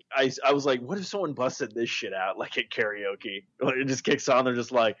like I was like, what if someone busted this shit out like at karaoke? Like, it just kicks on. They're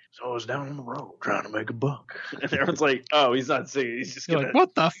just like, so I was down on the road trying to make a buck, and everyone's like, oh, he's not singing. He's just You're gonna. like,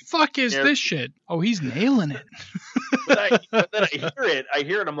 what the fuck is Yeah. this shit? Oh, he's nailing it. But then I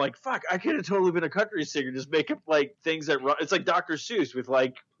hear it. I'm like, fuck, I could have totally been a country singer, just make up like things that run. It's like Dr. Seuss with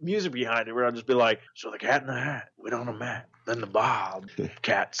like music behind it, where I'll just be like, so the cat in the hat went on a mat. Then the Bob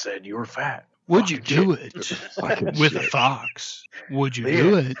cat said you were fat. Would you Fucking do shit. it Fucking with shit. a fox? Would you Yeah.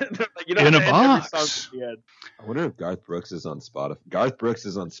 do it Like, you in a every box? song's at the end. I wonder if Garth Brooks is on Spotify. Garth Brooks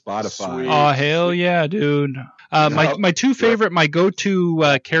is on Spotify. Sweet. Oh hell yeah, dude! My two favorite, my go-to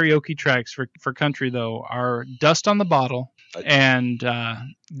karaoke tracks for country though are "Dust on the Bottle" and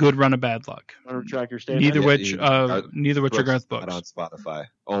 "Good Run of Bad Luck." Want to track your statement? Neither Yeah, which Garth are Garth is not Brooks. on Spotify.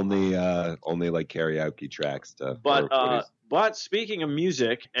 Only like karaoke track stuff. But speaking of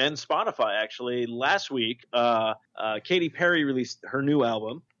music and Spotify, actually, last week, Katy Perry released her new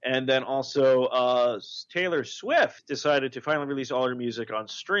album, and then also Taylor Swift decided to finally release all her music on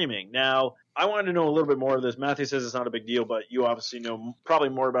streaming. Now, I wanted to know a little bit more of this. Matthew says it's not a big deal, but you obviously know probably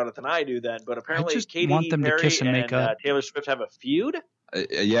more about it than I do. Then, but apparently, just Katy want them to Perry kiss and make up. Taylor Swift have a feud.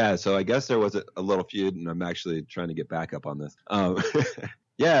 Yeah, so I guess there was a little feud, and I'm actually trying to get back up on this.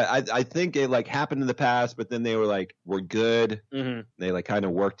 Yeah, I think it like happened in the past, but then they were like, we're good. Mm-hmm. They like kind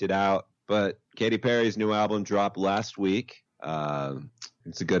of worked it out. But Katy Perry's new album dropped last week.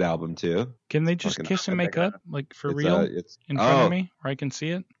 It's a good album too. Can they just Fucking kiss and make up, like for It's, real, it's in front of me, where I can see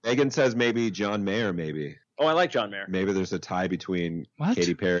it? Megan says maybe John Mayer. Maybe Oh, I like John Mayer. there's a tie between What?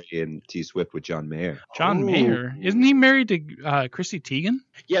 Katy Perry and T Swift with John Mayer. John Ooh. Mayer, isn't he married to Chrissy Teigen?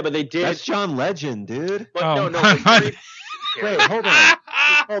 Yeah, but they did. That's John Legend, dude. But Oh, no, my- but Katy- Wait, hold on.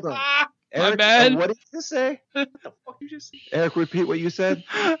 Hold on. My Eric, bad. what did you say? What the fuck you just? Eric, repeat what you said.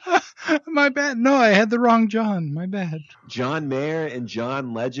 My bad. No, I had the wrong John. My bad. John Mayer and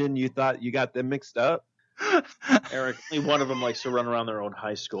John Legend. You thought you got them mixed up? Eric, only one of them likes to run around their own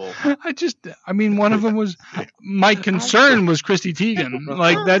high school. I mean, one of them was, my concern was Christy Teigen.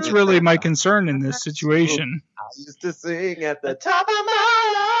 Like, that's really my concern in this situation. I used to sing at the top of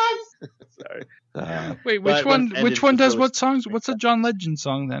my lungs. Sorry. Wait, But when it which ended, one the does first- what songs? What's a John Legend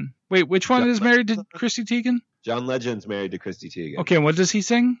song then? Wait, which one is married to Christy Teigen? John Legend's married to Christy Teigen. Okay, what does he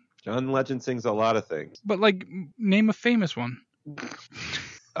sing? John Legend sings a lot of things. But, like, name a famous one.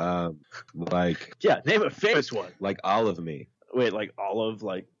 Like Yeah, name a famous one. like All of Me. Wait, like Olive,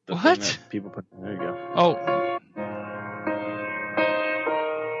 like the What? thing that people put. There you go. Oh,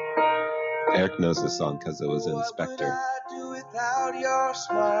 Eric knows this song because it was in Spectre. oh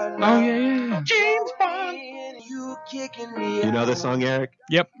yeah. James Bond. You know this song, Eric?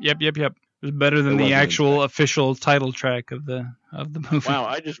 Yep. It was better than It the wasn't actual official title track of the movie. Wow,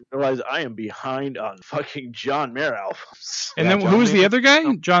 I just realized I am behind on fucking John Mayer albums. And Yeah, then John who was the Mayer. other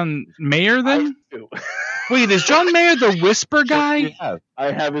guy? John Mayer then? I, Wait, is John Mayer the Whisper guy? Yeah.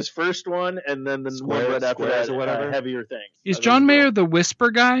 I have his first one, and then the one Squares- right after Squares that, or whatever? Heavier Things. Is John Mayer the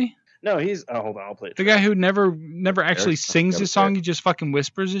Whisper guy? No, he's. Oh, hold on, I'll play it. The guy who never actually Eric's sings got his it song, there. he just fucking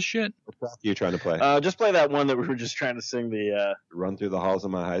whispers his shit. What track are you trying to play? Just play that one that we were just trying to sing the. Run through the halls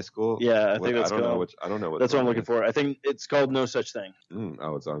of my high school. Yeah, I think that's I don't know called. which. I don't know what. That's what I'm song looking it for. I think it's called No Such Thing. is.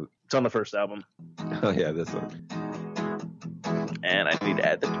 Oh, it's on. It's on the first album, Oh yeah, this one. and I need to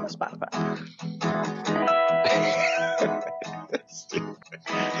add that to my Spotify.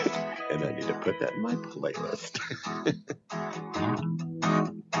 And I need to put that in my playlist.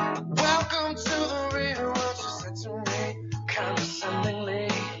 Welcome to the real world, she said to me. Condescendingly.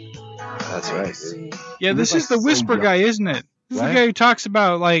 That's right, dude. Yeah, He this was, is the like, so whisper young. guy, isn't it? This is What? the guy who talks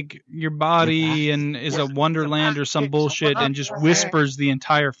about like your body and is a wonderland or some bullshit and just whispers the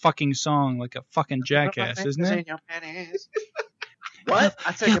entire fucking song like a fucking jackass, isn't it? What?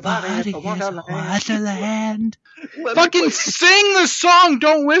 I take your body is a wonderland. Fucking sing the song,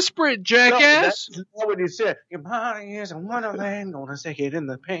 don't whisper it, jackass. That's not what he said. Your body is a wonderland. Gonna take it in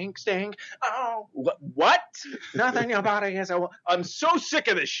the pink sting. Oh, What? nothing. Your body is a. I'm so sick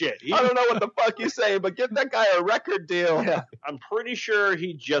of this shit. I don't know what the fuck you say, but give that guy a record deal. Yeah. I'm pretty sure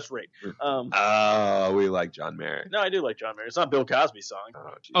he just raped. Oh, we like John Mayer. No, I do like John Mayer. It's not Bill Cosby's song.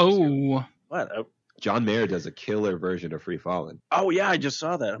 Oh, Jesus. Oh, What? John Mayer does a killer version of Free Fallin'. Oh yeah, I just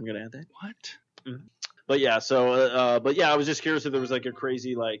saw that. I'm gonna add that. what? But yeah, so but yeah, I was just curious if there was like a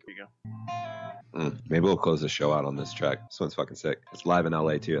crazy like. Here you go. Maybe we'll close the show out on this track. This one's fucking sick. It's live in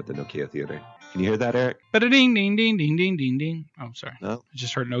LA too at the Nokia Theater. Can you hear that, Eric? But a ding ding ding ding ding ding ding. Oh, sorry. No. I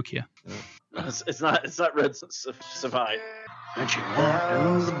just heard Nokia. It's not Red Savai. And she walked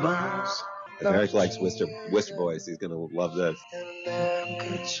through the bars. If Eric likes Whisper Boys, he's gonna love this.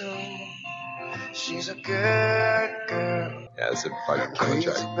 She's a good girl. Yeah, it's a fucking killer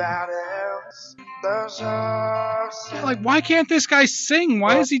track. About else. Those horses. Like, why can't this guy sing?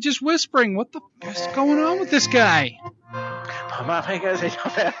 Why is he just whispering? What the fuck's going on with this guy? Put my fingers in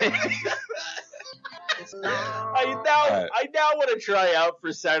your belly. I now want to try out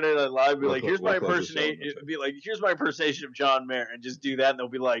for Saturday Night Live. Be like, We'll here's my close the show. impersonation. Be like, here's my impersonation of John Mayer, and just do that, and they'll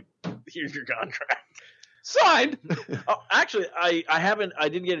be like, here's your contract. Signed. Oh, actually, I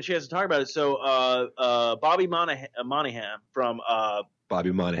didn't get a chance to talk about it. So, Bobby Monahan from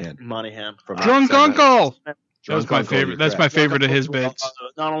Bobby Monahan. from Drunk Saturday Night- Uncle. That Drunk was my Uncle, favorite. you're That's my correct. favorite of his bits.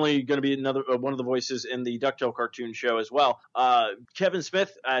 Not only going to be another one of the voices in the DuckTale cartoon show as well. Kevin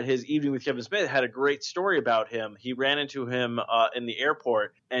Smith at his Evening with Kevin Smith had a great story about him. He ran into him in the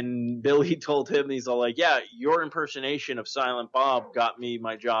airport, and Billy told him, he's all like, "Yeah, your impersonation of Silent Bob got me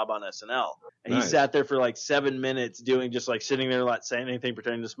my job on SNL." And he Nice. sat there for like 7 minutes doing just like sitting there, not saying anything,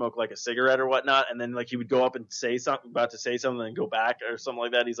 pretending to smoke like a cigarette or whatnot. And then like he would go up and say something, about to say something, and go back or something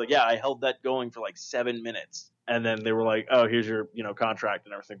like that. He's like, "Yeah, I held that going for like 7 minutes." And then they were like, "Oh, here's your, contract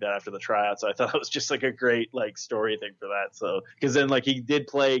and everything like that after the tryout." So I thought it was just like a great like story thing for that. So because then like he did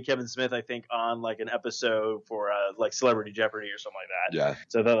play Kevin Smith, I think, on like an episode for like Celebrity Jeopardy or something like that. Yeah.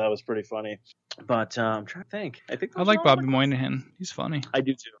 So I thought that was pretty funny. But I'm trying to think. I think I like Bobby Moynihan. He's funny. I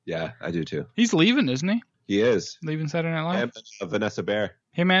do too. Yeah, I do too. He's leaving, isn't he? He is. Leaving Saturday Night Live. And Vanessa Bear.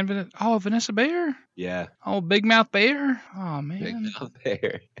 Hey man, Vanessa Bayer. Yeah. Oh, Big Mouth Bear. Oh Big man, Mouth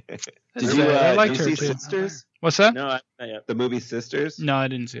Bear. That's Did sad. I liked did her you too. see Sisters? What's that? No, not yet. The movie Sisters? No, I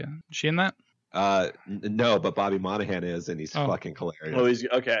didn't see it. Is she in that? No, but Bobby Monahan is, and he's Oh. fucking hilarious. Oh, he's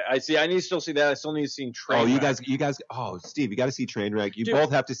okay. I see. I need to still see that. I still need to see Trainwreck. Oh, you guys. Oh, Steve, you got to see Trainwreck. You Dude.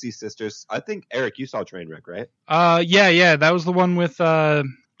 both have to see Sisters. I think Eric, you saw Trainwreck, right? Yeah. That was the one with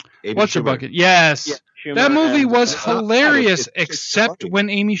Amy what's her Schumer. bucket? Yes. Yeah, Schumer That movie and- was Oh, hilarious, it's except funny. when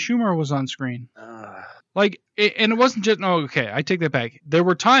Amy Schumer was on screen. Like, and it wasn't just, no, okay, I take that back. There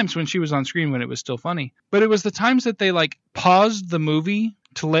were times when she was on screen when it was still funny, but it was the times that they, like, paused the movie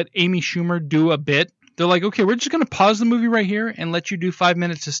to let Amy Schumer do a bit. They're like, okay, we're just going to pause the movie right here and let you do 5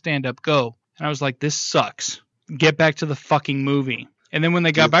 minutes of stand-up. Go. And I was like, this sucks. Get back to the fucking movie. And then when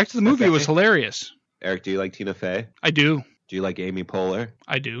they got Dude, back to the movie, it was okay. hilarious. Eric, do you like Tina Fey? I do. Do you like Amy Poehler?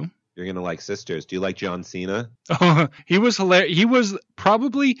 I do. You're gonna like Sisters. Do you like John Cena? Oh, he was hilarious. He was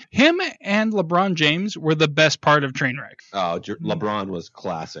probably, him and LeBron James were the best part of Trainwreck. Oh, LeBron was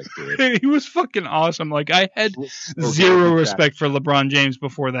classic, dude. He was fucking awesome. Like, I had Okay, zero good respect for LeBron James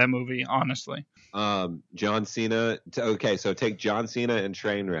before that movie, honestly. John Cena. Okay, so take John Cena and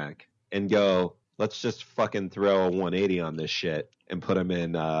Trainwreck and go. Let's just fucking throw a 180 on this shit and put him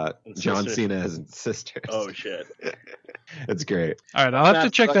in John Sisters. Cena as Sisters. Oh shit. It's great. All right, I'll have to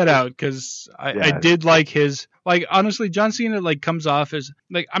That's check that out because I Yeah. did like his. Like, honestly, John Cena like comes off as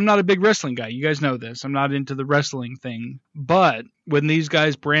like, I'm not a big wrestling guy. You guys know this. I'm not into the wrestling thing. But when these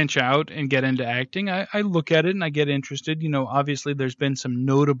guys branch out and get into acting, I look at it and I get interested. You know, obviously there's been some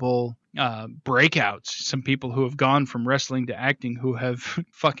notable breakouts. Some people who have gone from wrestling to acting who have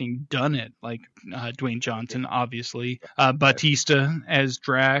fucking done it. Like Dwayne Johnson, obviously. Batista as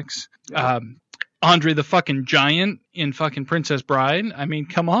Drax. Andre the fucking Giant in fucking Princess Bride. I mean,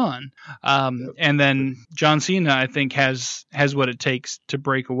 come on. And then John Cena, I think, has what it takes to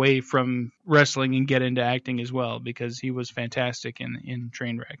break away from wrestling and get into acting as well, because he was fantastic in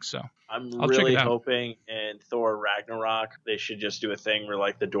Trainwreck. So I'm I'll check really it out. hoping in Thor Ragnarok they should just do a thing where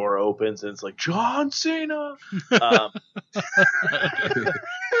like the door opens and it's like John Cena.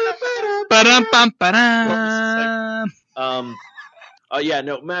 Ba-dum-bum-ba-dum. Yeah,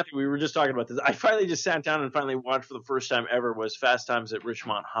 no, Matthew, we were just talking about this. I finally just sat down and finally watched for the first time ever was Fast Times at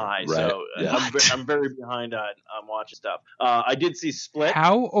Richmond High. Right, So yeah. I'm very behind on watching stuff. I did see Split.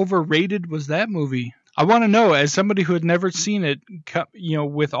 How overrated was that movie? I want to know, as somebody who had never seen it, you know,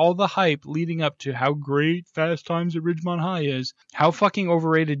 with all the hype leading up to how great Fast Times at Ridgemont High is, how fucking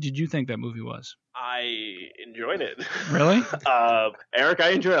overrated did you think that movie was? I enjoyed it. Really? Eric,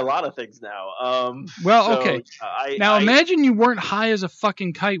 I enjoy a lot of things now. Well, so, okay. Now imagine you weren't high as a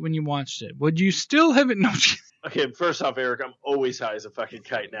fucking kite when you watched it. Would you still have it? No. Okay, first off, Eric, I'm always high as a fucking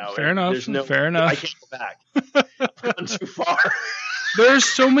kite now. Fair and enough. There's no, Fair enough. I can't go back. I've gone too far. There's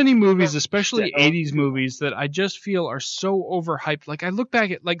so many movies, especially 80s movies, that I just feel are so overhyped. Like, I look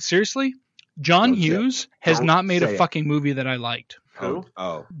back at, like, seriously, John Hughes has not made a fucking movie that I liked. Who?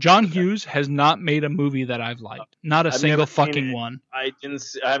 Oh. John Hughes has not made a movie that I've liked. Not a I've single never seen fucking it. one. I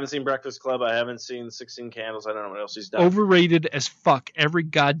haven't seen Breakfast Club. I haven't seen 16 Candles. I don't know what else he's done. Overrated as fuck, every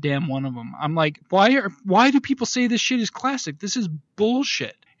goddamn one of them. I'm like, why do people say this shit is classic? This is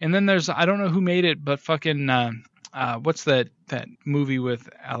bullshit. And then there's, I don't know who made it, but fucking what's that movie with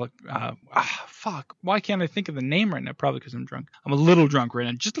Alec? Fuck. Why can't I think of the name right now? Probably because I'm drunk. I'm a little drunk right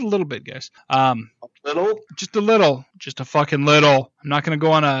now, just a little bit, guys. Little? Just a little, just a fucking little. I'm not gonna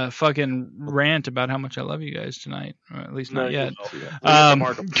go on a fucking rant about how much I love you guys tonight, or at least not yet.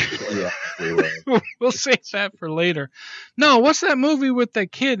 Yeah, we will. We'll save that for later. No, what's that movie with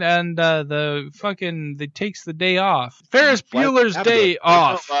that kid and the fucking that takes the day off? Ferris Bueller's Day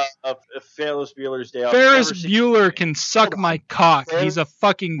Off. Ferris Bueller's Day Off. Ferris Never seen Bueller can suck my cock. He's a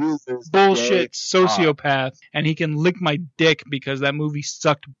fucking bullshit sociopath, and he can lick my dick because that movie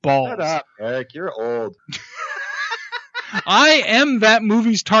sucked balls. Shut up, Eric. You're old. I am that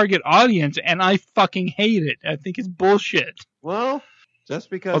movie's target audience, and I fucking hate it. I think it's bullshit. Well, just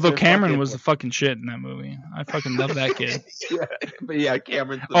because. Although you're Cameron fucking- was the fucking shit in that movie. I fucking love that kid. Yeah, but yeah,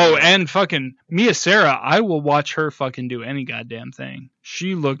 Cameron's the Oh, man. and fucking Mia Sarah, I will watch her fucking do any goddamn thing.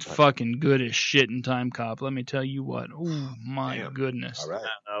 She looked fucking good as shit in Time Cop. Let me tell you what. Oh my Damn. goodness. All right.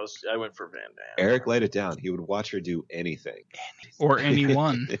 I went for Van Damme. Eric laid it down. He would watch her do anything. Or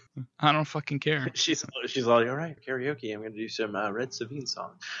anyone. I don't fucking care. She's like, all right, karaoke. I'm gonna do some Red Savine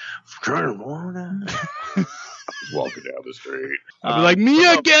song. Walking down the street. I'll be like,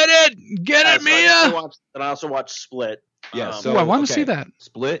 Mia, so- get it! Get it, Mia! And I also watched Split. Yeah, Um, so Ooh, I want to okay. see that.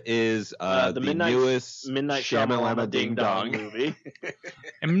 Split is the Midnight newest Shyamalan Ding Dong movie.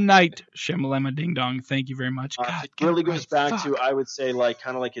 M. Night Shyamalan Ding Dong. Thank you very much. God, It really get it goes back right. to, I would say, like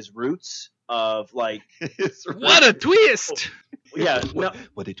kind of like his roots of like, What a twist! yeah, no,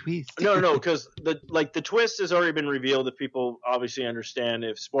 What a twist. no, because the twist has already been revealed. If people obviously understand,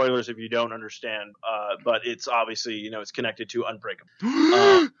 if spoilers, if you don't understand, but it's obviously it's connected to Unbreakable.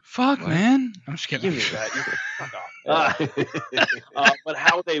 Fuck, man. I'm just kidding. You knew that. You fuck off. But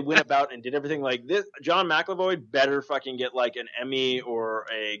how they went about and did everything like this, John McAvoy better fucking get like an Emmy or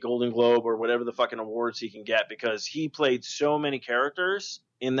a Golden Globe or whatever the fucking awards he can get, because he played so many characters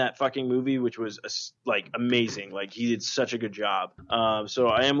in that fucking movie, which was like amazing. Like he did such a good job. So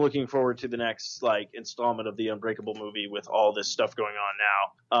I am looking forward to the next like installment of the Unbreakable movie with all this stuff going on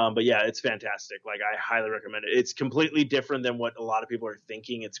now. But yeah, it's fantastic. Like I highly recommend it. It's completely different than what a lot of people are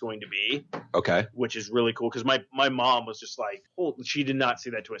thinking it's going to be, Okay. which is really cool. Because my mom was just like, she did not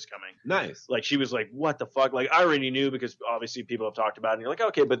see that twist coming. Nice. Like she was like, what the fuck? Like I already knew, because obviously people have talked about it, and you're like,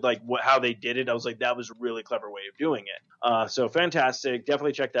 okay, but like how they did it, I was like, that was a really clever way of doing it. So fantastic. Definitely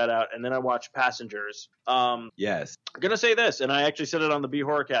definitely check that out. And then I watched Passengers. Yes. I'm gonna say this, and I actually said it on the B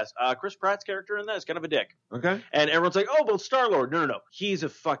Horrorcast. Chris Pratt's character in that is kind of a dick. Okay. And everyone's like, "Oh, well, Star-Lord." No. He's a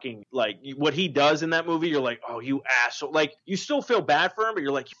fucking, like, what he does in that movie, you're like, "Oh, you asshole." Like, you still feel bad for him, but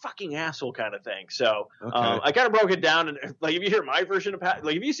you're like, "You fucking asshole," kind of thing. So, Okay. I kind of broke it down, and like, if you hear my version of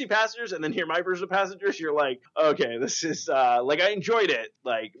like, if you see Passengers and then hear my version of Passengers, you're like, "Okay, this is like, I enjoyed it."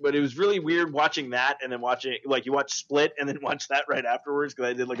 Like, but it was really weird watching that and then watching, like, you watch Split and then watch that right afterwards, because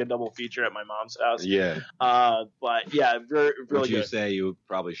I did like a double feature at my mom's house. Yeah. But yeah, really Would you good. say you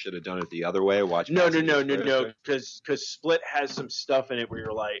probably should have done it the other way? Watch. No, Passengers first? because Split has some stuff in it where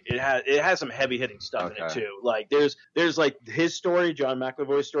you're like, it has some heavy hitting stuff in it Okay. too. Like there's like his story, John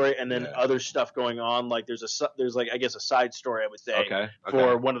McAvoy's story, and then Yeah. other stuff going on. Like there's like, I guess, a side story, I would say, Okay.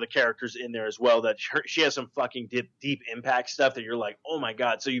 for one of the characters in there as well. That she has some fucking deep impact stuff that you're like, oh my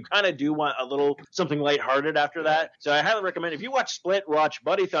god. So you kind of do want a little something lighthearted after that. So I highly recommend, if you watch Split, watch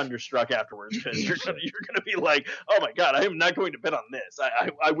Buddy Thunderstruck afterwards, because you're gonna be like, oh my god, I am not going to bet on this.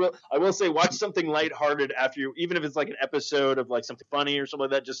 I will say, watch something lighthearted after you, even if it's like an episode of like something funny or something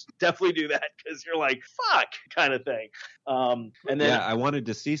like that. Just definitely do that, because you're like, fuck, kind of thing. And then Yeah, I wanted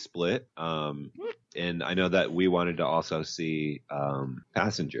to see Split. And I know that we wanted to also see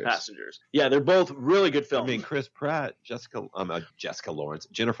Passengers. Yeah, they're both really good I films. mean, Chris Pratt, Jessica Lawrence,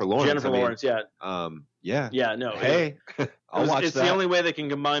 Jennifer Lawrence. Lawrence, yeah. Yeah. No. Hey, I'll watch it's that. the only way they can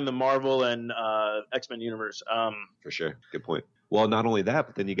combine the Marvel and X-Men universe. For sure. Good point. Well, not only that,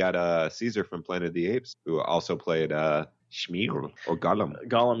 but then you got Caesar from Planet of the Apes, who also played Shmeagol or Gollum.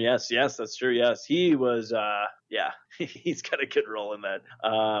 Gollum, yes, that's true. Yes, he was. He's got a good role in that.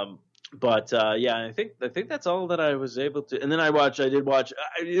 But I think that's all that I was able to. And then I did watch.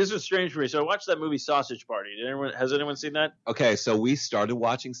 This was strange for me. So I watched that movie Sausage Party. Has anyone seen that? Okay, so we started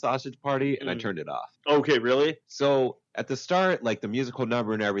watching Sausage Party, and I turned it off. Okay, really? So at the start, like the musical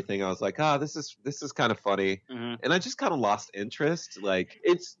number and everything, I was like, this is kind of funny, and I just kind of lost interest. Like,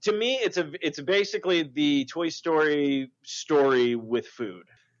 To me, it's basically the Toy Story story with food.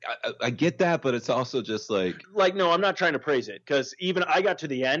 I get that, but it's also just like No, I'm not trying to praise it, because even I got to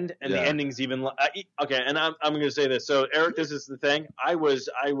the end, and the ending's even okay. And I'm going to say this. So Eric, this is the thing. I was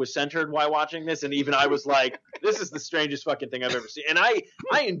centered while watching this, and even I was like, this is the strangest fucking thing I've ever seen. And I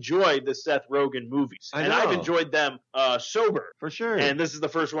enjoyed the Seth Rogen movies, and I've enjoyed them sober for sure. And this is the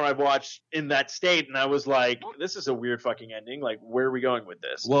first one I've watched in that state, and I was like, this is a weird fucking ending. Like, where are we going with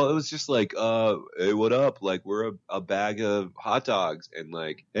this? Well, it was just like, hey, what up? Like, we're a bag of hot dogs, and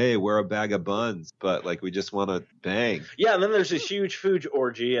like, hey, we're a bag of buns, but like, we just want to bang. Yeah, and then there's this huge food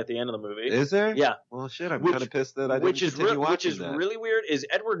orgy at the end of the movie. Is there? Yeah. Well, shit, I'm kind of pissed that I didn't continue watching Which is that. really weird is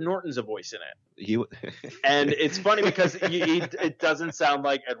Edward Norton's a voice in it. He And it's funny because it doesn't sound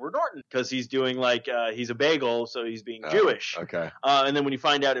like Edward Norton, because he's doing like he's a bagel, so he's being Jewish. Okay. And then when you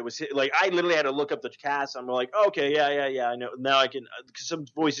find out it was like, I literally had to look up the cast. I'm like, okay, yeah, I know. Now I can, some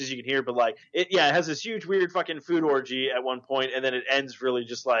voices you can hear, but like it has this huge weird fucking food orgy at one point, and then it ends really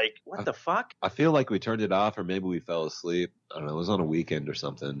just like, what the fuck? I feel like we turned it off, or maybe we fell asleep. I don't know. It was on a weekend or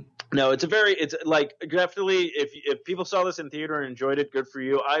something. No, it's like, definitely, if people saw this in theater and enjoyed it, good for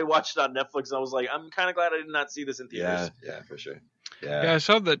you. I watched it on Netflix, and I was like, I'm kind of glad I did not see this in theaters. Yeah, for sure. Yeah, I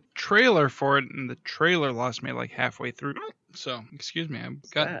saw the trailer for it, and the trailer lost me like halfway through. So, excuse me,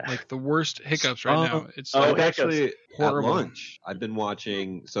 I've got like the worst hiccups right now. It's actually horrible. At lunch, I've been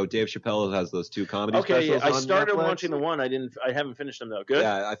watching. So Dave Chappelle has those two comedy Okay, specials. yeah, I on started Netflix. watching the one. I haven't finished them though. Good.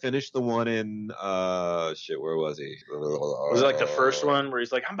 Yeah, I finished the one in where was he? Was it like the first one where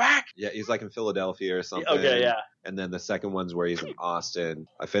he's like, I'm back? Yeah, he's like in Philadelphia or something. Okay, yeah. And then the second one's where he's in Austin.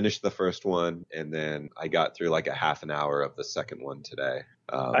 I finished the first one, and then I got through like a half an hour of the second one today.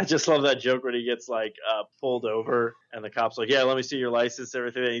 I just love that joke when he gets like pulled over, and the cop's like, yeah, let me see your license and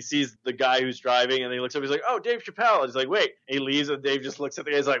everything. And he sees the guy who's driving, and he looks up, he's like, oh, Dave Chappelle. And he's like, wait. And he leaves, and Dave just looks at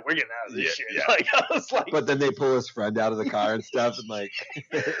the guy, he's like, we're getting out of this shit. Yeah. Like, I was like, But then they pull his friend out of the car and stuff, and like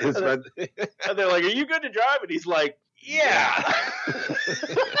his friend. and they're like, are you good to drive? And he's like, yeah.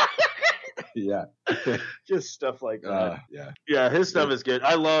 Yeah. Just stuff like that. Yeah. His stuff is good.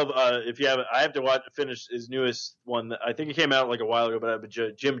 I love if you haven't, I have to finish his newest one. That I think it came out like a while ago, but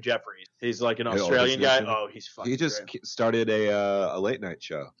Jim Jeffries. He's like an Australian guy. Oh, he's fucking. He just great. started a late night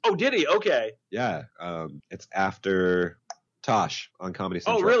show. Oh, did he? Okay. Yeah. It's after Tosh on Comedy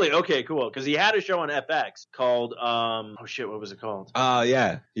Oh, Central. really? Okay, cool. Because he had a show on FX called oh shit, what was it called?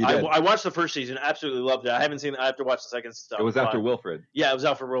 Yeah, he did. I watched the first season, absolutely loved it. I haven't seen. I have to watch the second stuff. It was after but- Wilfred. Yeah, it was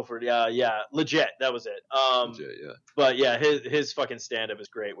Alfred Wilford. Yeah, legit. That was it. Legit, yeah. But yeah, his fucking stand up is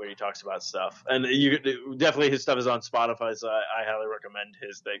great where he talks about stuff, and you definitely his stuff is on Spotify, so I highly recommend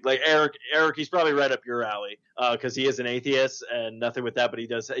his thing. Like Eric, he's probably right up your alley because he is an atheist and nothing with that, but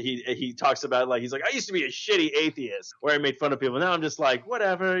he talks about like he's like I used to be a shitty atheist where I made fun of people. Now I'm just like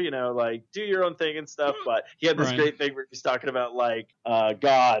whatever, like do your own thing and stuff. But he had this Right. great thing where he's talking about like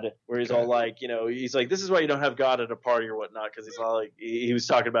God, where he's all like he's like this is why you don't have God at a party or whatnot because he's all like he was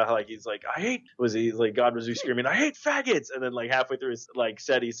talking about how like he's like I hate God was screaming I hate faggots and then like halfway through his like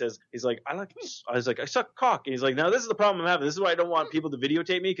set he says he's like I was like I suck cock and he's like now this is the problem I'm having, this is why I don't want people to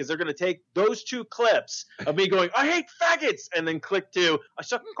videotape me because they're gonna take those two clips of me going I hate faggots and then click to I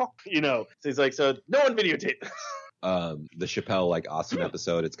suck cock so he's like so no one videotape this. The Chappelle like Austin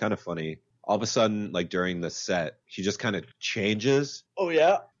episode, it's kind of funny. All of a sudden, like during the set, he just kind of changes Oh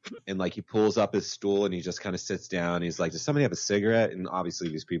yeah. and like he pulls up his stool and he just kind of sits down. He's like, does somebody have a cigarette? And obviously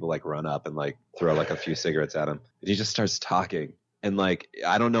these people like run up and like throw like a few cigarettes at him. And he just starts talking. And like,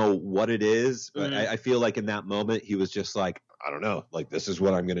 I don't know what it is, but I feel like in that moment he was just like, I don't know, like this is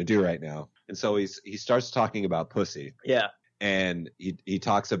what I'm going to do right now. And so he starts talking about pussy. Yeah. And he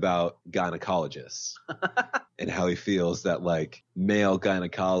talks about gynecologists and how he feels that like male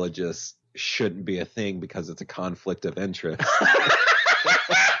gynecologists shouldn't be a thing because it's a conflict of interest.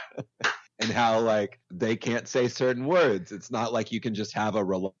 And how like they can't say certain words. It's not like you can just have a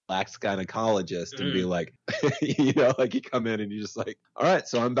relaxed gynecologist and be like, like you come in and you're just like, all right,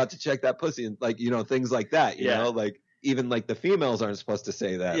 so I'm about to check that pussy and like, things like that, you know, like even like the females aren't supposed to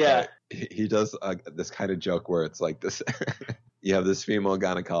say that. Yeah. But he does this kind of joke where it's like this, you have this female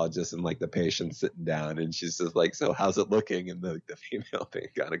gynecologist and like the patient sitting down and she's just like, so how's it looking? And the female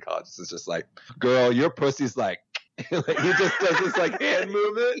gynecologist is just like, girl, your pussy's like, like he just does this like hand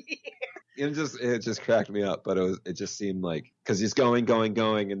movement. It just cracked me up, but it just seemed like because he's going,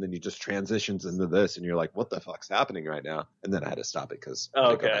 and then he just transitions into this, and you're like, what the fuck's happening right now? And then I had to stop it because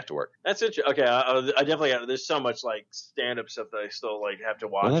I go back to work. That's it. Okay, I definitely got. There's so much like stand-up stuff that I still like have to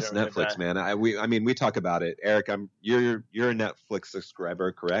watch. Well, that's and everything Netflix, like that. man. We talk about it, Eric. You're a Netflix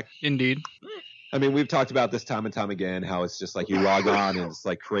subscriber, correct? Indeed. I mean, we've talked about this time and time again, how it's just like you log on and it's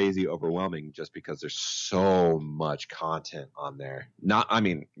like crazy overwhelming just because there's so much content on there.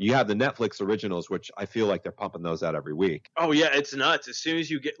 You have the Netflix originals, which I feel like they're pumping those out every week. Oh yeah, it's nuts. As soon as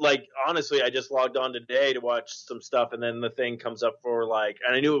you get like, honestly, I just logged on today to watch some stuff, and then the thing comes up for like,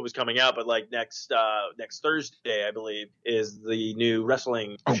 and I knew it was coming out, but like next Thursday, I believe, is the new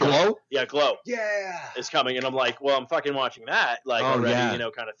wrestling. Oh, show. Glow? Yeah, Glow. Yeah. Is coming, and I'm like, well, I'm fucking watching that like already,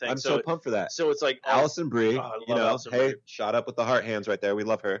 kind of thing. I'm so pumped for that. So it's like Allison Brie, I love Allison hey, Brie. shot up with the heart hands right there. We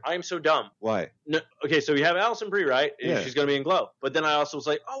love her. I am so dumb. Why? No, okay, so we have Allison Brie, right? Yeah. She's going to be in Glow. But then I also was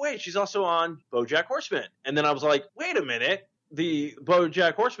like, oh, wait, she's also on BoJack Horseman. And then I was like, wait a minute. The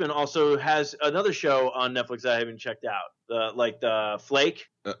BoJack Horseman also has another show on Netflix that I haven't checked out. The Flake.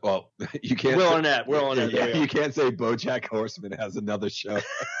 Well, you can't. Will Arnett. Yeah, you can't say BoJack Horseman has another show.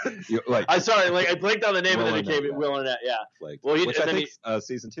 I'm sorry, I blanked on the name Will and then it Arnett, came. yeah. Will Arnett, yeah. Like, Well, which I think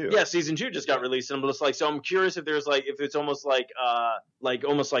season 2. Yeah, season 2 just got released, and I'm just like, so I'm curious if there's if it's almost like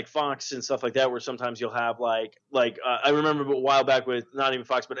almost like Fox and stuff like that, where sometimes you'll have I remember a while back with not even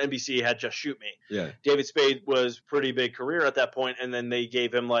Fox, but NBC had Just Shoot Me. Yeah. David Spade was pretty big career at that point, and then they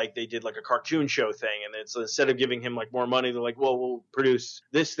gave him they did a cartoon show thing, and then so instead of giving him more money, they're like, well, we'll produce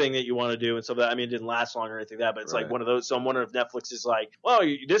this thing that you want to do, and so that it didn't last long or anything like that, but it's Right. one of those. So I'm wondering if Netflix is like, well,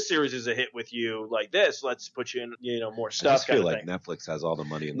 this series is a hit with you like this, let's put you in more I stuff. just feel kind of like thing. Netflix has all the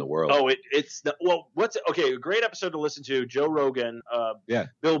money in the world. Oh, a great episode to listen to. Joe Rogan,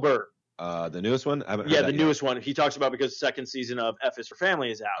 Bill Burr. The newest one? I haven't heard Yeah, that the yet. newest one. He talks about because the second season of F is for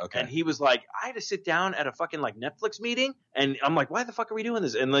Family is out. Okay. And he was like, I had to sit down at a fucking Netflix meeting. And I'm like, why the fuck are we doing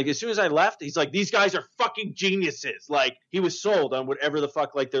this? And as soon as I left, he's like, these guys are fucking geniuses. He was sold on whatever the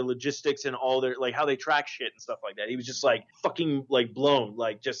fuck, their logistics and all their, how they track shit and stuff like that. He was just fucking blown,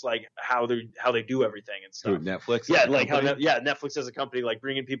 just how they do everything and stuff. Who, Netflix? Yeah, Company? Netflix as a company,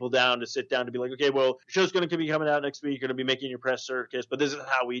 bringing people down to sit down to be like, okay, well, the show's going to be coming out next week. You're going to be making your press circus, but this is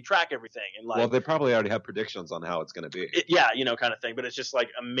how we track everything. And Well, they probably already have predictions on how it's going to be. kind of thing. But it's just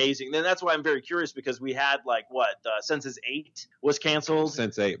amazing. Then that's why I'm very curious because we had Sense 8 was canceled.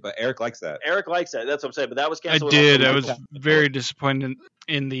 Sense 8, but Eric likes that. Eric likes that. That's what I'm saying. But that was I canceled. did. I was very disappointed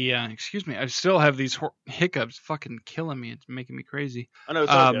in the. Excuse me. I still have these hiccups, fucking killing me. It's making me crazy. I know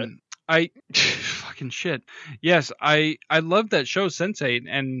it's all good. fucking shit. Yes, I loved that show, Sense8,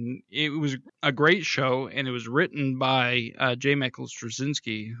 and it was a great show, and it was written by J. Michael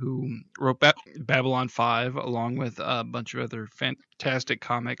Straczynski, who wrote Babylon 5, along with a bunch of other fantastic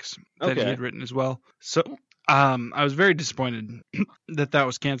comics that he Okay. had written as well. So I was very disappointed that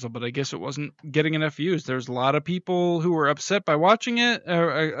was canceled, but I guess it wasn't getting enough views. There's a lot of people who were upset by watching it,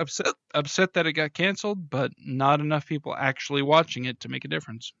 or upset that it got canceled, but not enough people actually watching it to make a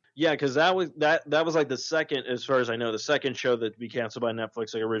difference. Yeah, because that was like the second, as far as I know, the second show that be canceled by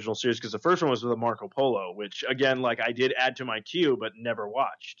Netflix, like original series. Because the first one was with Marco Polo, which again, like I did add to my queue, but never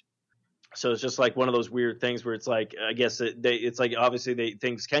watched. So it's just like one of those weird things where it's like, I guess it's like obviously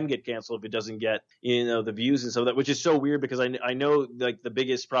things can get canceled if it doesn't get, you know, the views and stuff, that, which is so weird because I know like the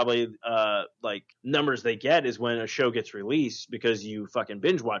biggest probably like numbers they get is when a show gets released, because you fucking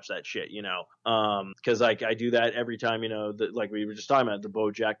binge watch that shit, you know. Because like I do that every time, you know, like we were just talking about, the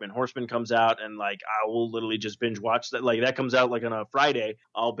BoJack Horseman comes out, and like I will literally just binge watch that. Like that comes out like on a Friday,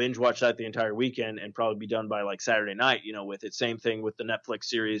 I'll binge watch that the entire weekend and probably be done by like Saturday night, you know, with it. Same thing with the Netflix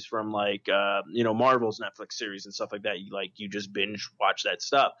series from like you know, Marvel's Netflix series and stuff like that. You just binge watch that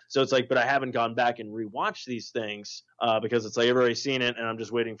stuff. So it's like, but I haven't gone back and rewatched these things because it's like I've already seen it and I'm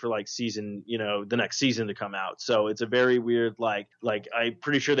just waiting for like season, you know, the next season to come out. So it's a very weird, like I'm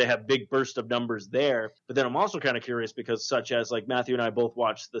pretty sure they have big burst of numbers there. But then I'm also kind of curious because such as like Matthew and I both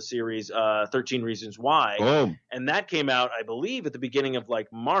watched the series 13 Reasons Why. Boom. And that came out, I believe, at the beginning of like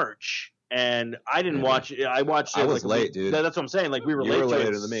March. And I didn't watch it. I watched it. I was like, late, dude. That's what I'm saying. Like we were You late were to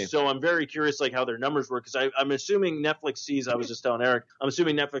later it. than me. So I'm very curious, like how their numbers were, because I'm assuming Netflix sees. I was just telling Eric, I'm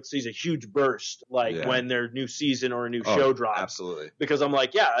assuming Netflix sees a huge burst, like Yeah. when their new season or a new Oh, show drops. Absolutely. Because I'm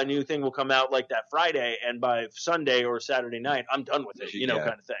like, yeah, a new thing will come out like that Friday, and by Sunday or Saturday night, I'm done with it. You know, Yeah.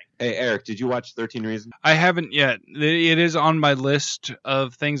 kind of thing. Hey, Eric, did you watch 13 Reasons? I haven't yet. It is on my list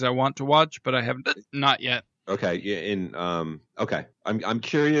of things I want to watch, but I haven't not yet. Okay, yeah, okay. I'm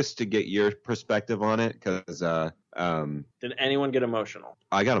curious to get your perspective on it because Did anyone get emotional?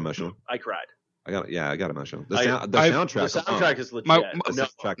 I got emotional. I cried. I got emotional. The The soundtrack is legit. My- No,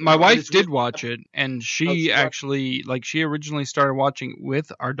 soundtrack. My wife it's did really- watch it, and Oh, she she actually, like, she originally started watching with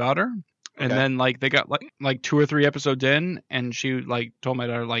our daughter, and Okay. then like they got like 2 or 3 episodes in, and she like told my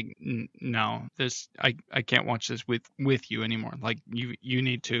daughter like, no, this I can't watch this with you anymore. Like you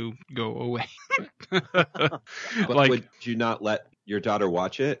need to go away. But like would you not let your daughter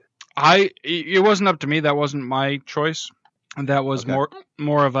watch it? it wasn't up to me. That wasn't my choice. That was Okay.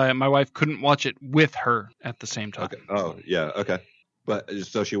 more of a, my wife couldn't watch it with her at the same time. Okay. Oh, yeah. Okay. But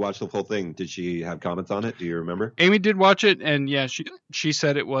so she watched the whole thing. Did she have comments on it? Do you remember? Amy did watch it, and yeah, she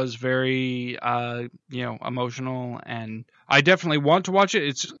said it was very emotional, and I definitely want to watch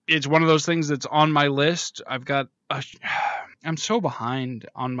it. It's one of those things that's on my list. I'm so behind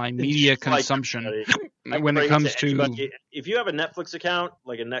on my media It's like consumption everybody. when it comes to. anybody. If you have a Netflix account,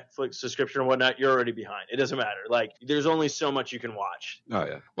 like a Netflix subscription or whatnot, you're already behind. It doesn't matter. Like there's only so much you can watch. Oh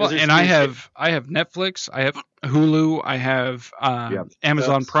yeah. Well, there's and I huge- have Netflix, I have Hulu, I have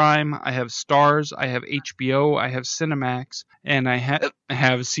Amazon Yes. Prime, I have Stars, I have HBO, I have Cinemax, and I have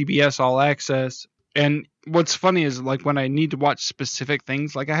CBS All Access. And what's funny is like when I need to watch specific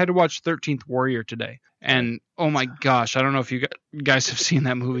things, like I had to watch 13th Warrior today, and oh my gosh, I don't know if you guys have seen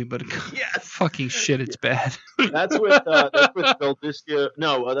that movie, but fucking shit, it's bad. That's with Baldistia.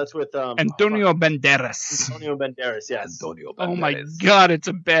 No, that's with Antonio Banderas. Antonio Banderas. Yes. Antonio Oh my Banderas. god, it's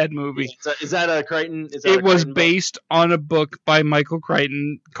a bad movie. Is that a Crichton? Is that It a was Crichton book? based on a book by Michael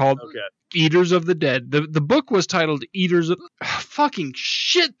Crichton called Okay. Eaters of the Dead. The book was titled Eaters of... Fucking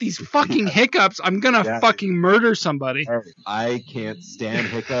shit, these fucking hiccups. I'm gonna Yeah. fucking murder somebody. I can't stand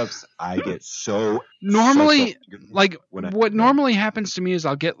hiccups. I get so Normally, so- like, when I- what normally happens to me is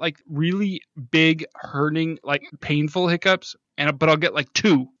I'll get, like, really big, hurting, like, painful hiccups, but I'll get, like,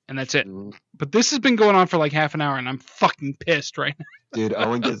 2, and that's it. But this has been going on for, like, half an hour, and I'm fucking pissed right now. Dude,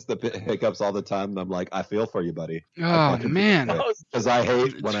 Owen gets the hiccups all the time, and I'm like, I feel for you, buddy. Oh, man. Because I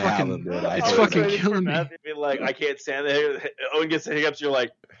hate when It's I have fucking- them, dude. I it's hate fucking them. waiting for killing me. Matthew to be like, I can't stand the Owen gets the hiccups. You're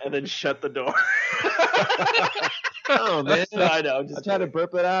like, and then shut the door. Oh, man. I know. I'm I just try to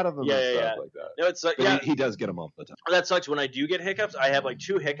burp it out of him Yeah, and yeah, stuff yeah. like that. No, it's like, But yeah. he does get them all the time. That sucks. When I do get hiccups, I have like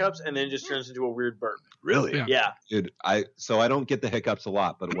 2 hiccups, and then it just turns into a weird burp. Really? Yeah. Yeah. Dude, so I don't get the hiccups a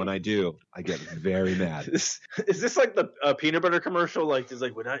lot, but when I do, I get very mad. Is this like the peanut butter commercial? Like, it's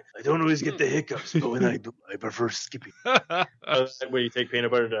like when I don't always get the hiccups, but when I do, I prefer skipping. Where you take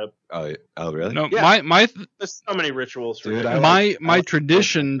peanut butter to. Oh, really? No, Yeah. my There's so many rituals for Dude, hiccups. I my like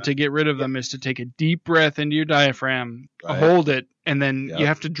tradition that. to get rid of them is to take a deep breath into your diaphragm, Right. hold it, and then Yep. you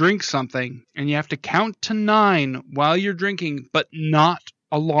have to drink something, and you have to count to 9 while you're drinking, but not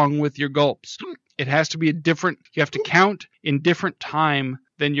along with your gulps. It has to be you have to count in different time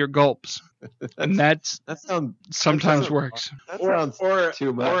than your gulps. And That sounds sometimes sounds- works. that sounds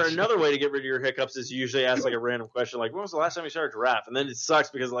too much. Or another way to get rid of your hiccups is you usually ask like a random question, like, when was the last time you saw a giraffe? And then it sucks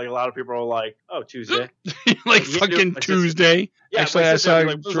because like a lot of people are like, oh, Tuesday. Like You do- fucking like, Tuesday. Yeah, Actually, my I sister saw was a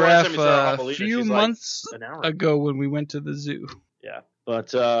like, when was the last time giraffe you saw a Amelita? few She's like, months an hour ago when we went to the zoo. Yeah.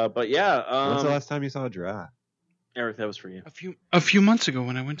 But yeah, When's the last time you saw a giraffe? Eric, that was for you. A few months ago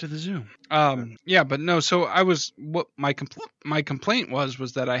when I went to the zoo. Yeah, but no. So what my complaint was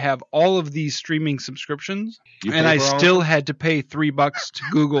that I have all of these streaming subscriptions, You and pay I for all of still them? had to pay $3 to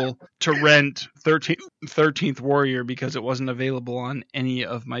Google to rent 13th Warrior because it wasn't available on any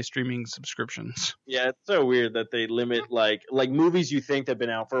of my streaming subscriptions. Yeah, it's so weird that they limit like movies you think have been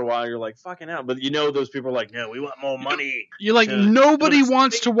out for a while. You're like fucking out, but you know those people are like, no, we want more money. You're like, Yeah. nobody But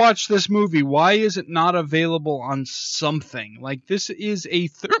wants to watch this movie. Why is it not available on something? Like, this is a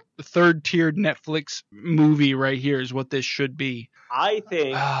third-tiered Netflix movie right here is what this should be. I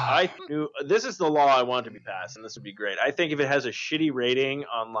think this is the law I want to be passed, and this would be great. I think if it has a shitty rating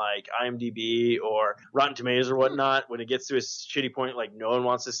on like IMDb or Rotten Tomatoes or whatnot, when it gets to a shitty point, like no one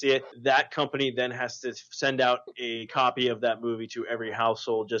wants to see it, that company then has to send out a copy of that movie to every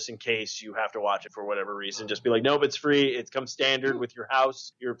household just in case you have to watch it for whatever reason. Just be like, nope, it's free. It comes standard with your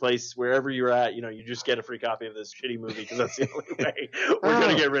house, your place, wherever you're at. You know, you just get a free copy of this shitty movie because that's the only way we're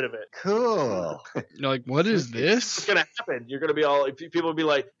gonna get rid of it. Cool. You're like, what is What's this? gonna happen? You're gonna be all people will be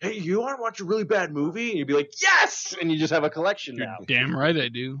like, "Hey, you want to watch a really bad movie?" And you'd be like, "Yes!" And you just have a collection now. Damn right I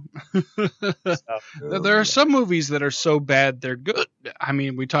do. So, There are some movies that are so bad they're good. I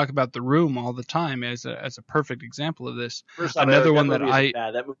mean, we talk about The Room all the time as a perfect example of this. first off, Another Eric, one that that movie I- isn't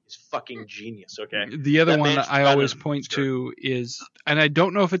bad. That movie is fucking genius. Okay. The other That one man's that I better always than point Sure. to is, and I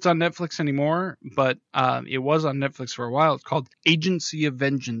don't know if it's on Netflix anymore, but it was on Netflix for a while. It's called Agency of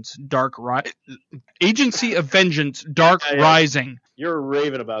Vengeance, Dark Yeah. Rising. You're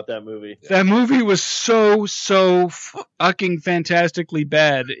raving about that movie. That movie was so fucking fantastically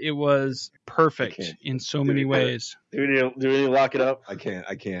bad. It was perfect Okay. in so many ways. Do we need to lock it up? I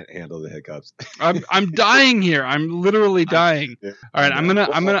can't handle the hiccups. I'm dying here. I'm literally dying. Yeah. All right, I'm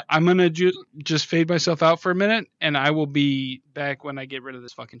gonna just fade myself out for a minute, and I will be back when I get rid of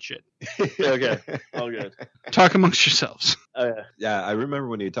this fucking shit. Okay. All good. Talk amongst yourselves. Yeah, I remember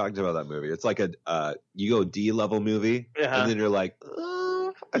when you talked about that movie. It's like a you go D level movie, Uh-huh. and then you're like,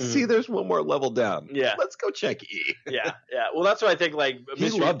 I see there's one more level down. Yeah. Let's go check E. Yeah. Well, that's what I think. Like, He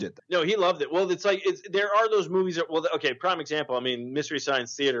loved it. No, he loved it. Well, it's like there are those movies that, well, okay, prime example. I mean, Mystery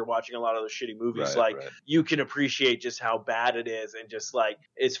Science Theater, watching a lot of those shitty movies, Right, like right. you can appreciate just how bad it is, and just like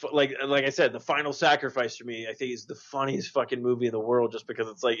like I said, The Final Sacrifice for me, I think is the funniest fucking movie in the world, just because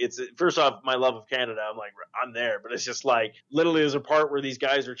it's like first off, my love of Canada, I'm there, but it's just like literally there's a part where these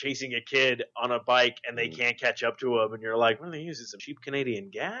guys are chasing a kid on a bike and they can't catch up to him, and you're like, what are they using? Some cheap Canadian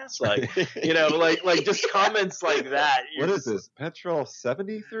gas, like. You know, like just comments like that. What is this? Petrol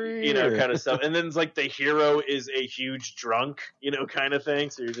 73? You know, kind of stuff. And then it's like the hero is a huge drunk, you know, kind of thing.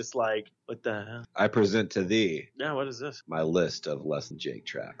 So you're just like, what the hell? I present to thee Yeah, what is this? my list of Less Than Jake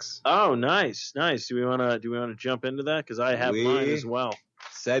tracks. Oh, nice. Do we want to jump into that? Because I have mine as well.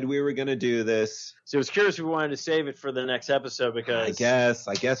 Said we were gonna do this. So I was curious if we wanted to save it for the next episode because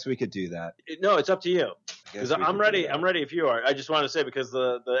I guess we could do that. No, it's up to you. I guess Because we could I'm do ready. that. I'm ready if you are. I just want to say because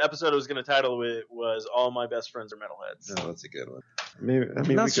the episode I was going to title was "All My Best Friends Are Metalheads." No, that's a good one.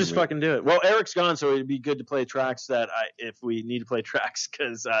 Maybe Let's just fucking do it. Well, Eric's gone, so it'd be good to play tracks if we need to play tracks,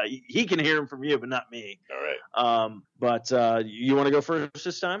 because he can hear them from you, but not me. All right. But you want to go first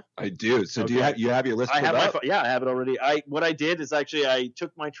this time? I do. So do Okay. you have your list I pulled have my up? I have it already. What I did is actually I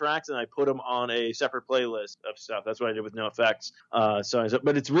took my tracks and I put them on a separate playlist of stuff. That's what I did with No Effects.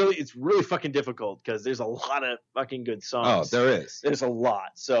 But it's really fucking difficult because there's a lot of fucking good Oh, songs. there is. There's a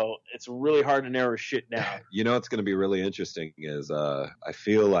lot, so it's really hard to narrow shit down. You know what's going to be really interesting is I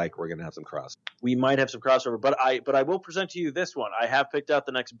feel like we're going to have some cross. We might have some crossover, but I will present to you this one. I have picked out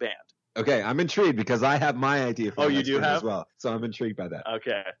the next band. Okay, I'm intrigued because I have my idea for Oh, the you next do one have? as well. So I'm intrigued by that.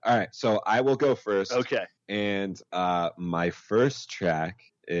 Okay. All right, so I will go first. Okay. And my first track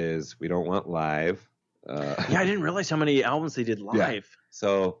is We Don't Want Live. Yeah, I didn't realize how many albums they did live. Yeah.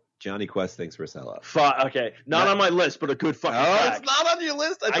 So Johnny Quest thinks we're sellouts. Okay, not on my list, but a good fucking track. it's not on your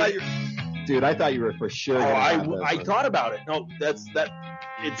list. Dude, I thought you were for sure. Oh, gonna have this I one. thought about it. No,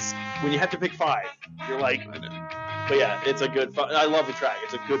 it's when you have to pick 5. You're like, but yeah, it's a good. I love the track.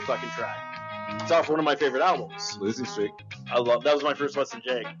 It's a good fucking track. It's off one of my favorite albums. Losing streak. That was my first Less Than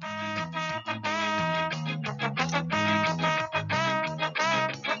Jake.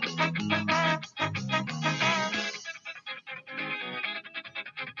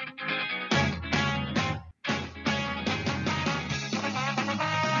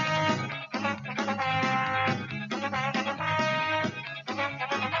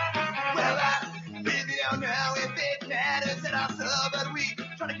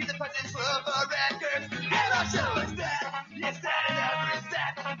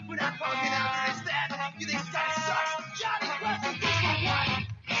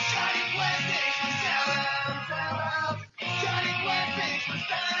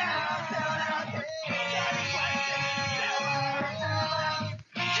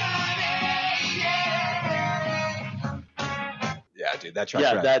 dude, that track's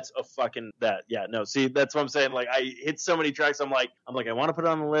Yeah, rad. that's a fucking that. Yeah, no, see, that's what I'm saying. Like, I hit so many tracks. I'm like, I want to put it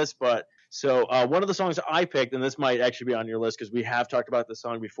on the list, but so one of the songs I picked, and this might actually be on your list because we have talked about this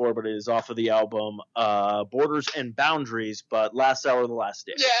song before, but it is off of the album Borders and Boundaries, but Last Hour of the Last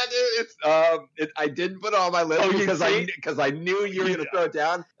Day. Yeah, dude, I didn't put it on my list Oh, you because I knew you were gonna throw it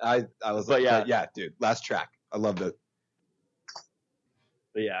down. I was But like, yeah. dude, last track. I loved it.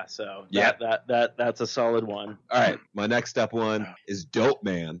 But yeah, so Yeah. that's a solid one. All right, my next up one is Dope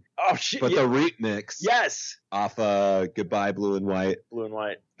Man, Oh shit! but yeah. the remix Yes, off Goodbye Blue and White. Blue and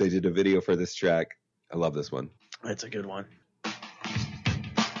White. They did a video for this track. I love this one. That's a good one.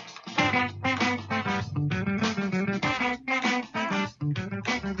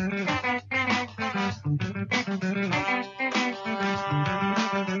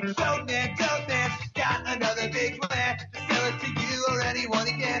 Dope man, got another big plan to sell it to you or anyone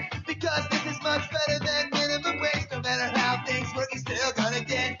again. Because this is much better than minimum wage. No matter how things work, you're still gonna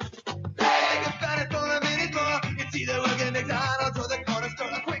get paid. You found it for a minute more. It's either working at McDonald's or the corner store.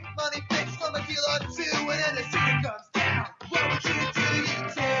 A quick money fix from a deal or two, and then the shooting comes down. What would you do? You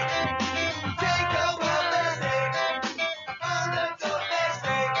take over the state on the dope man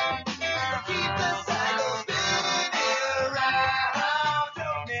street. Keep the cycle spinning around.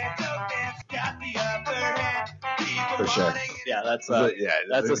 Dope man, got the upper hand. People For sure. wanting it. Yeah, that's Yeah,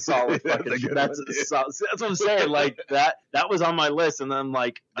 that's a solid that's fucking. a good That's one, a dude. solid, that's what I'm saying. Like that was on my list, and then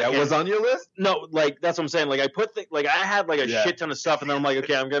like I That can't- was on your list? no, like that's what I'm saying. Like I put like I had like a Yeah. shit ton of stuff, and then I'm like,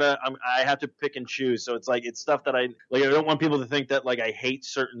 okay, I have to pick and choose. So it's like it's stuff that I don't want people to think that like I hate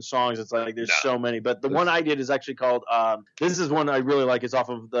certain songs. It's like there's so many, but the one I did is actually called this is one I really like. It's off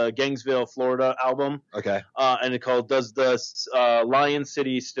of the Gainesville, Florida album, Okay. and it's called Does the Lion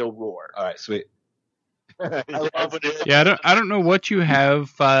City Still Roar? All right, sweet. I love it. Yeah, I don't know what you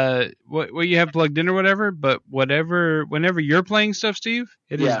have what you have plugged in or whatever, but whenever you're playing stuff, Steve,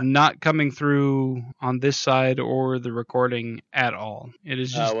 it is Yeah. not coming through on this side or the recording at all. It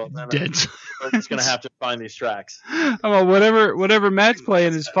is just well, then dead. We're just gonna have to find these tracks. Well, whatever Matt's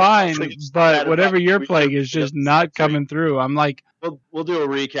playing is fine, but whatever you're We- playing is just not coming through. I'm like, We'll do a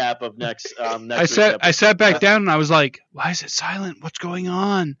recap of next I week's sat back down and I was like, why is it silent? What's going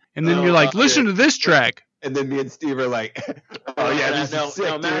on? And then Oh, you're like, listen to this track. And then me and Steve are like, oh yeah, this no, is sick,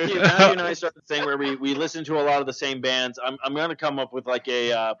 no, dude. Matthew and I started saying where we listen to a lot of the same bands. I'm gonna come up with like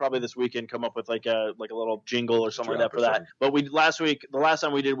a probably this weekend come up with like a little jingle or something like that for that. But the last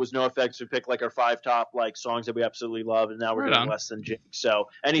time we did was No Effects. We picked like our 5 top like songs that we absolutely love, and now we're Right doing on. Less Than Jinx. So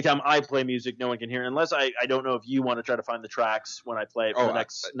anytime I play music, no one can hear it unless I don't know if you want to try to find the tracks when I play it for Oh, the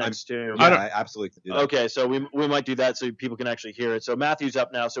next two. Yeah, I absolutely can do that. Okay, so we might do that so people can actually hear it. So Matthew's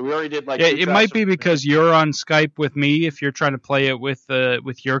up now. So we already did like Yeah, 2 it tracks might be from- because you're on Skype with me if you're trying to play it with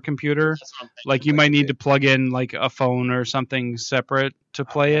your computer. That's what I'm thinking. Like you might need to plug in like a phone or something separate to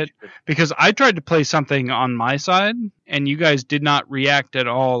play it. Because I tried to play something on my side and you guys did not react at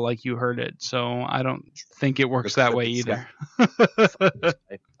all like you heard it. So I don't think it works that way either.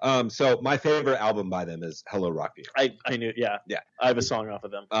 So my favorite album by them is Hello Rock You. I knew, yeah. I have a song off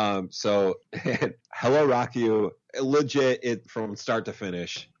of them. So Hello Rock You, legit, it from start to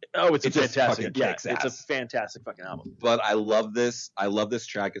finish. Oh, it's a It just fantastic. fucking Yeah, kicks it's a ass. fantastic fucking album. But I love this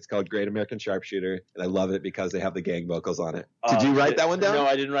track. It's called Great American Sharpshooter, and I love it because they have the gang vocals on it. Did you write that one down? No,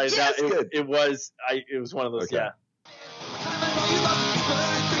 I didn't write it Yeah, down. it's good. It was one of those. Okay. Yeah.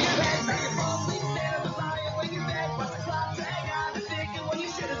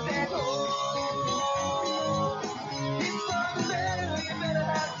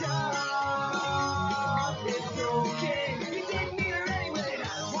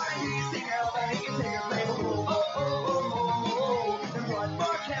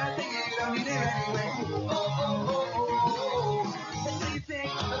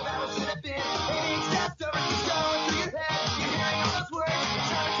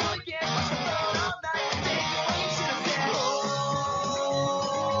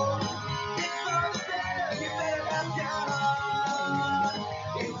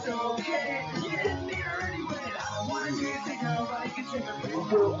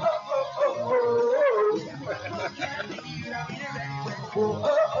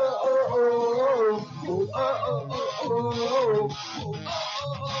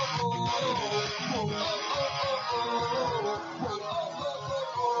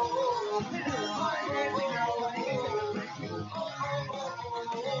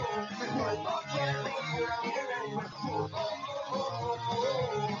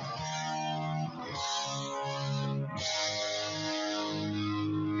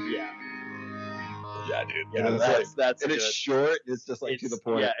 Yeah, dude. Yeah, And it's that's and good. it's short. It's just like to the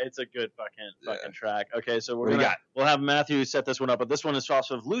point. Yeah, it's a good fucking track. Okay, so What do you got? we'll have Matthew set this one up, but this one is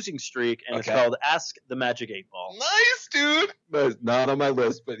off of Losing Streak, and it's Okay. called Ask the Magic 8 Ball. Nice, dude. No, it's not on my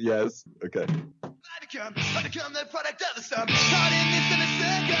list, but yes. Okay. Become the product of the sum. Caught in this in a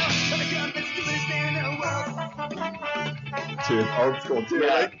circle. Become the stupidest thing in the world. Dude, old school, too.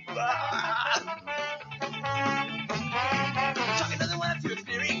 Yeah. Right? Talking doesn't want to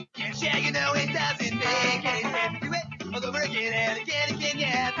experience. Yeah, you know it doesn't make any sense. Do it all over again and again,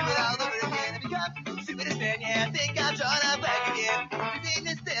 yeah. Do it all over again and become the stupidest man. Yeah, think I'm trying to back again. The thing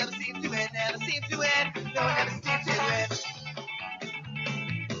that never seems to end, never seems to end. No one ever seems to end.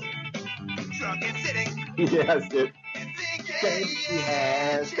 Drunk and sitting Yes, dude. and thinking,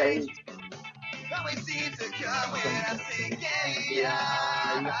 yeah. Always seems to come when I'm singing,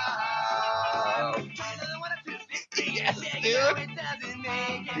 yeah. It doesn't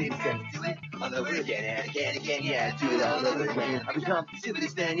make any sense. Do it all over again and again, yeah. Do it all over again. I become the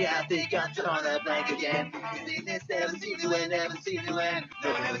stupidest man, yeah. I think I'm drawing a blank again. You see, this never seems to end, never seems to end.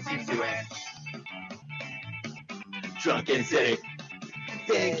 No one ever seems to end. Drunk and sitting,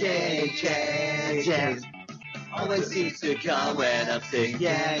 thinking, change. Always seems to come when I'm singing,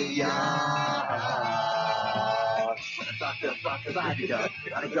 yeah. What the fuck have I become?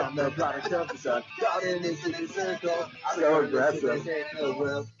 I become the product of the sun. Caught in this circle. So aggressive.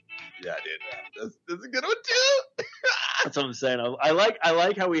 Well, Yeah, dude. That's a good one, too. That's what I'm saying. I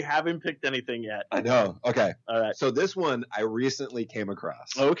like how we haven't picked anything yet. I know. Okay. All right. So this one I recently came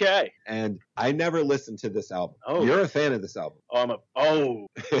across. Okay. And I never listened to this album. Oh. You're a fan of this album.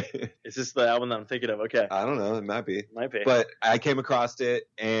 Is this the album that I'm thinking of? Okay. I don't know. It might be. Might be. But I came across it,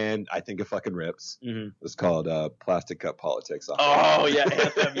 and I think it fucking rips. Mhm. It's called Plastic Cup Politics. Oh, yeah,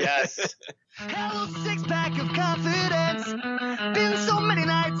 Anthem, yes. hello, six-pack of confidence. Been so many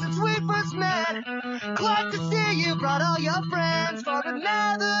nights since we first met. Glad to see you brought all your friends for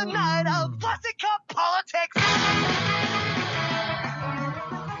another night of plastic cup politics.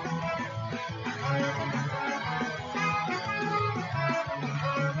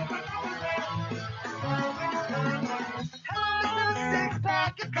 Hello, Mr.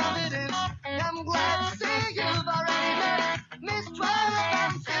 Six-pack of confidence. I'm glad to see you've already met Miss 12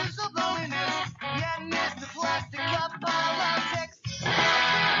 ounces of loneliness. Yeah, Mr. Plastic Cup Politics.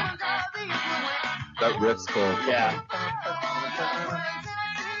 Under the influence. That riff's cool. Yeah.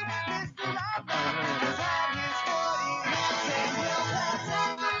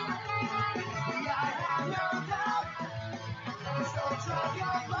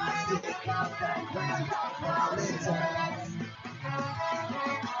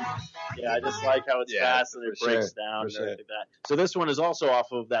 Yeah, I just like how it's Yeah, fast and it for breaks sure, down for and sure. everything like that. So this one is also off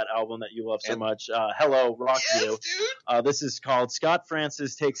of that album that you love so And- much, Hello, Rock You. dude. This is called Scott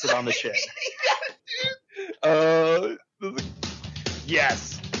Francis Takes It on the Chin.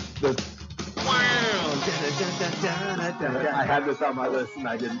 Yes. I had this on my list, and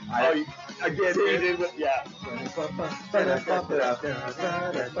I didn't. Again, dude. Yeah.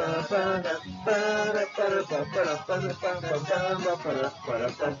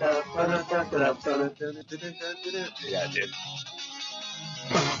 Yeah, dude.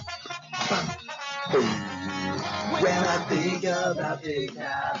 When I think about Big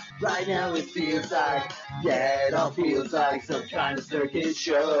House, right now it feels like, yeah, it all feels like some kind of circus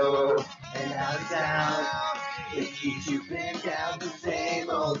show. And out of town, it keeps you pinned down the same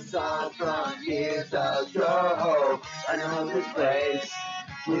old song from years ago. I know this place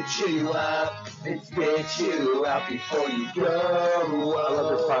will cheer you up and spit you out before you go. I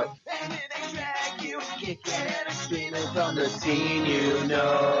love this part. And then they drag you, kicking and screaming from the scene, you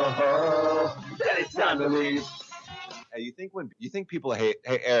know that it's time to leave. Hey, you think people hate?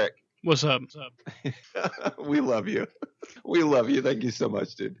 Hey, Eric, What's up? we love you. We love you. Thank you so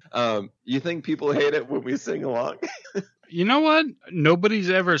much, dude. You think people hate it when we sing along? You know what? Nobody's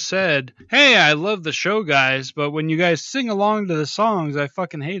ever said, "Hey, I love the show, guys," but when you guys sing along to the songs, I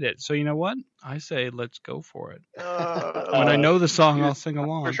fucking hate it. So you know what? I say, let's go for it. When I know the song, I'll sing We're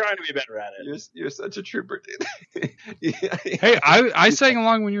along. trying to be better at it. You're such a trooper, dude. Yeah. Hey, I sang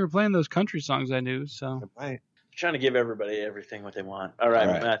along when you were playing those country songs I knew. So Right. Trying to give everybody everything what they want. All right,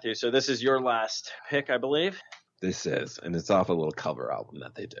 All right. Matthew. So this is your last pick, I believe. This is, and it's off a little cover album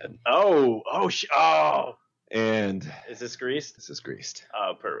that they did. Oh. And Is this Greased? this is Greased.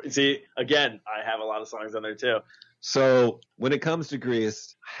 Oh, perfect. See, again, I have a lot of songs on there too. So when it comes to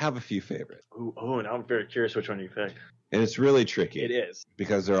Greased, I have a few favorites. Ooh, now I'm very curious which one you picked. And it's really tricky. It is.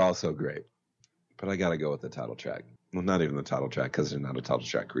 Because they're all so great. But I got to go with the title track. Well, not even the title track because they're not a title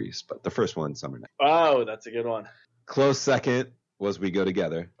track, Grease. But the first one, Summer Night. Oh, that's a good one. Close second was We Go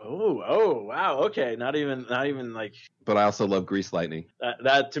Together. Oh, Oh, wow. Okay, not even like But I also love Grease Lightning.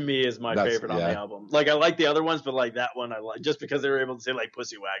 that. To me is my That's- favorite on yeah. the album. Like I like the other ones, but like that one I like just because they were able to say like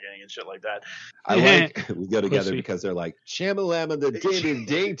pussy wagging and shit like that. I like we go together Pussy. because they're like Shamalama the ding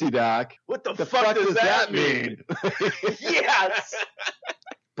ding ding doc. What the, The fuck does that mean? Yes.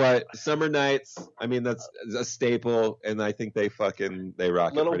 But Summer Nights, I mean, that's a staple, and I think they rock it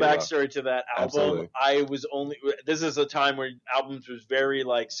Little pretty well. backstory to that Absolutely. album. This is a time where albums was very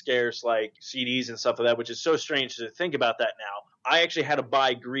like scarce, like CDs and stuff like that, which is so strange to think about that now. I actually had to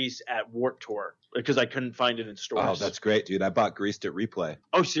buy Grease at Warped Tour because I couldn't find it in stores. Oh, that's great, dude. I bought Greased at Replay.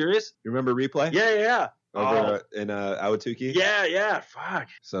 Oh, serious? You remember Replay? Yeah. Over in Awatuki? Yeah. Fuck.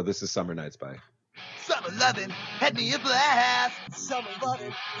 So this is Summer Nights by. Summer loving had me a blast. Summer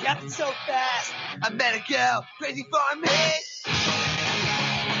loving got it so fast. I met a girl crazy for me.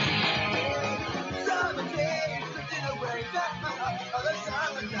 Summer days drifting away back my other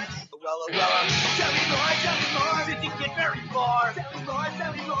summer nights. Well, tell me more. Did you get very far?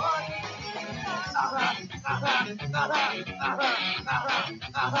 Tell me more.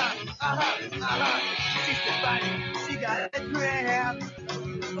 She's been fighting. She got a gram.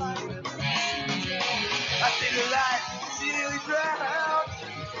 I saved her life, she nearly drowned.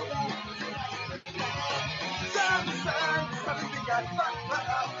 Summer sun, something got fucked by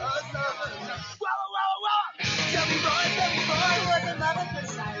summer. Whoa. Tell me more, what's the love at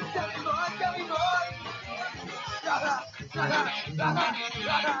first sight? Tell me more.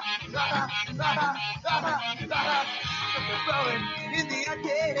 In the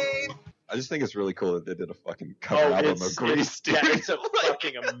arcade. I just think it's really cool that they did a fucking cover album of Grease, dude. Yeah, it's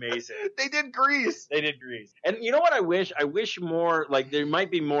fucking amazing. They did Grease. They did Grease. And you know what I wish? I wish more, like, there might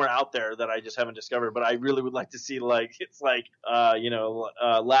be more out there that I just haven't discovered, but I really would like to see, like, it's like,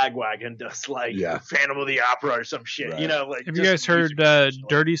 Lagwagon does, like, Phantom of the Opera or some shit, Right. you know? Like, Have you guys heard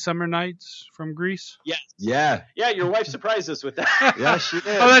Dirty Summer Nights from Grease? Yes. Yeah. Yeah, your wife surprised us with that. Yeah, she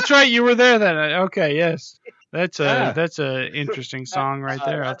did. Oh, that's right. You were there then. Okay, yes. That's a interesting song right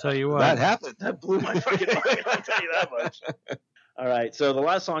there. I'll tell you what. That happened. That blew my fucking mind. I'll tell you that much. All right, so the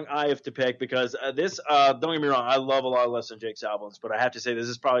last song I have to pick, because this, don't get me wrong, I love a lot of Less Than Jake's albums, but I have to say this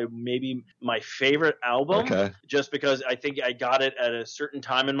is probably maybe my favorite album, Okay. just because I think I got it at a certain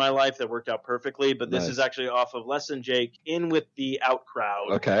time in my life that worked out perfectly, but this Nice. is actually off of Less Than Jake, In With the Out Crowd,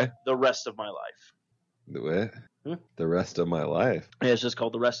 Okay. The Rest of My Life. What? Hmm? The rest of my life. Yeah, it's just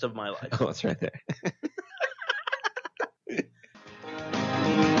called The Rest of My Life. Oh, it's right there.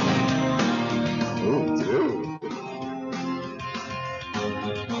 Ooh, dude.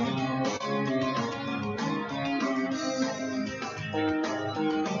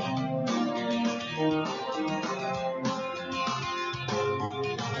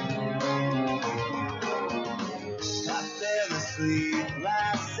 I fell asleep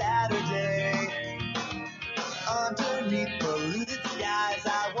last Saturday. Underneath polluted skies,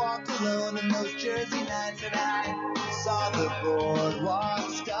 I walked alone in those Jersey nights, and I saw the boardwalk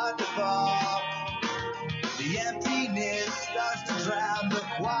start to fall. The emptiness starts to drown the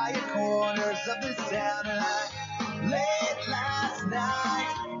quiet corners of this town, and late last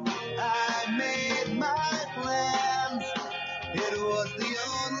night, I made my plans. It was the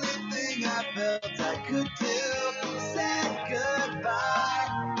only thing I felt I could do. Said goodbye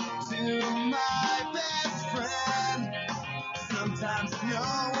to my best friend. Sometimes no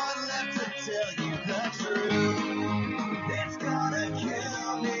one left to tell you the truth. It's gonna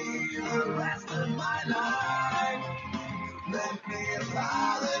kill me the rest of my life. Let me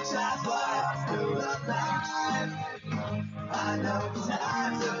apologize while I'm still alive. I know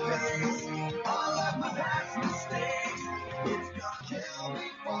time to face all of my past mistakes. It's gonna kill me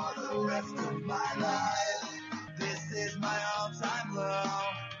for the rest of my life. This is my all-time low.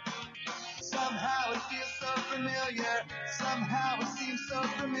 Somehow it feels so familiar. Somehow it seems so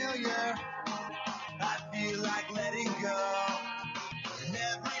familiar. I feel like letting go. And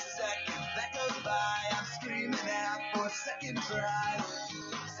every second that goes by, I'm screaming out for a second try.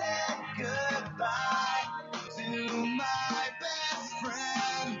 Said goodbye to my best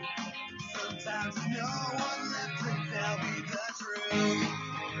friend. Sometimes no one left to tell me the truth.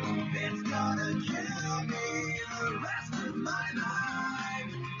 It's gonna kill me the rest of my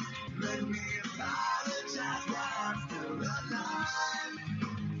life. Let me apologize while I'm still alive.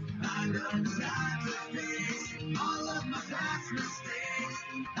 I know time to face all of my past mistakes.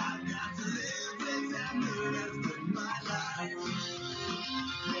 I've got to live with them the rest of my life.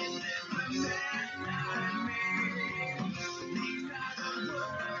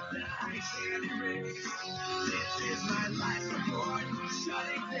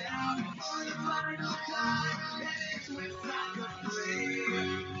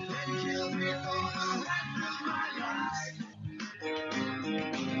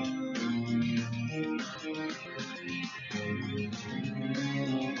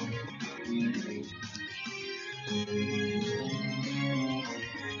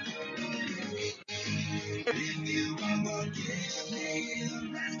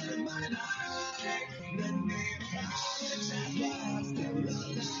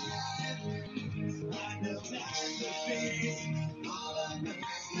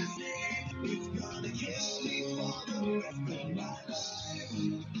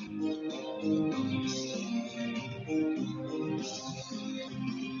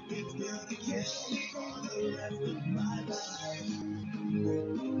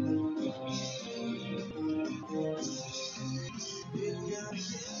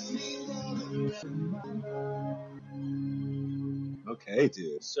 Hey,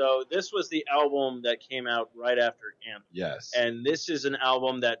 dude. So this was the album that came out right after Anthem. Yes. And this is an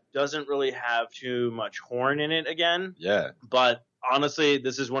album that doesn't really have too much horn in it again. Yeah. But honestly,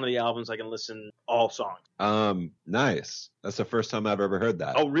 this is one of the albums I can listen all songs. Nice. That's the first time I've ever heard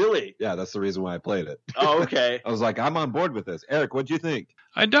that. Oh, really? Yeah, that's the reason why I played it. Oh, okay. I was like, I'm on board with this. Eric, what'd you think?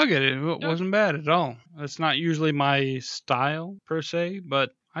 I dug it. It wasn't bad at all. It's not usually my style per se,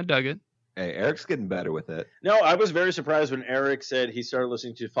 but I dug it. Hey, Eric's getting better with it. No, I was very surprised when Eric said he started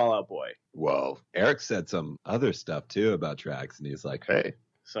listening to Fall Out Boy. Whoa. Eric said some other stuff too about tracks, and he's like, hey.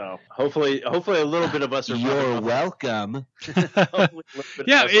 So hopefully a little bit of us are You're welcome.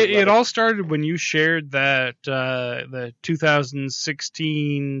 Yeah, it all started when you shared that the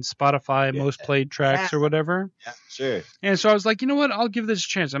 2016 Spotify most played tracks or whatever. Yeah, sure. And so I was like, you know what? I'll give this a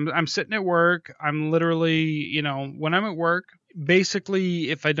chance. I'm sitting at work. I'm literally, when I'm at work, basically,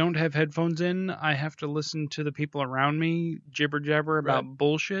 if I don't have headphones in, I have to listen to the people around me jibber jabber about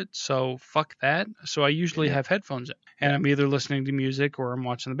bullshit. So fuck that. So I usually have headphones in, and I'm either listening to music or I'm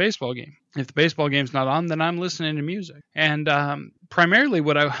watching the baseball game. If the baseball game's not on, then I'm listening to music. And primarily,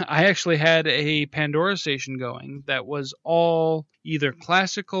 what I actually had a Pandora station going that was all either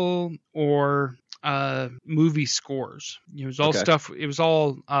classical or movie scores. It was all stuff. It was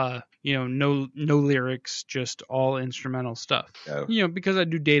all no lyrics, just all instrumental stuff. Oh. Because I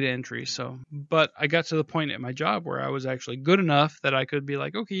do data entry. So, but I got to the point at my job where I was actually good enough that I could be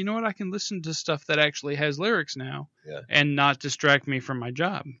like, okay, you know what? I can listen to stuff that actually has lyrics now, and not distract me from my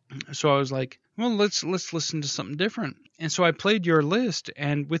job. So I was like, well, let's listen to something different. And so I played your list,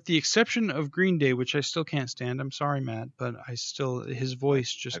 and with the exception of Green Day, which I still can't stand. I'm sorry, Matt, but his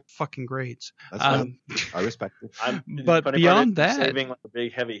voice just fucking grates. That's fine. I respect it. But beyond that, saving like the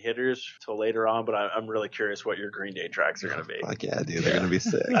big heavy hitters till later on. But I'm really curious what your Green Day tracks are going to be. Fuck yeah, dude, they're going to be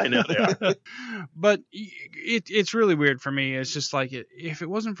sick. I know they are. But it's really weird for me. It's just like if it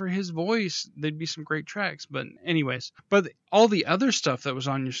wasn't for his voice, there'd be some great tracks. But anyways, all the other stuff that was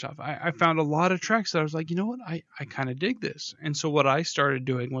on your stuff, I found a lot of tracks that I was like, you know what, I kind of dig this. And so what I started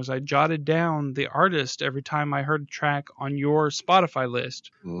doing was I jotted down the artist every time I heard a track on your Spotify list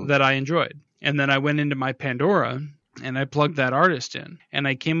that I enjoyed. And then I went into my Pandora and I plugged that artist in, and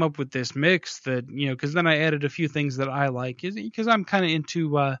I came up with this mix that, because then I added a few things that I like, because I'm kind of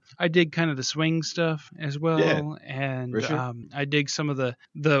into, I dig kind of the swing stuff as well, and I dig some of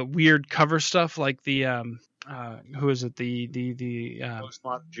the weird cover stuff, like the who is it? The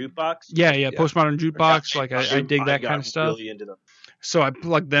Postmodern Jukebox. Yeah, Postmodern Jukebox. Like I dig that kind of stuff. Really into them. So I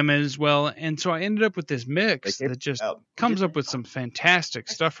plugged them in as well, and so I ended up with this mix that just comes up with some fantastic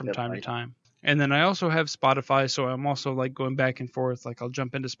stuff from time to time. And then I also have Spotify, so I'm also like going back and forth. Like I'll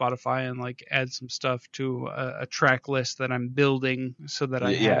jump into Spotify and like add some stuff to a track list that I'm building, so that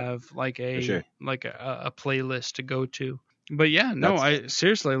I have like a playlist to go to. But I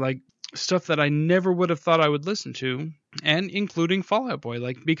seriously like stuff that I never would have thought I would listen to, and including Fall Out Boy.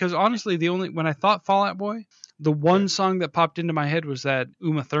 Like, because honestly, when I thought Fall Out Boy, the one song that popped into my head was that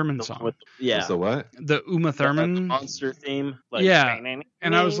Uma Thurman song. What's the what? The Uma Thurman. The monster theme. Like,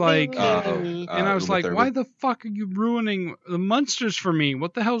 and I was like, why the fuck are you ruining the Munsters for me?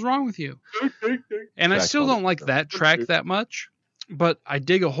 What the hell's wrong with you? And I still don't like that track that much. But I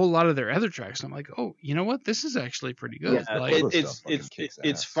dig a whole lot of their other tracks. And I'm like, oh, you know what? This is actually pretty good. Yeah, like,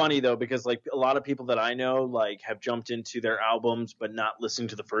 it's funny though, because like a lot of people that I know like have jumped into their albums but not listening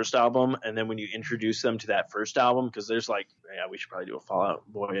to the first album, and then when you introduce them to that first album, because there's like, we should probably do a Fall Out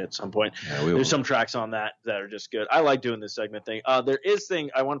Boy at some point. There's some tracks on that are just good. I like doing this segment thing. There is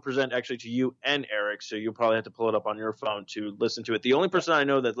thing I want to present actually to you and Eric, so you'll probably have to pull it up on your phone to listen to it. The only person I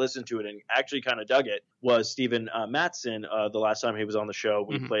know that listened to it and actually kind of dug it was Steven Matson. The last time he was on the show,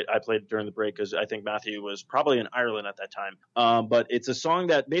 I played during the break because I think Matthew was probably in Ireland at that time. But it's a song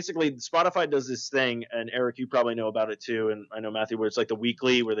that basically Spotify does this thing, and Eric, you probably know about it too, and I know Matthew, where it's like the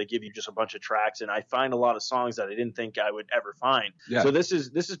weekly where they give you just a bunch of tracks, and I find a lot of songs that I didn't think I would ever find. So this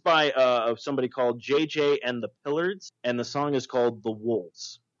is by somebody called JJ and the Pillards, and the song is called The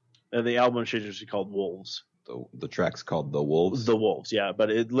Wolves. The album should just be called Wolves. The track's called The Wolves. The Wolves, yeah. But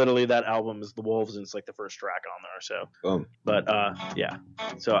it literally, that album is The Wolves, and it's like the first track on there. So, boom. But yeah.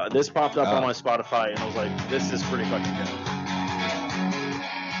 So this popped up on my Spotify, and I was like, this is pretty fucking good.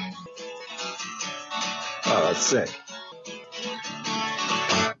 Oh, that's sick.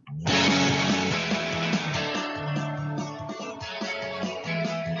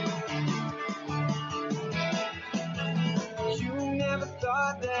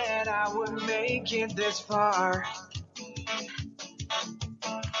 Make it this far.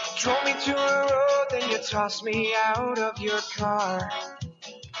 Drove me to a road, then you tossed me out of your car.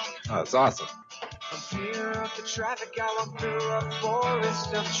 Oh, that's awesome. fear of the traffic, I walk through a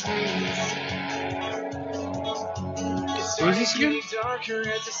forest of trees. It's Who is this starting again? getting darker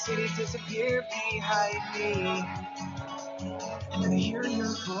as the cities disappear behind me. And I hear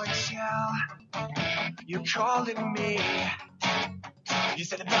your voice yell, you're calling me. You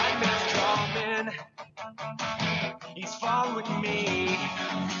said the bad man's coming, he's following me.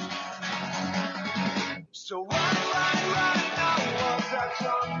 So run, now walls are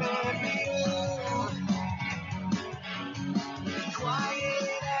coming. Be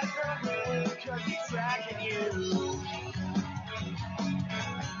quiet as the wind, 'cause he's tracking you.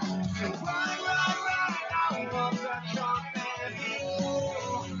 So run, now walls are coming.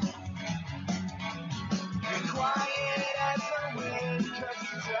 Be quiet as the wind, 'cause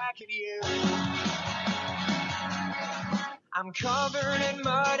he's tracking you. I'm covered in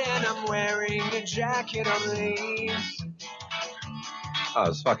mud and I'm wearing a jacket on leaves. Oh,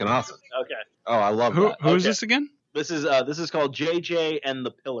 it's fucking awesome. Okay. Oh, I love Who that. is Okay. this again? This is called JJ and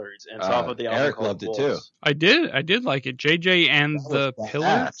the Pillars, and it's off of the album Eric called loved it Wolves. too. I did like it. JJ and the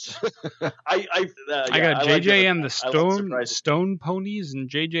Pillars. I got like JJ it. and the I like surprises. Stone Ponies and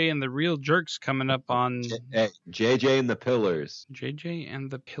JJ and the Real Jerks coming up on Hey, JJ and the Pillars. JJ and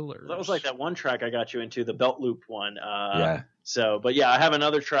the Pillars. That was like that one track I got you into, the Belt Loop one. Yeah. So, but yeah, I have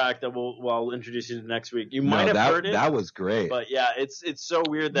another track that I'll introduce you to next week. You might No, have heard it. That was great. But yeah, it's so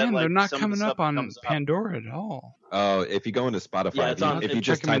weird that Man, like they're not some of the coming stuff up on comes up. Pandora at all. Oh, if you go into Spotify, Yeah, it's on- if you Check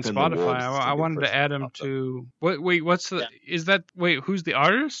just them in type in the Spotify. Wolves, I wanted to add them to. What's the? Is that? Wait, who's the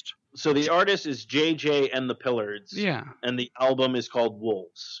artist? So the artist is JJ and the Pillars. Yeah. And the album is called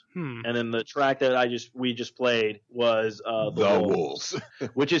Wolves. And then the track that we just played was the Wolves,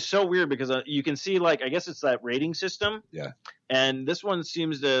 which is so weird because you can see like I guess it's that rating system. Yeah. And this one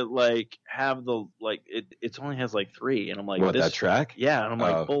seems to like have the like it only has like 3, and I'm like, What, this, that track? Yeah, and I'm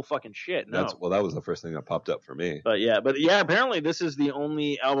like, Oh. bull fucking shit. No. That was the first thing that popped up for me. But yeah, apparently this is the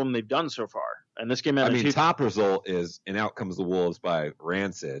only album they've done so far, and this came out. I in mean, top result is "And Out Comes the Wolves" by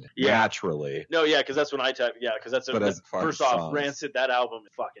Rancid. Yeah. Naturally. No, yeah, because that's when I type. Yeah, because that's But as far first as off, songs- Rancid. That album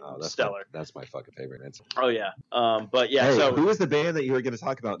is fucking stellar. That's my fucking favorite Rancid. Oh yeah. But yeah. Hey, So who is the band that you were going to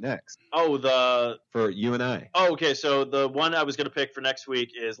talk about next for you and I? Oh, okay. So the one I was going to pick for next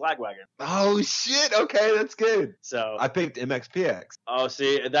week is Lagwagon. Oh shit! Okay, that's good. So I picked MXPX. Oh, that's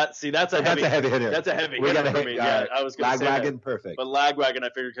a That's a heavy hitter. That's a heavy We hitter gotta for hit- me. all Yeah, right. I was going to say Lagwagon, that. perfect. But Lagwagon, I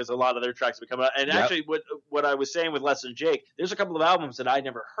figured because a lot of their tracks would come out. And Yep. actually, what I was saying with Less Than Jake, there's a couple of albums that I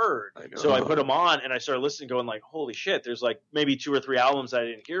never heard. So I put them on and I started listening, going like, "Holy shit!" There's like maybe 2 or 3 albums I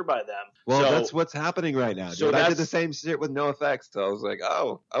didn't hear by them. Well, So- that's what's happening right now, dude. So I that's- did the same shit with No Effects, so I was like,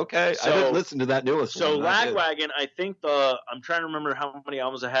 oh, okay. So- I didn't listen to that newest So one. I did. Lagwagon, I think I'm trying to remember how many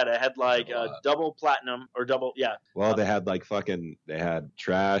albums I had. I had like double platinum or double, yeah. Well, they had like they had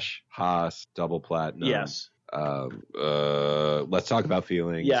Trash, Haas, Double Platinum. Yes. Let's Talk About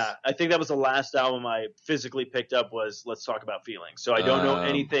Feelings. Yeah, I think that was the last album I physically picked up was Let's Talk About Feelings. So I don't know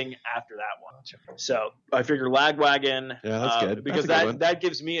anything after that one. So I figure Lagwagon. Yeah, that's good. Because That's a good one. that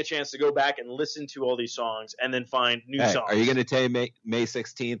gives me a chance to go back and listen to all these songs and then find new Hey, songs. are you going to take May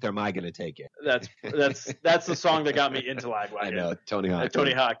 16th or am I going to take it? That's the song that got me into Lagwagon. I know, Tony Hawk.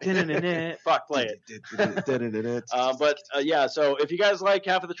 Tony Hawk. Fuck, play it. Yeah, so if you guys like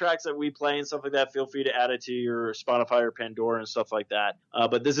half of the tracks that we play and stuff like that, feel free to add it to your Spotify or Pandora and stuff like that.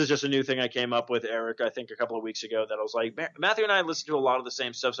 But this is just a new thing I came up with, Eric, I think a couple of weeks ago that I was like, Matthew and I listen to a lot of the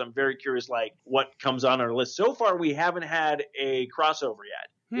same stuff, so I'm very curious like what comes on our list. So far, we haven't had a crossover yet.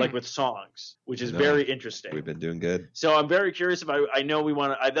 Like with songs, which is No, very interesting. We've been doing good. So I'm very curious if I know we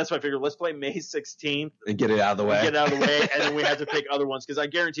want to. That's why I figured let's play May 16th And get it out of the way. Get it out of the way, and then we have to pick other ones because I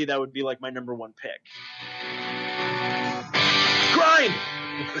guarantee that would be like my number one pick. Grind.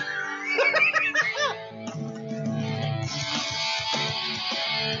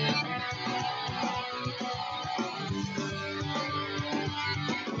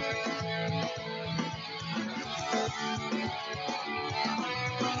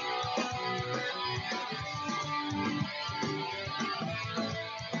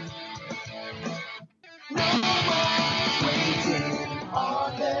 Waiting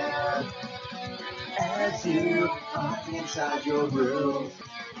on there as you find inside your room.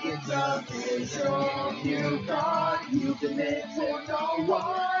 It's a visual you thought you could make for no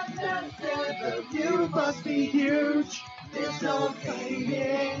one instead of you must be huge. There's no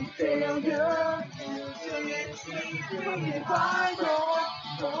fading failure. It's bring viral.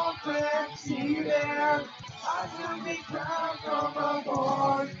 Don't fret, see you there. I can be proud from a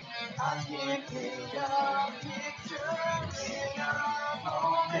board. I can take a picture in a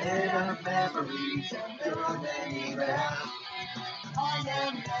moment of memories and build anywhere. I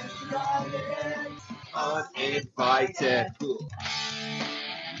am excited. Uninvited.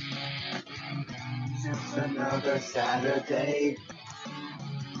 Just another Saturday.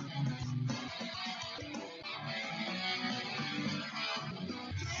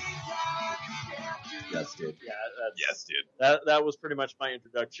 Yes, dude. Yeah, Yes, dude. that was pretty much my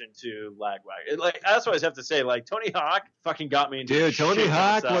introduction to Lagwagon. Like that's what I have to say. Like Tony Hawk fucking got me into Dude, Tony shit ton of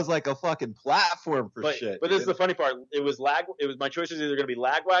Hawk stuff. was like a fucking platform for But, shit. but this is dude. the funny part. It was my choice was either going to be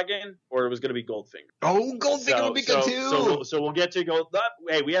Lagwagon or it was going to be Goldfinger. Oh, Goldfinger would be good too. So we'll get to Gold.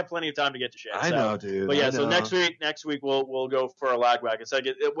 Hey, we have plenty of time to get to shit. I so. know, dude. But yeah, I so know. next week we'll go for a Lagwagon. So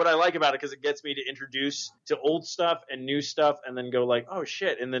what I like about it because it gets me to introduce to old stuff and new stuff, and then go like, oh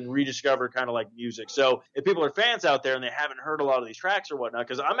shit, and then rediscover kind of like music. So if people are fans out there and they haven't heard a lot of these tracks or whatnot,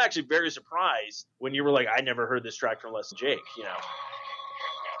 because I'm actually very surprised when you were like, I never heard this track from Less Than Jake. You know.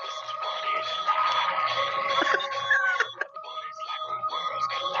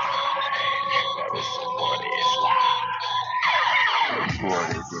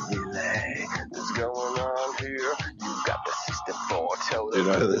 What is it, relay? What's going on here? You got the 64 total. You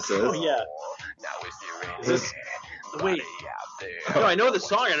know who this is? Oh yeah. Now is there Is this- wait. out there? No, I know the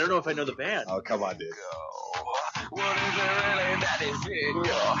song. I don't know if I know the band. Oh, come on, dude. What is it really that is in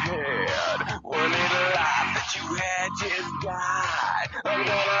your head? One little life that you had just died. I'm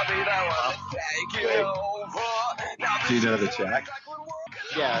gonna be the one to take it over. Now Do you know the track?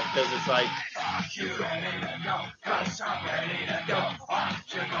 Yeah, because it's like.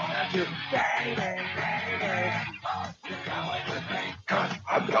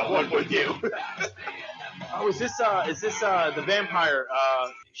 I'm going with you. Oh, is this the vampire?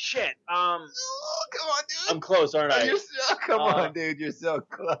 Shit. Oh, come on, dude. I'm close, aren't I? Come on, dude. You're so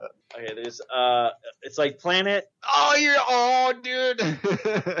close. Okay, there's it's like Planet. Dude.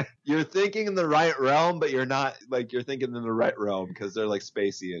 You're thinking in the right realm, but you're not. Like you're thinking in the right realm because they're like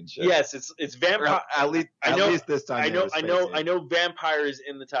spacey and shit. Yes, it's vampire. Or at least I know- this time. I they know, were I know, spacey. vampire is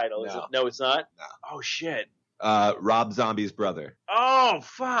in the title. Is No. it? No, it's not. No. Oh shit. Rob Zombie's brother. Oh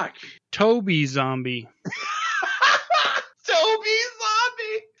fuck. Toby Zombie. Toby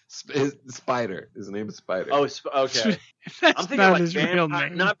Zombie. Spider. His name is Spider. Oh, okay. That's I'm thinking not like his real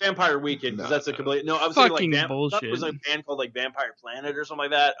name. not Vampire Weekend, because No, that's a complete. No, I was Fucking thinking like bullshit. It was like a band called like Vampire Planet or something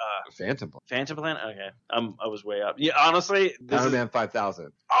like that. Phantom. Phantom Planet. Okay, I was way up. Yeah, honestly, this Iron is. Man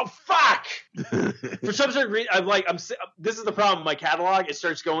 5000. Oh fuck! For some certain reason, this is the problem. My catalog, it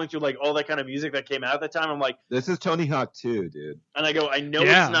starts going through like all that kind of music that came out at that time. I'm like, This is Tony Hawk 2, dude. and I go, I know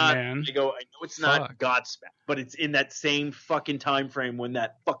Yeah, it's not. man. I know it's not Fuck. Godsmack, but it's in that same fucking time frame when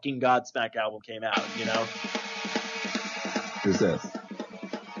that fucking Godsmack album came out. You know? Who's this?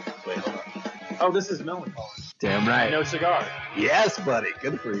 Wait, hold on. Oh, this is Melancholy. Damn right. No Cigar. Yes, buddy.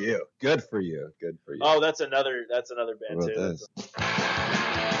 Good for you. Good for you. Good for you. Oh, that's another band What too. about this?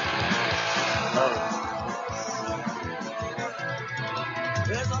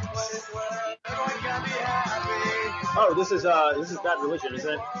 There's a place where everyone can be happy. Oh, this is Bad Religion, isn't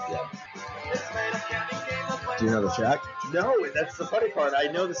it? It's made of candy canes and Do you know the track? No, that's the funny part.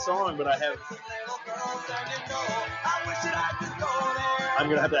 I know the song, but I have. little girls, and you know, I wish that I could go there. I'm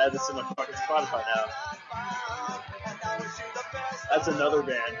gonna have to add this to my fucking Spotify now. And I wish you the best. That's another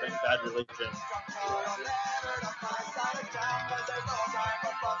band, Bad Religion.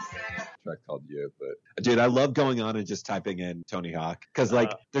 Track called You, but dude, I love going on and just typing in Tony Hawk because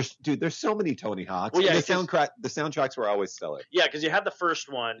like there's so many Tony Hawks. Well, yeah, and the soundtracks were always stellar. Yeah, because you had the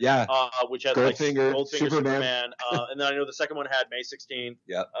first one, Yeah. which had Goldfinger, like Goldfinger, Superman. and then I know the second one had May 16th,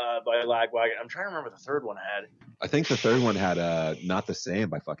 Yep. by Lagwagon. I'm trying to remember the third one had. I think the third one had Not the Same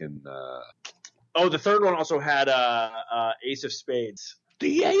by fucking Oh, the third one also had Ace of Spades.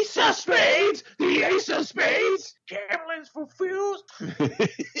 The Ace of Spades! The Ace of Spades! Gambling's for fools.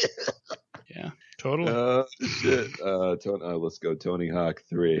 Yeah, totally. Shit. Let's go Tony Hawk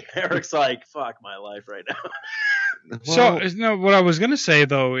 3. Eric's like, fuck my life right now. So no, what I was gonna say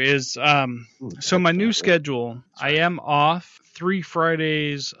though is, so my new schedule, I am off 3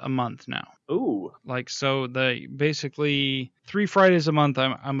 Fridays a month now. Ooh. Like, so basically 3 Fridays a month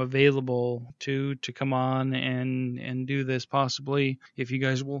I'm available to come on and do this, possibly, if you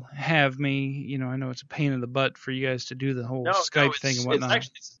guys will have me. You know, I know it's a pain in the butt for you guys to do the whole Skype thing and whatnot.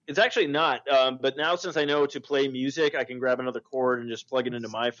 It's actually not. But now, since I know to play music, I can grab another cord and just plug it into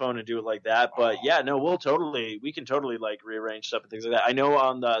my phone and do it like that. But yeah, no, we can totally like rearrange stuff and things like that. I know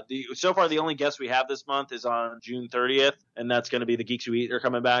on so far the only guest we have this month is on June 30th, and that's going to be the Geeks Who Eat are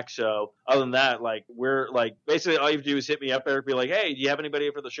coming back. So other other than that, like we're like basically all you have to do is hit me up, Eric, be like, hey, do you have anybody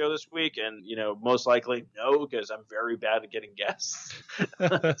for the show this week? And most likely no, because I'm very bad at getting guests.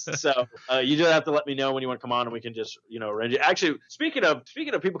 So you just have to let me know when you want to come on, and we can just arrange it. Actually, speaking of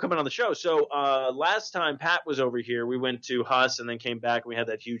people coming on the show, so last time Pat was over here, we went to Huss and then came back and we had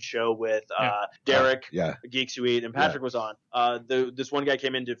that huge show with Derek, Geeks Who Eat, and Patrick was on. This one guy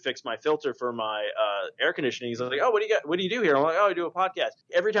came in to fix my filter for my air conditioning. He's like, oh, what do you do here? I'm like, oh, I do a podcast.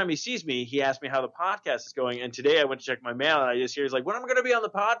 Every time he sees me, he asks me how the podcast is going. And today I went to check my mail and I just hear he's like, when am I going to be on the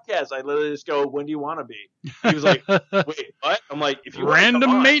podcast? I literally just go, when do you want to be? He was like, wait, what? I'm like, if you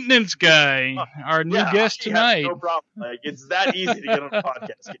random maintenance guy, our new guest tonight. No problem. Like, it's that easy to get on a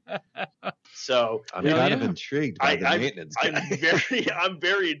podcast. So I'm kind of intrigued by the maintenance guy. I'm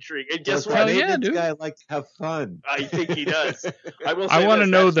very intrigued. And guess Does what? the maintenance guy like to have fun? I think he does. I want to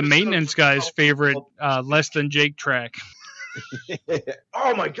know the maintenance guy's favorite Less Than Jake track.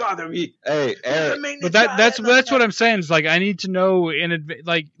 Oh my God, that would be Eric. But that's what I'm saying. Is like I need to know in advance.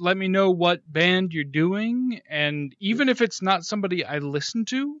 Like let me know what band you're doing, and even if it's not somebody I listen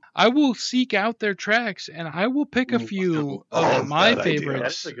to, I will seek out their tracks and I will pick a few of my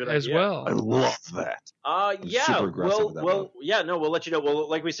favorites as well. I love that. We'll let you know. Well,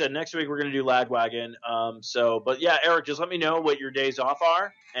 like we said, next week we're gonna do Lagwagon. But yeah, Eric, just let me know what your days off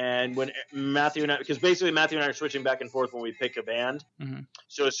are, and when Matthew and I, because basically Matthew and I are switching back and forth when we pick a band. Mm-hmm.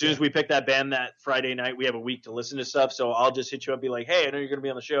 So as soon as we pick that band that Friday night, we have a week to listen to stuff. So I'll just hit you up, and be like, hey, I know you're gonna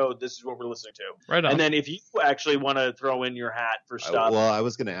be on the show. This is what we're listening to. Right on. And then if you actually want to throw in your hat for stuff, I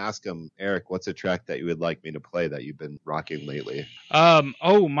was gonna ask him, Eric, what's a track that you would like me to play that you've been rocking lately?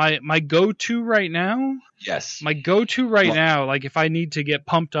 My go-to right now. Yes. My go-to right now, like if I need to get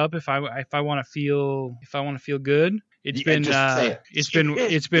pumped up, if I want to feel good, it's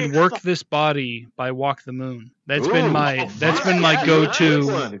been Work This Body by Walk the Moon. That's been my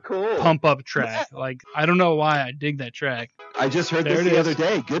go-to pump up track. Like I don't know why I dig that track. I just heard this the other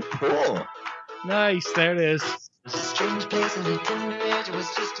day. Good pull. Nice, there it is. It was a strange place in a tender age. It was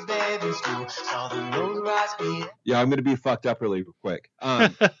just a babe in school. Saw the nose rise me. Yeah, I'm gonna be fucked up really quick.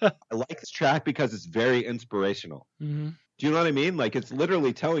 I like this track because it's very inspirational. Mm-hmm. Do you know what I mean? Like it's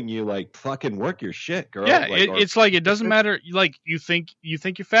literally telling you like fucking work your shit, girl. Yeah, it's like it doesn't matter. Like you think you're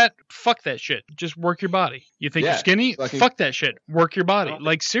fat, fuck that shit. Just work your body. You think you're skinny, fuck that shit. Work your body.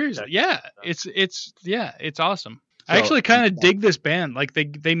 Like seriously, it's awesome. I actually kind of dig this band. Like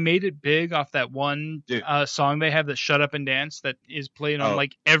they made it big off that one song they have, that Shut Up and Dance, that is played on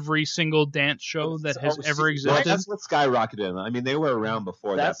like every single dance show that has ever existed. Well, that's what skyrocketed. I mean, they were around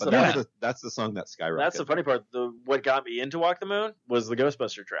before that, but that's the song that skyrocketed. That's the funny part. What got me into Walk the Moon was the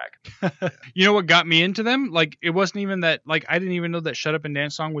Ghostbuster track. You know what got me into them? Like it wasn't even that. Like I didn't even know that Shut Up and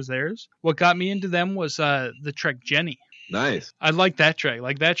Dance song was theirs. What got me into them was the track Jenny. Nice. I like that track.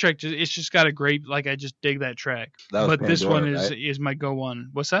 Like that track, it's just got a great. Like I just dig that track. But Pandora, this one is my go one.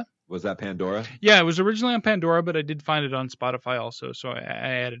 What's that? Was that Pandora? Yeah, it was originally on Pandora, but I did find it on Spotify also, so I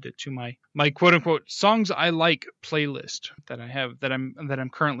added it to my quote unquote songs I like playlist that I have that I'm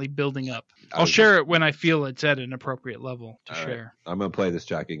currently building up. I'll share it when I feel it's at an appropriate level to share. Right. I'm gonna play this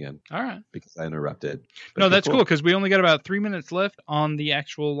track again. All right. Because I interrupted. No, that's cool because we only got about 3 minutes left on the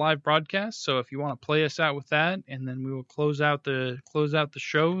actual live broadcast. So if you want to play us out with that, and then we will close out the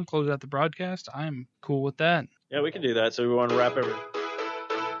show, close out the broadcast, I'm cool with that. Yeah, we can do that. So we want to wrap everything.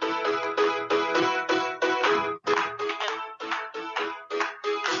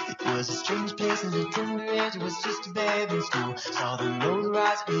 It was a strange place in a tender age. It was just a babe in school. Saw the nose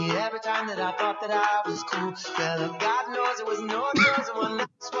rise me every time that I thought that I was cool. Well, God knows it was no knows when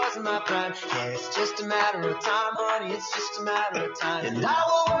this wasn't my prime. Yeah, it's just a matter of time, honey. It's just a matter of time. And I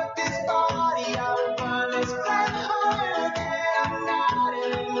will work this body. I will burn this flat hard again. I'm not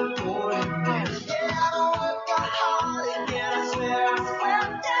in the morning, man. Yeah, I don't work out hard again. I swear,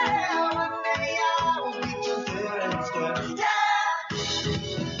 yeah. One day I will be too good and square. Yeah.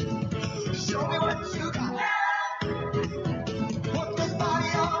 Show me what you got. Put this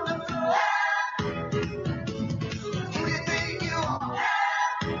body on the floor. Who do you think you are?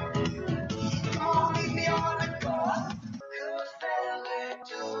 Come on, meet me on the floor. Who fell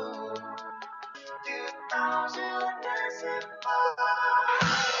into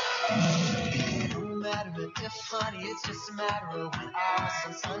 2004? No matter if, honey, it's just a matter of when I was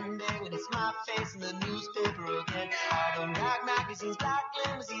on Sunday when it's my face in the newspaper again. All the rag magazines, black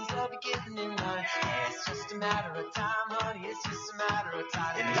limousines, love you getting in line. Yeah, it's just a matter of time, honey. It's just a matter of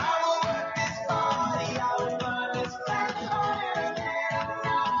time. And I will work this body, I will burn this flat hard again. I'm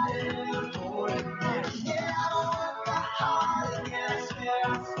not in the boring man. Yeah, I will work that hard again. I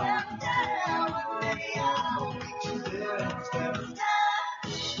swear, yeah. One day I will be too good and swear, yeah.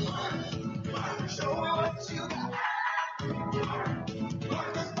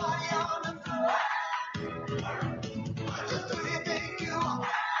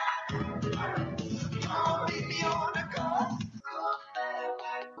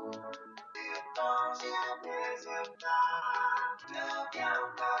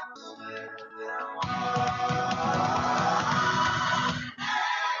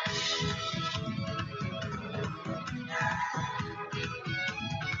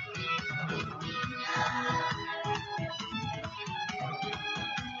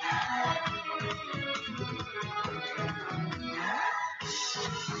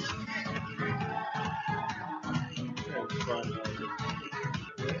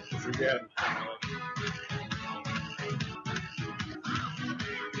 Forget.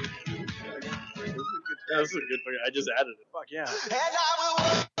 That's a good thing. I just added it. Fuck yeah.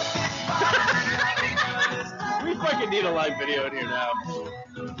 We fucking need a live video in here now.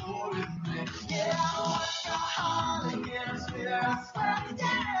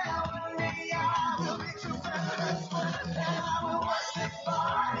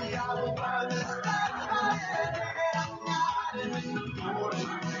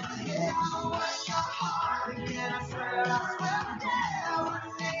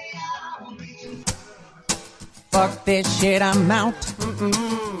 Fuck this shit, I'm out.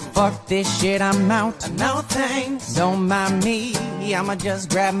 Fuck this shit, I'm out. No thanks. Don't mind me. I'ma just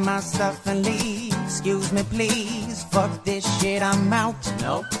grab my stuff and leave. Excuse me, please. Fuck this shit, I'm out.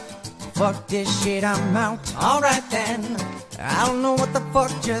 Nope. Fuck this shit, I'm out. Alright then. I don't know what the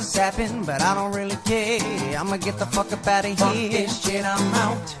fuck just happened, but I don't really care. I'ma get the fuck up out of here. Fuck this shit, I'm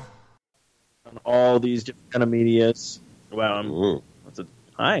out. On all these different kind of medias. Wow. That's a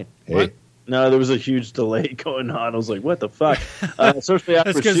hi. Hey. What? No, there was a huge delay going on. I was like, "What the fuck?" Socially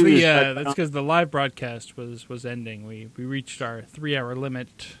That's awkward because studios. the live broadcast was ending. We reached our 3-hour limit,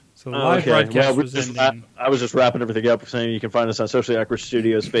 so the live broadcast Well, was ending. I was just wrapping everything up, saying you can find us on Socially Awkward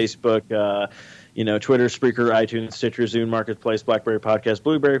Studios, Facebook, Twitter, Spreaker, iTunes, Stitcher, Zune Marketplace, BlackBerry Podcast,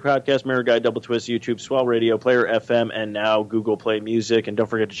 Blueberry Podcast, Mirror Guide, Double Twist, YouTube, Swell Radio, Player FM, and now Google Play Music. And don't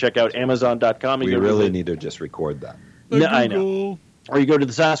forget to check out Amazon.com. We really need to just record that. No, I know. Or you go to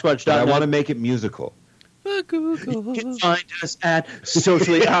the Sasquatch.net. I want to make it musical. You can find us at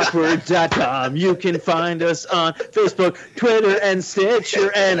sociallyawkward.com. You can find us on Facebook, Twitter, and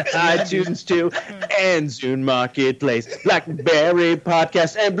Stitcher, and iTunes too, and Zune Marketplace, BlackBerry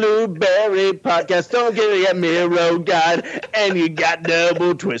Podcast, and Blueberry Podcast. Don't get Miro Guide, and you got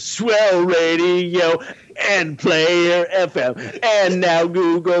Double Twist, Swell Radio, and Player FM, and now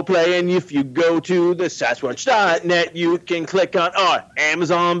Google Play. And if you go to the Sasquatch.net, you can click on our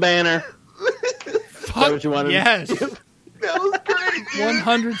Amazon banner. Fuck what you wanted yes. to do? That was great, dude.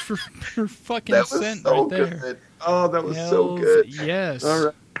 100 for fucking That was cent so right there. good. Oh, that was Hells so good. Yes. All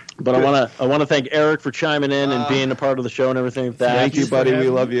right. But I want to thank Eric for chiming in and being a part of the show and everything. Thank you, buddy. We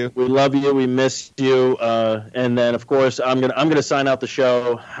love you. We love you. We miss you. And then, of course, I'm gonna sign out the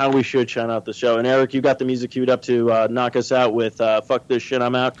show. How we should sign out the show. And Eric, you got the music queued up to knock us out with "Fuck This Shit,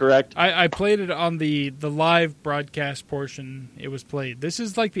 I'm Out." Correct? I played it on the live broadcast portion. It was played. This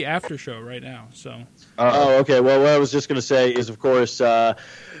is like the after show right now. So. Oh, okay. Well, what I was just gonna say is, of course.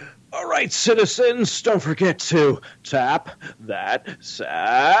 All right, citizens, don't forget to tap that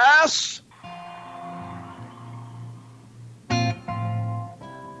sass.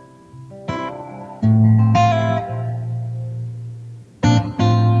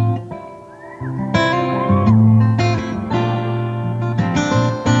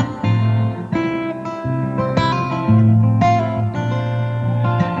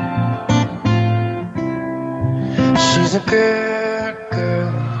 She's a good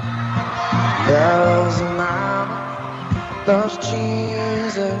girl, loves her mama, loves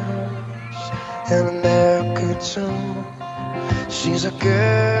Jesus and America too. She's a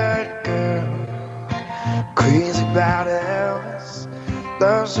good girl, crazy about Elvis,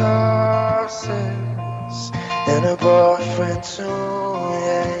 loves horses and her boyfriend too.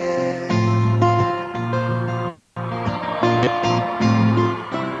 Yeah, yeah.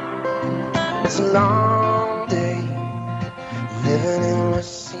 It's a long day living in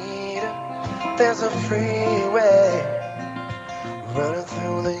Reseda. There's a freeway running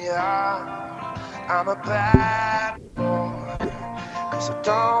through the yard. I'm a bad boy, 'cause I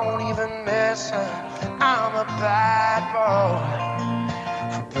don't even miss her. I'm a bad boy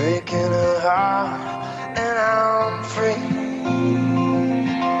for breaking her heart, and I'm free.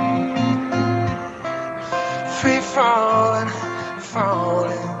 Free falling,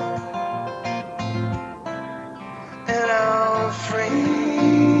 falling. And I'm free,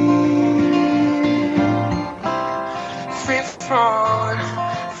 free falling,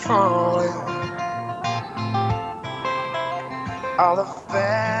 falling. All the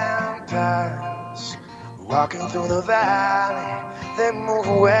vampires walking through the valley, they move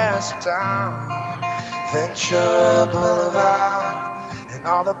west down Ventura Boulevard, and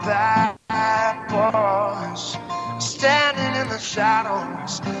all the bad boys standing in the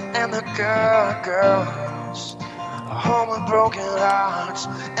shadows, and the good girls home with broken hearts,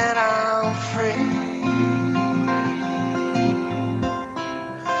 and I'm free.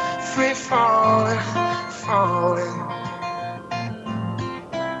 Free falling, falling.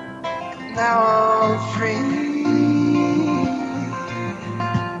 Now I'm free.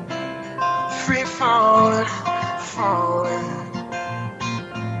 falling, falling.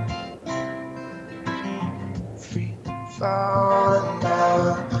 Free falling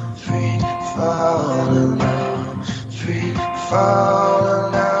now, free falling now, free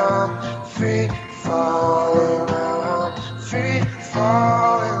falling now, free falling now, free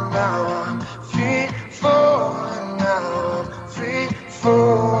falling now, free falling now, free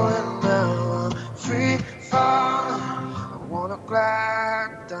falling now, free falling. I wanna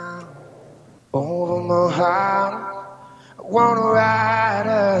glide down over my heart. I wanna ride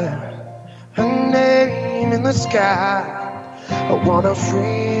her name in the sky. I wanna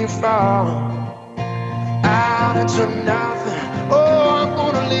free fall out into nothing. Oh, I'm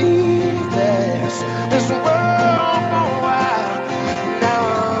gonna leave this world for a while. Now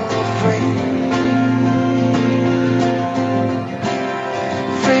I'm free,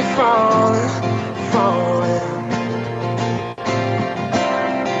 free falling, falling.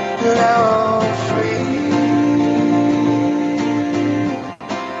 Now I'm free,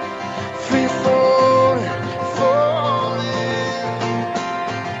 free falling, falling.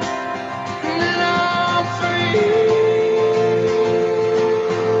 Now I'm free,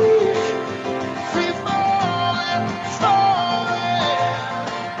 free falling, falling.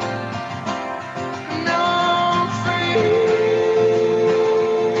 Now I'm free,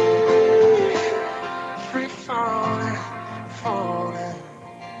 free falling, falling.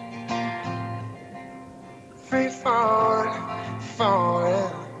 Free falling,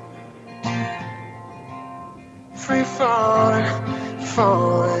 falling. Free falling,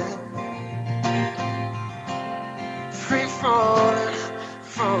 falling. Free falling,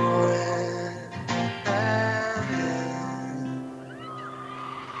 falling.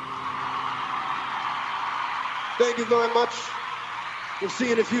 Thank you very much. We'll see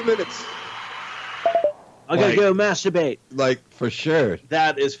you in a few minutes. I'm gonna go masturbate. Like, for sure.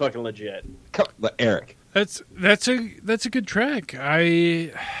 That is fucking legit. Come, Eric. That's a good track.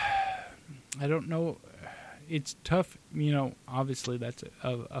 I don't know. It's tough, you know. Obviously, that's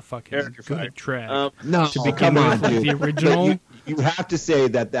a fucking Eric, you're good fired. track. No, to begin come on, with, like dude. the original. You have to say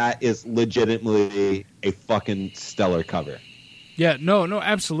that is legitimately a fucking stellar cover. Yeah, no,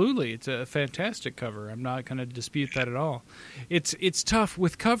 absolutely. It's a fantastic cover. I'm not going to dispute that at all. It's tough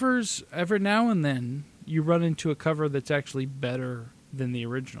with covers. Every now and then, you run into a cover that's actually better than the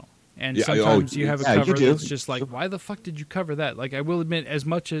original. And Yeah, sometimes you have a yeah, cover you do. that's just like, why the fuck did you cover that? Like, I will admit, as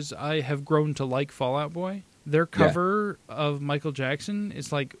much as I have grown to like Fall Out Boy, their cover of Michael Jackson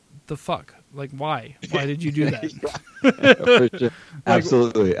is like, the fuck? Like, why? Why did you do that? For sure. Like,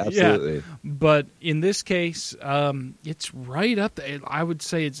 Absolutely. Yeah. But in this case, it's right up there. I would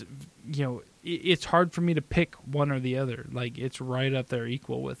say it's, you know, it's hard for me to pick one or the other. Like, it's right up there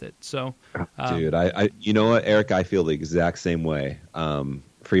equal with it. So, Dude, I you know what, Eric? I feel the exact same way.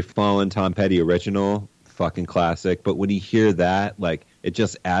 Free Fallin', Tom Petty original, fucking classic. But when you hear that, like, it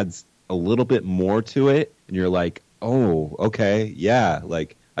just adds a little bit more to it, and you're like, oh, okay, yeah.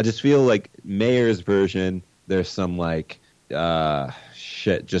 Like, I just feel like Mayer's version, there's some like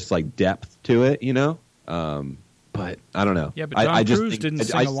shit, just like depth to it, you know. But I don't know. yeah, but Tom just Cruise think- didn't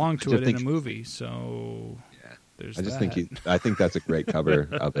I sing along to just it in think- a movie, so there's I just that. think I think that's a great cover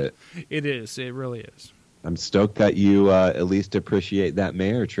of it. It is. It really is. I'm stoked that you at least appreciate that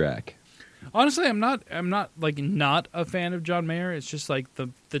Mayer track. Honestly, I'm not like not a fan of John Mayer. It's just like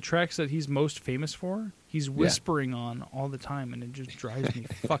the tracks that he's most famous for, he's whispering on all the time, and it just drives me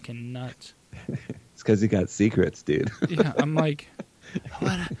fucking nuts. It's because he got secrets, dude. Yeah, I'm like,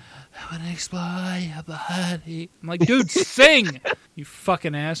 I wanna explore your body. I'm like, dude, sing, you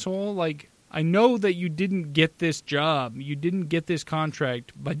fucking asshole. Like, I know that you didn't get this job. You didn't get this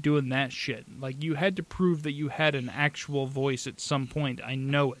contract by doing that shit. Like, you had to prove that you had an actual voice at some point. I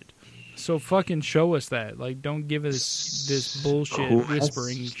know it. So fucking show us that. Like, don't give us this bullshit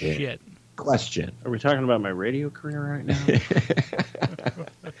whispering shit. Question. Are we talking about my radio career right now?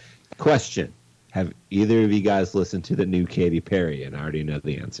 Question. Have either of you guys listened to the new Katy Perry and already know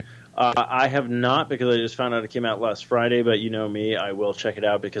the answer? I have not, because I just found out it came out last Friday, but you know me, I will check it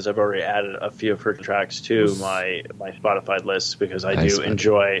out because I've already added a few of her tracks to my Spotify list because I Nice, do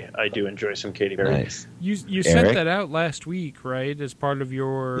enjoy some Katy Perry. Nice. You sent that out last week, right? As part of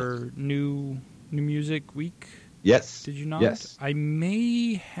your new music week? Yes. Did you not? Yes. I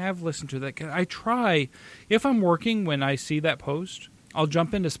may have listened to that. I try, if I'm working, when I see that post, I'll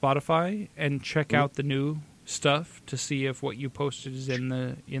jump into Spotify and check out the new stuff to see if what you posted is in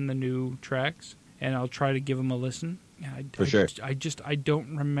the new tracks, and I'll try to give them a listen. For sure. I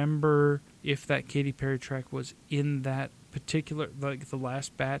don't remember if that Katy Perry track was in that particular, like the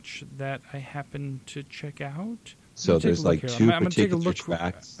last batch that I happened to check out. So Take a there's look like here. two I'm gonna take a particular look.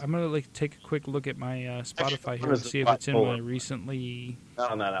 tracks. I'm gonna like take a quick look at my Spotify here what and is the see if it's in spot my for? recently.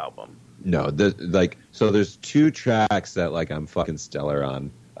 Not on that album. No, so there's two tracks that like I'm fucking stellar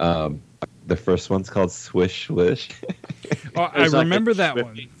on. The first one's called Swish Swish. Oh, I There's like remember a that Swish.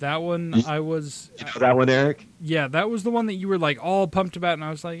 one. That one You- I was. You know that one, Eric? Yeah, that was the one that you were like all pumped about, and I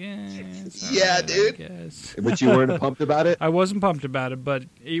was like, it's Yeah, alright, dude. I guess. But you weren't pumped about it? I wasn't pumped about it, but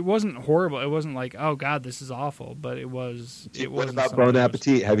it wasn't horrible. It wasn't like, oh god, this is awful. But it was. It What was about Bon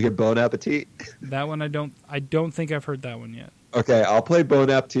Appetit? Have you heard Bon Appetit? That one I don't think I've heard that one yet. Okay, I'll play Bon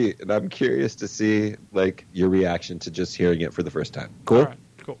Appetit, and I'm curious to see like your reaction to just hearing it for the first time. Cool? All right,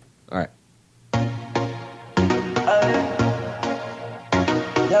 cool. All right.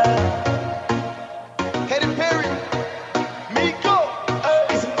 Katy Perry, Miko.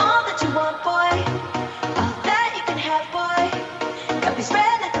 Is it all that you want, boy? All that you can have, boy? Got me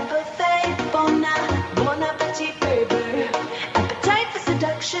spread like a buffet. Bon appetit, baby. Appetite for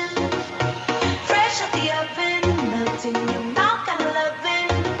seduction. Fresh out the oven, melting your mouth, kind of loving.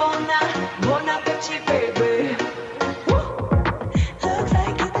 Bon appetit, baby. Woo. Looks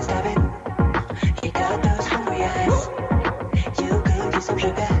like you've been starving. You got those hungry eyes. You could use some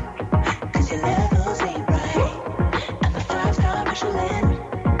sugar. 'Cause your levels ain't right. I'm a 5-star Michelin,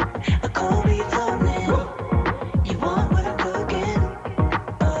 a cold beef floating. You want what I'm cooking?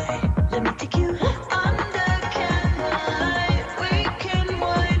 Boy, let me take you under candlelight. We can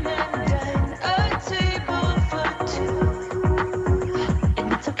wine and dine, a table for two.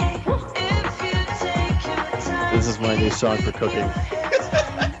 And it's okay if you take your time. This is my new song for cooking.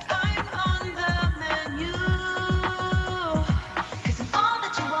 I'm on the menu. 'Cause I'm all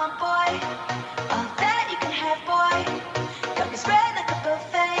that you want, boy. All that you can have, boy. Got me spread like a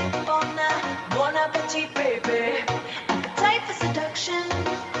buffet. Bon appetit, baby. Appetite for seduction.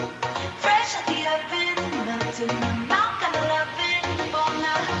 Fresh out the oven, melting my mouth, kind of loving.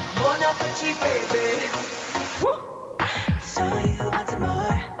 Bon appetit, baby. Woo. So you want some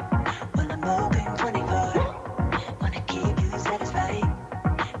more? Well, I'm open 24. Wanna keep you satisfied.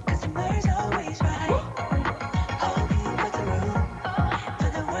 Customer's always right. Hope you got the room for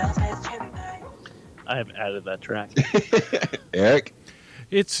the world's best cherry pie. I have added that track. Eric?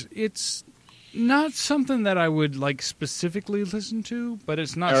 It's not something that I would like specifically listen to, but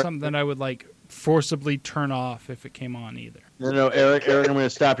it's not Eric- something that I would like forcibly turn off if it came on either. No, Eric, I'm going to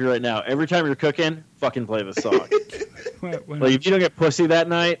stop you right now. Every time you're cooking, fucking play this song. When, Like, if you don't get pussy that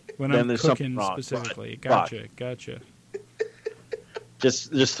night, when then I'm there's cooking something wrong. specifically, Fuck. gotcha.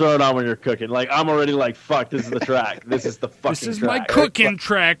 Just throw it on when you're cooking. Like, I'm already like, fuck, this is the track. This is the fucking This is track. my cooking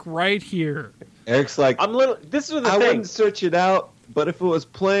track right here. Eric's like, This is the I thing. wouldn't search it out, but if it was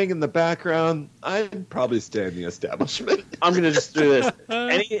playing in the background, I'd probably stay in the establishment. I'm going to just do this.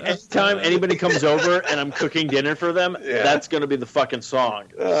 Anytime anybody comes over and I'm cooking dinner for them, that's going to be the fucking song.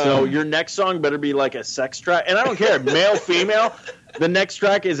 So your next song better be like a sex track. And I don't care, male, female. The next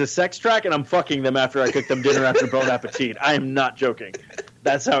track is a sex track, and I'm fucking them after I cook them dinner after Bon Appetit. I am not joking.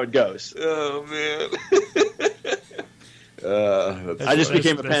 That's how it goes. Oh, man. I just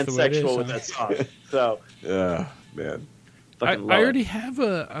became a that's the way it is, pansexual with huh? that song. So, Yeah, man. I fucking love already it. have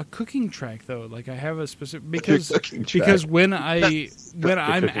a cooking track though. Like I have a specific because cooking track. because when I'm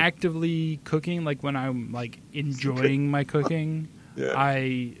cooking. actively cooking, like when I'm like enjoying my cooking, Yeah.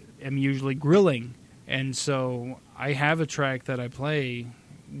 I am usually grilling, and so I have a track that I play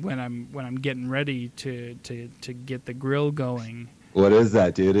when I'm getting ready to get the grill going. What is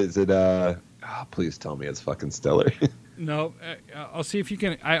that, dude? Is it, please tell me it's fucking stellar. No, I'll see if you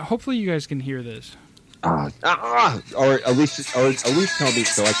can. Hopefully you guys can hear this. or at least tell me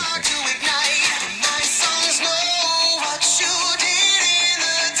so I can think.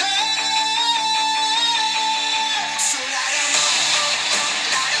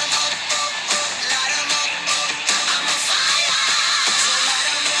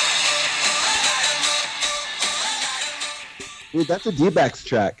 Dude, that's a D-Bax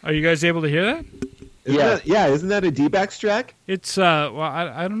track. Are you guys able to hear that? Isn't that a D-Bax track? It's well,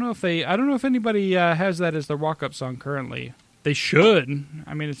 I don't know if anybody has that as their walk-up song currently. They should.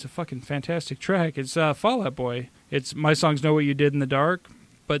 I mean, it's a fucking fantastic track. It's Fall Out Boy. It's my songs Know What You Did in the Dark,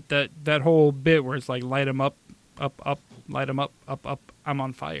 but that whole bit where it's like light 'em up, light 'em up, up, I'm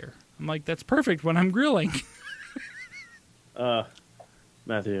on fire. I'm like, that's perfect when I'm grilling.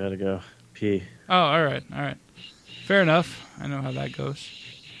 Matthew, you gotta go pee. Oh, all right. Fair enough. I know how that goes.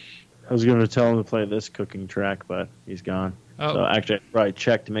 I was going to tell him to play this cooking track, but he's gone. Oh. So actually, I probably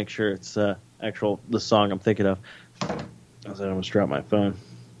check to make sure it's the song I'm thinking of. I almost dropped my phone.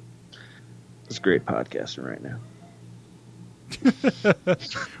 It's great podcasting right now.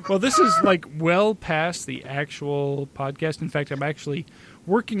 Well, this is like well past the actual podcast. In fact, I'm actually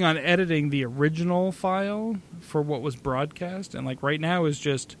working on editing the original file for what was broadcast, and like right now is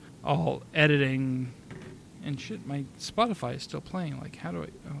just all editing and shit. My Spotify is still playing. Like, how do I?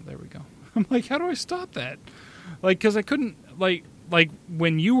 Oh, there we go. I'm like, how do I stop that? Like, because I couldn't like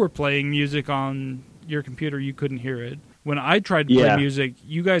when you were playing music on your computer, you couldn't hear it. When I tried to play music,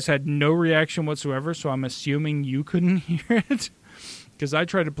 you guys had no reaction whatsoever, so I'm assuming you couldn't hear it. Because I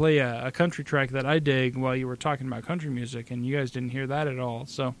tried to play a country track that I dig while you were talking about country music, and you guys didn't hear that at all.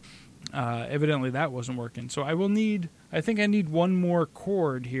 So evidently that wasn't working. So I think I need one more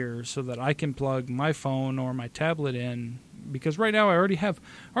cord here so that I can plug my phone or my tablet in. Because right now I already have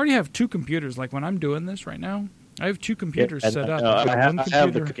 2 computers. Like when I'm doing this right now, I have 2 computers set up. I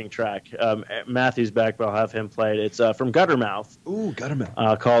have the cooking track. Matthew's back, but I'll have him play it. It's from Guttermouth. Ooh,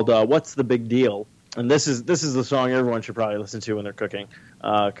 Guttermouth. Called "What's the Big Deal?" And this is the song everyone should probably listen to when they're cooking,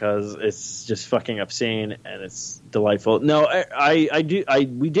 because it's just fucking obscene and it's delightful. No,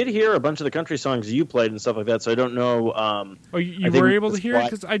 we did hear a bunch of the country songs you played and stuff like that. So I don't know. You were able to hear it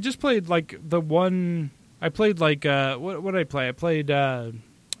because I just played like the one. I played like what did I play? I played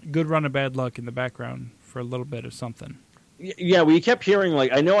 "Good Run of Bad Luck" in the background for a little bit of something. Yeah, we kept hearing,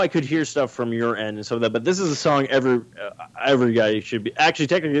 like, I know I could hear stuff from your end and stuff like that, but this is a song every guy should be... Actually,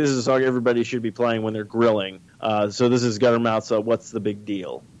 technically, this is a song everybody should be playing when they're grilling. So this is Guttermouth's "What's the Big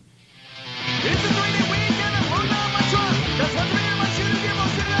Deal?" It's a 3-day weekend and I'm on my truck. That's what me and my shooter get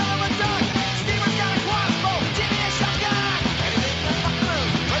most of it out of my duck. Steven's got a crossbow, Jimmy a shotgun. And he's in the fucking room,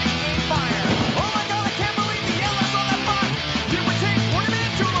 ready to aim fire. Oh my God, I can't believe the hell I saw that fuck. It would take 40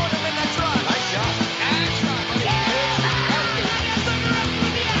 minutes to load him in that truck. Nice shot. Excellent.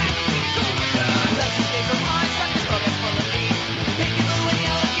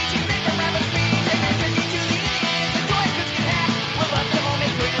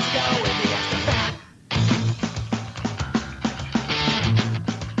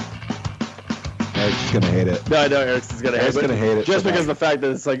 Eric's gonna hate it. No, I know Eric's gonna hate it. Just so because of much. the fact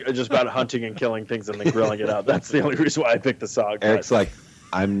that it's like just about hunting and killing things and then grilling it out. That's the only reason why I picked the song. Eric's like,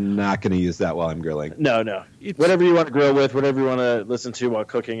 I'm not gonna use that while I'm grilling. No. Whatever you want to grill with, whatever you want to listen to while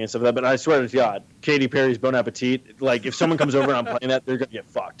cooking and stuff like that. But I swear to God, Katy Perry's Bon Appetit, like if someone comes over and I'm playing that, they're gonna get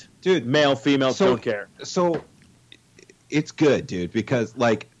fucked. Dude, male, female, don't care. So it's good, dude, because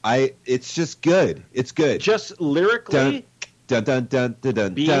like it's just good. It's good. Just lyrically. Dun, dun, dun, dun,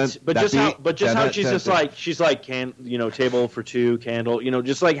 dun, Beats, dun, but that just beat, how dun, she's dun, just dun. like table for 2, candle,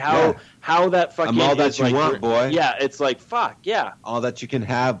 just like how that fucking I'm all that is you like, want, boy. Yeah, it's like fuck yeah. All that you can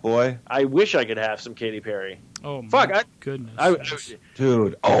have, boy. I wish I could have some Katy Perry. Oh fuck! my goodness,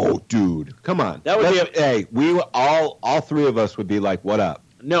 dude. Come on. That would be hey, we were all 3 of us would be like, what up?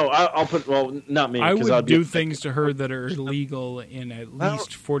 No, I'll put. Well, not me. I 'cause would I'll do things to her that are illegal in at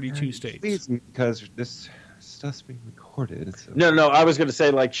least 42 states. Please, because this stuff's being recorded. So. No. I was going to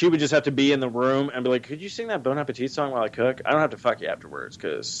say, like, she would just have to be in the room and be like, "Could you sing that Bon Appetit song while I cook?" I don't have to fuck you afterwards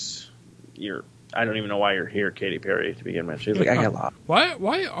because I don't even know why you're here, Katy Perry, to begin with. She's like, I got a lot.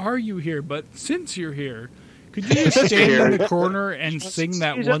 Why are you here? But since you're here, could you just stand in the corner and sing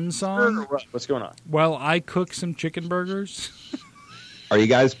that one song? What's going on? While I cook some chicken burgers. Are you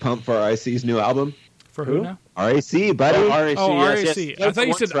guys pumped for RAC's new album? For who now? RAC, buddy. RAC. Oh, yes, RAC. yes. I thought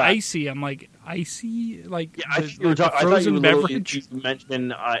you said track. icy. I'm like, icy? Like Yeah, the frozen beverage? You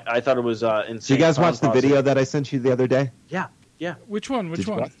mentioned. I thought it was insane. Did you guys watch the video that I sent you the other day? Yeah. Which one? Did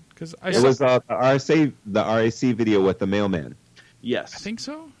you watch? Because It was the RAC video with the mailman. Yes. I think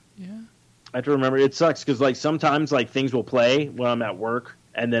so. Yeah. I have to remember. It sucks because like sometimes like things will play when I'm at work,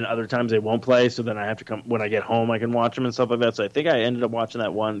 and then other times they won't play. So then I have to come when I get home. I can watch them and stuff like that. So I think I ended up watching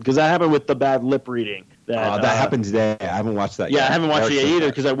that one because that happened with the bad lip reading. That happened today. I haven't watched that. Yeah, yet. I haven't watched it Eric yet said either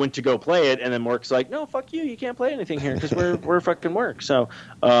that. because I went to go play it, and then Mark's like, "No, fuck you. You can't play anything here because we're fucking work." So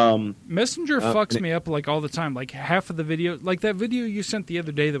Messenger fucks me up like all the time. Like half of the video, like that video you sent the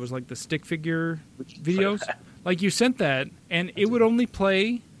other day that was like the stick figure videos. Like you sent that, and it would only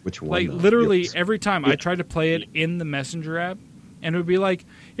play. Which one? Like though? literally Yes. every time I tried to play it in the Messenger app, and it would be like,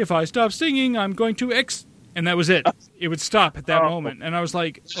 if I stop singing, I'm going to X, and that was it. It would stop at that moment, and I was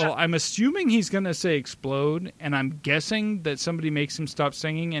like, well, I'm assuming he's going to say explode, and I'm guessing that somebody makes him stop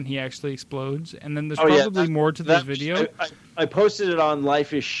singing, and he actually explodes, and then there's probably more to this video. I posted it on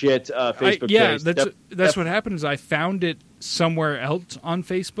Life is Shit Facebook page. That's what happened is I found it somewhere else on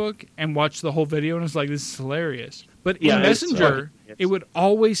Facebook and watched the whole video, and I was like, this is hilarious. But in Messenger, it would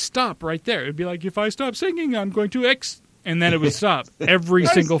always stop right there. It'd be like, if I stop singing, I'm going to X, and then it would stop every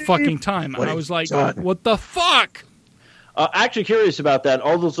single fucking time. And I was like, what the fuck? Actually curious about that.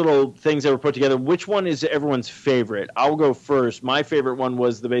 All those little things that were put together. Which one is everyone's favorite? I'll go first. My favorite one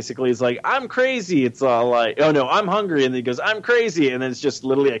was basically it's like, I'm crazy. It's all like, oh no, I'm hungry. And then he goes, I'm crazy. And then it's just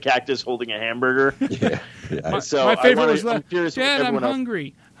literally a cactus holding a hamburger. Yeah. So my favorite was I'm curious what Dad, I'm everyone else-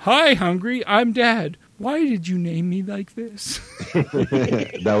 hungry. Hi, hungry. I'm Dad. Why did you name me like this?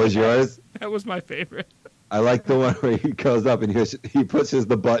 That was yours? That was my favorite. I like the one where he goes up and he pushes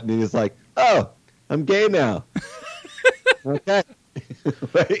the button and he's like, oh, I'm gay now. Okay.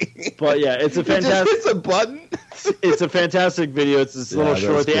 But yeah, it's a fantastic. It's a button. It's a fantastic video. It's this little that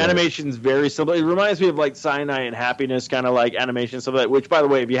short. was The cool. animation's very simple. It reminds me of like Sinai and Happiness, kind of like animation stuff like that. Which, by the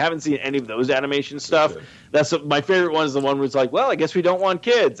way, if you haven't seen any of those animation stuff, that's my favorite one. Is the one where it's like, well, I guess we don't want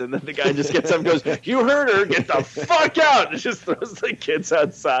kids, and then the guy just gets up and goes, "You heard her. Get the fuck out!" And just throws the kids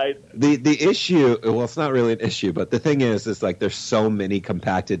outside. The issue, well, it's not really an issue, but the thing is like there's so many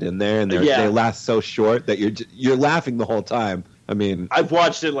compacted in there, and they last so short that you're laughing the whole time. I mean, I've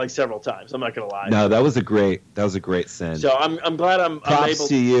watched it like several times. I'm not gonna lie. No, that was a great send. So I'm glad I'm Props able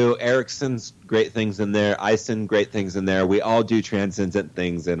to you. Erickson's great things in there. Ison, great things in there. We all do transcendent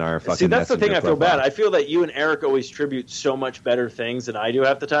things in our fucking. See, that's the thing. I Messenger feel bad. profile. I feel that you and Eric always tribute so much better things than I do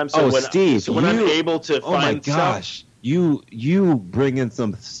half the time. So Steve, when I'm able to oh my find gosh, stuff, you bring in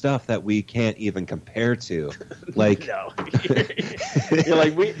some stuff that we can't even compare to, like. No, you're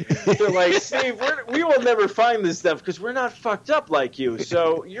like they're like, Steve, we will never find this stuff because we're not fucked up like you.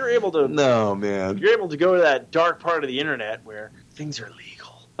 So you're able to. No, man. You're able to go to that dark part of the internet where things are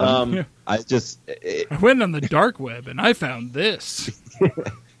legal. I went on the dark web and I found this.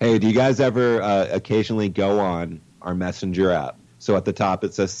 Hey, do you guys ever occasionally go on our Messenger app? So at the top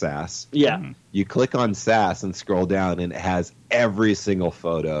it says SAS. Yeah. You click on SAS and scroll down, and it has every single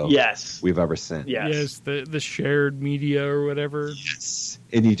photo we've ever sent. Yes, the shared media or whatever. Yes.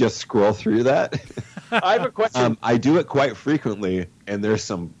 And you just scroll through that. I have a question. I do it quite frequently, and there's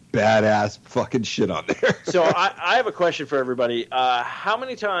some badass fucking shit on there. So I have a question for everybody. How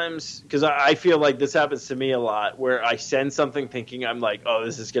many times, because I feel like this happens to me a lot, where I send something thinking I'm like, oh,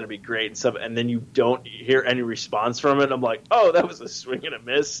 this is going to be great and stuff, and then you don't hear any response from it. I'm like, oh, that was a swing and a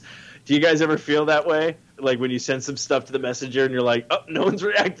miss. Do you guys ever feel that way? Like when you send some stuff to the messenger and you're like, oh, no one's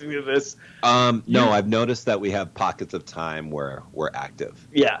reacting to this. No, I've noticed that we have pockets of time where we're active.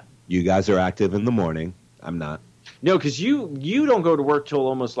 Yeah. You guys are active in the morning. I'm not. No, because you don't go to work till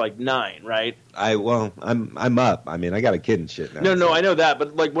almost like 9, right? I'm up. I mean, I got a kid and shit now. No, I know that,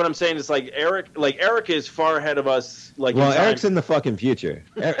 but like what I'm saying is like Eric is far ahead of us. Like, well, in time. Eric's in the fucking future.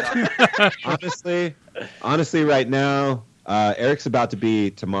 honestly, right now, Eric's about to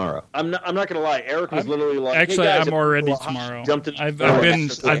be tomorrow. I'm not gonna lie. Eric was literally like, Actually, hey guys, I'm already tomorrow. Jumped in, I've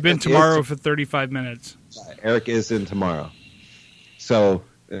been tomorrow for 35 minutes. Eric is in tomorrow. So,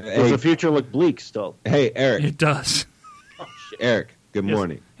 does the future look bleak still? Hey, Eric. It does. Eric, good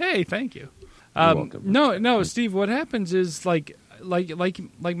morning. Hey, thank you. You're welcome. No, Steve. What happens is like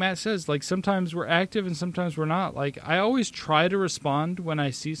Matt says, like sometimes we're active and sometimes we're not. Like I always try to respond when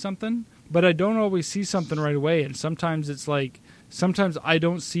I see something, but I don't always see something right away. And sometimes it's like I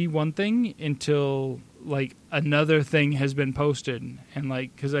don't see one thing until like another thing has been posted, and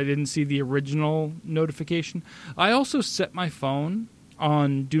like because I didn't see the original notification. I also set my phone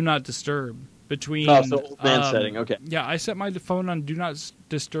on Do Not Disturb between. Oh, so old man setting. Okay. Yeah, I set my phone on Do Not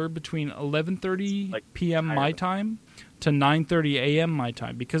Disturb between 11:30 p.m. my time to 9:30 a.m. my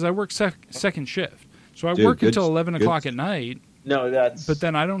time because I work second shift, so I work until 11 o'clock at night. No, that's. But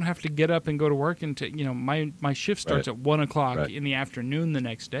then I don't have to get up and go to work until my shift starts at 1 o'clock in the afternoon the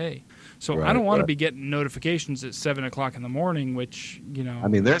next day. So I don't want to be getting notifications at 7 o'clock in the morning, which I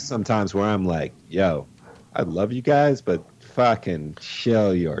mean, there's some times where I'm like, yo, I love you guys, but fucking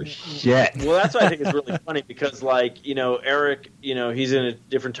chill your shit. Well, that's why I think it's really funny because, like, Eric, he's in a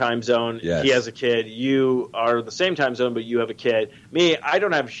different time zone. Yes. He has a kid. You are the same time zone, but you have a kid. Me, I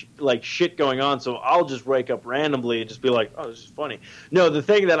don't have shit going on, so I'll just wake up randomly and just be like, "Oh, this is funny." No, the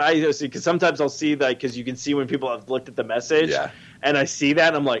thing that I see, because sometimes I'll see that because you can see when people have looked at the message, and I see that,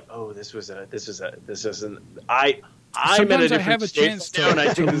 and I'm like, "Oh, this isn't." Sometimes I have a chance to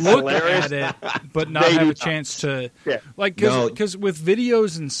look at it, but not have a chance to, because with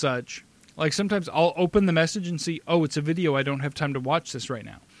videos and such, like sometimes I'll open the message and see, oh, it's a video. I don't have time to watch this right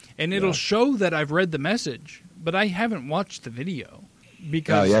now, and it'll show that I've read the message, but I haven't watched the video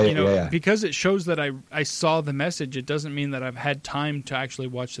because because it shows that I saw the message. It doesn't mean that I've had time to actually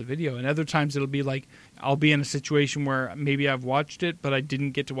watch the video. And other times it'll be like I'll be in a situation where maybe I've watched it, but I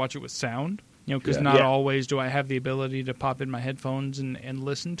didn't get to watch it with sound. Because not always do I have the ability to pop in my headphones and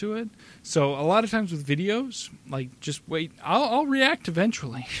listen to it. So a lot of times with videos, like just wait, I'll react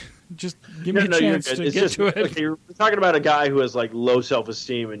eventually. Just give me a you're chance good. to It's get just, to it. okay, we're talking about a guy who has like low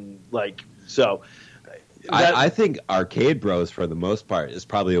self-esteem and like so. I think Arcade Bros for the most part is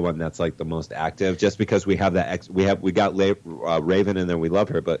probably the one that's like the most active, just because we have that we got Raven in there, we love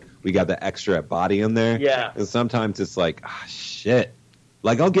her, but we got the extra body in there. Yeah. And sometimes it's like, shit.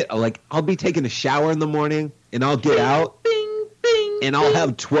 Like I'll be taking a shower in the morning and I'll get out and I'll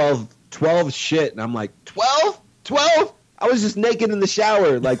have 12 shit and I'm like 12. I was just naked in the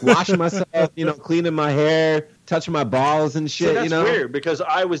shower, like washing myself, cleaning my hair, touching my balls and shit. See, that's weird because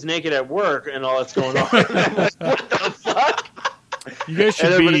I was naked at work and all that's going on. What the fuck? You guys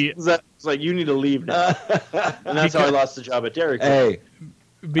should be. It's like you need to leave now, and that's how I lost the job at Dairy Queen. Hey,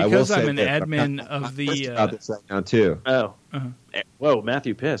 because I'm an admin of the. About this right now too. Oh, whoa,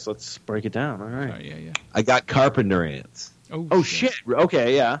 Matthew Piss. Let's break it down. All right. Yeah. I got carpenter ants. Oh shit.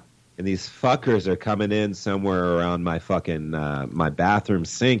 Okay, yeah. And these fuckers are coming in somewhere around my fucking my bathroom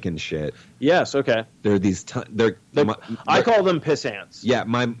sink and shit. Yes. Okay. They're these. I call them piss ants. Yeah,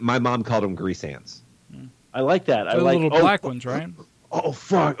 my mom called them grease ants. I like that. I The like little black ones, right? Oh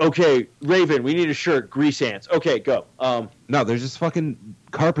fuck. Okay, Raven, we need a shirt. Grease ants. Okay, go. No, they're just fucking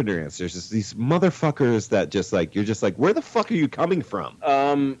carpenter ants. There's just these motherfuckers that just like you're just like, where the fuck are you coming from?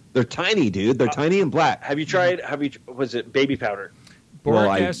 They're tiny, dude. They're tiny and black. Have you tried? Was it baby powder?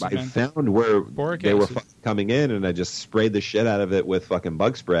 Boric I acid, found where Boric they were acid. fucking coming in, and I just sprayed the shit out of it with fucking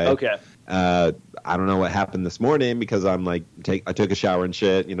bug spray. Okay. I don't know what happened this morning because I'm like, I took a shower and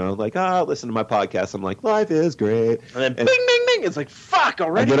shit, like, listen to my podcast. I'm like, life is great. And then bing, bing, bing. It's like, fuck, I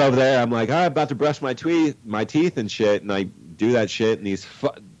already. get over there. I'm like, I'm about to brush my teeth and shit, and I do that shit, and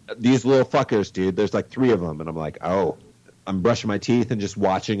these little fuckers, dude, there's like 3 of them, and I'm like, oh. I'm brushing my teeth and just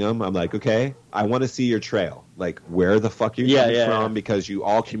watching them. I'm like, okay, I want to see your trail. Like, where the fuck are you coming from? Because you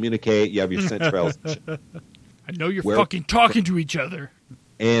all communicate. You have your scent trails. And shit. I know you're fucking talking to each other.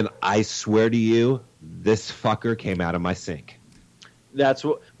 And I swear to you, this fucker came out of my sink. That's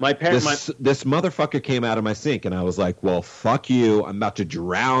what my parents. This motherfucker came out of my sink, and I was like, well, fuck you. I'm about to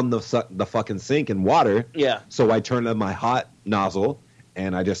drown the fucking sink in water. Yeah. So I turned on my hot nozzle.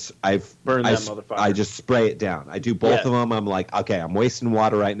 And I just spray it down. I do both of them. I'm like, okay, I'm wasting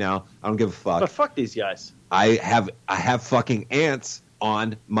water right now. I don't give a fuck. But fuck these guys. I have fucking ants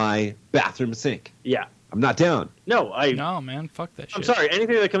on my bathroom sink. Yeah. I'm not down. No, man, fuck that shit. I'm sorry.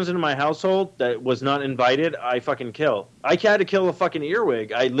 Anything that comes into my household that was not invited, I fucking kill. I had to kill a fucking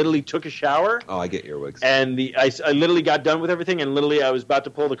earwig. I literally took a shower. Oh, I get earwigs. And I literally got done with everything, and literally I was about to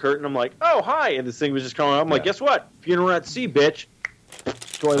pull the curtain. I'm like, oh, hi. And this thing was just coming up. I'm like, guess what? Funeral at sea, bitch.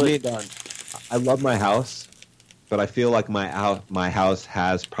 Toilet done. I love my house, but I feel like my house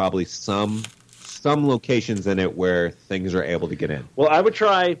has probably some locations in it where things are able to get in. Well, I would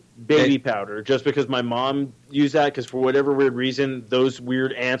try baby powder just because my mom used that because for whatever weird reason, those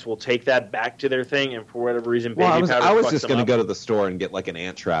weird ants will take that back to their thing, and for whatever reason, baby powder. I was just going to go to the store and get like an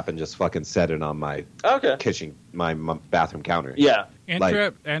ant trap and just fucking set it on my kitchen, my bathroom counter. Yeah.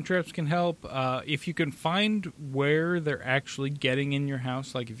 Ant traps can help. If you can find where they're actually getting in your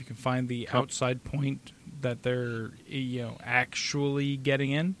house, like if you can find the outside point that they're actually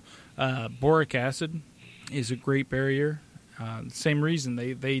getting in, boric acid is a great barrier. Same reason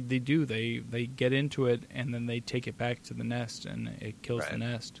they get into it and then they take it back to the nest and it kills the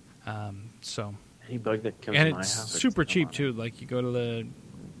nest. So any bug that comes and in my it's house, super cheap too. Like you go to the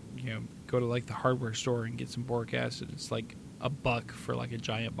like the hardware store and get some boric acid. It's like $1 for like a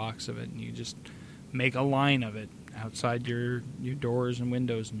giant box of it, and you just make a line of it outside your doors and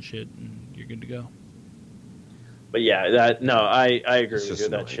windows and shit, and you're good to go. But yeah, I agree with you.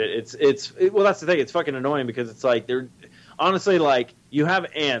 That shit. Well, that's the thing. It's fucking annoying because it's like they're honestly like you have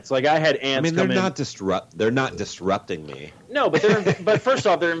ants. Like I had ants. I mean, they're not disrupting me. No, but but first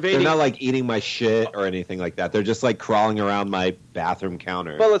off, they're invading. They're not like eating my shit or anything like that. They're just like crawling around my bathroom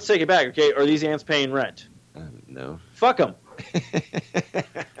counter. But let's take it back. Okay, are these ants paying rent? No. Fuck them.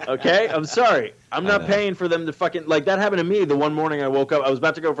 Okay, I'm sorry. I'm not paying for them to fucking like that happened to me the one morning I woke up. I was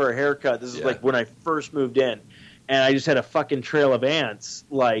about to go for a haircut. This is like when I first moved in. And I just had a fucking trail of ants,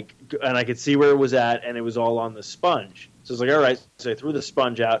 like, and I could see where it was at, and it was all on the sponge. So I was like, all right. So I threw the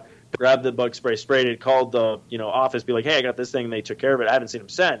sponge out, grabbed the bug spray, sprayed it, called the office, be like, hey, I got this thing, and they took care of it. I haven't seen them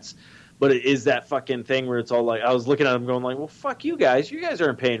since. But it is that fucking thing where it's all like, I was looking at them going like, well, fuck you guys. You guys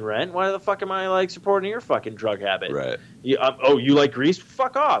aren't paying rent. Why the fuck am I, like, supporting your fucking drug habit? Right. You like grease?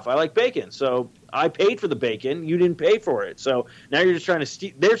 Fuck off. I like bacon. So I paid for the bacon. You didn't pay for it. So now you're just trying to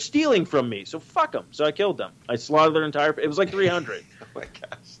steal. They're stealing from me. So fuck them. So I killed them. I slaughtered their entire. It was like 300. Oh my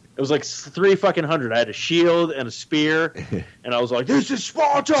gosh. It was like 300. I had a shield and a spear, and I was like, "This is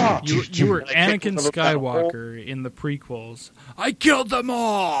Sparta." You were And I kicked Anakin one of them down a hole, Skywalker in the prequels. I killed them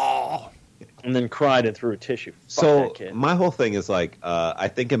all. and then cried and threw a tissue. Fuck So that kid. my whole thing is like, I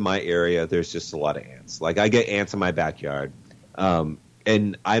think in my area there's just a lot of ants. Like I get ants in my backyard,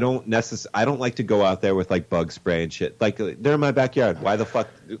 and I don't like to go out there with like bug spray and shit. Like they're in my backyard. Why the fuck?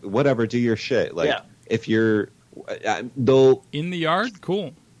 Whatever, do your shit. Like Yeah. if you're, they'll. In the yard?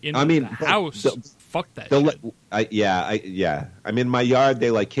 Cool. In I mean, the house? Fuck that They'll shit. yeah. I mean, my yard,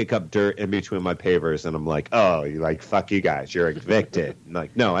 they like kick up dirt in between my pavers, and I'm like, oh, you like fuck you guys, you're evicted. I'm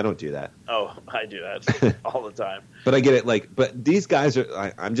like, no, I don't do that. Oh, I do that all the time. But I get it. Like, but these guys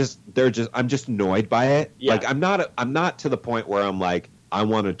are. I'm just annoyed by it. Yeah. Like, I'm not to the point where I'm like, I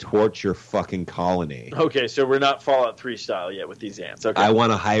want to torch your fucking colony. Okay, so we're not Fallout 3 style yet with these ants. Okay. I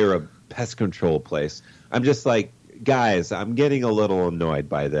want to hire a pest control place. I'm just like, guys, I'm getting a little annoyed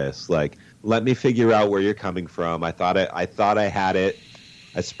by this. Like, let me figure out where you're coming from. I thought I had it.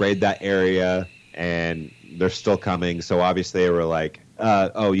 I sprayed that area, and they're still coming. So obviously they were like,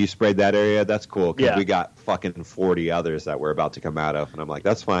 oh, you sprayed that area? That's cool, because Yeah. we got fucking 40 others that we're about to come out of. And I'm like,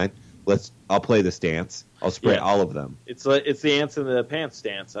 that's fine. I'll play this dance. I'll spray Yeah. all of them. It's the ants in the pants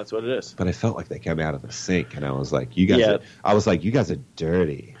dance. That's what it is. But I felt like they came out of the sink, and I was like, you guys. Yeah. You guys are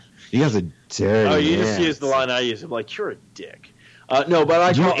dirty. You guys are dirty. Oh, you just ants. used the line I used. I'm like, you're a dick. No, but I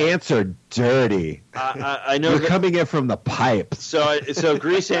You call, ants are dirty. I know You're that- coming in from the pipe. So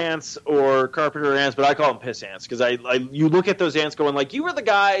grease ants or carpenter ants, but I call them piss ants because you look at those ants going like, you were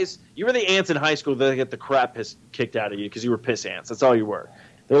the ants in high school that get the crap kicked out of you because you were piss ants. That's all you were.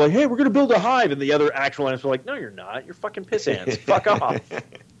 They're like, hey, we're going to build a hive, and the other actual ants were like, no, you're not. You're fucking piss ants. Fuck off.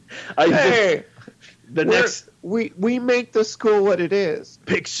 We make the school what it is.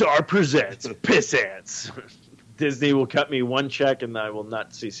 Pixar presents piss ants. Disney will cut me one check, and I will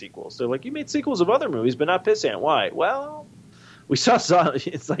not see sequels. They're like, you made sequels of other movies, but not Piss Ant. Why? Well, we saw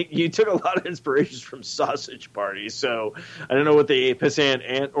it's like you took a lot of inspirations from Sausage Party, so I don't know what the Piss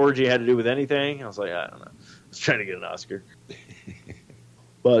Ant orgy had to do with anything. I was like, I don't know. I was trying to get an Oscar.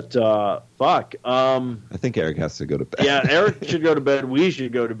 But, fuck. I think Eric has to go to bed. Yeah, Eric should go to bed. We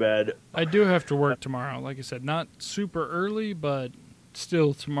should go to bed. I do have to work tomorrow. Like I said, not super early, but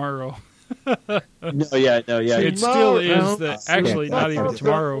still tomorrow. No. It still is actually Yeah. not even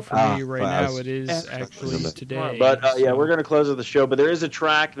tomorrow for me right wow. now. It is actually today. But So- we're going to close with the show. But there is a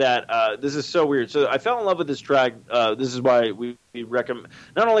track that this is so weird. So I fell in love with this track. This is why we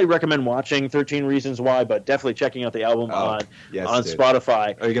not only recommend watching 13 Reasons Why, but definitely checking out the album on dude.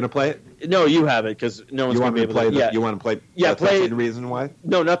 Spotify. Are you going to play it? No, you have it because no one's You going want to me be to able play? to. Yeah, You want to play? Yeah, play- 13 Reason Why?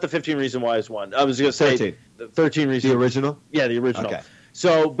 no, not the 15 Reasons Why is one. I was going to say 13. the 13 Reasons. The original? Yeah, the original. Okay.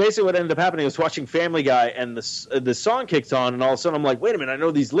 So basically, what ended up happening was watching Family Guy, and the song kicked on, and all of a sudden I'm like, wait a minute, I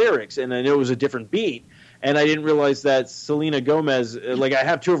know these lyrics, and I know it was a different beat, and I didn't realize that Selena Gomez, like I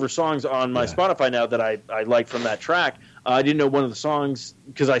have two of her songs on my Spotify now that I like from that track. I didn't know one of the songs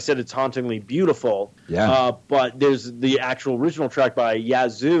because I said it's hauntingly beautiful. Yeah. But there's the actual original track by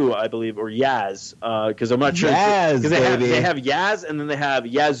Yazoo, I believe, or Yaz, because I'm not sure. Yaz, Because baby. they have Yaz, and then they have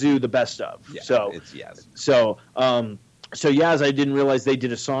Yazoo, the best of. Yeah, So it's yes. so Yaz, I didn't realize they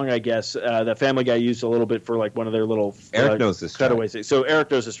did a song. I guess that Family Guy used a little bit for like one of their little Eric knows this track. cutaways. So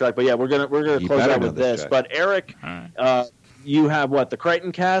Eric knows this track, but yeah, we're gonna You close better out know with this this. track. But Eric, you have what, the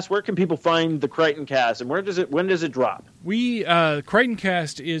Crichton Cast? Where can people find the Crichton Cast, and when does it drop? We Crichton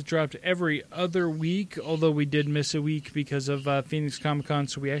Cast is dropped every other week, although we did miss a week because of Phoenix Comic Con.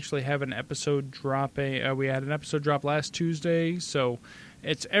 So we actually have an episode drop. We had an episode drop last Tuesday, so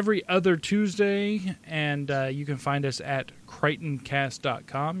it's every other Tuesday, and you can find us at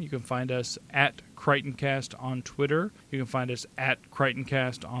CrichtonCast.com. You can find us at CrichtonCast on Twitter. You can find us at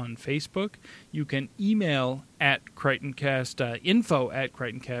CrichtonCast on Facebook. You can email at CrichtonCast, info at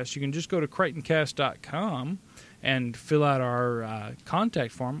CrichtonCast. You can just go to CrichtonCast.com and fill out our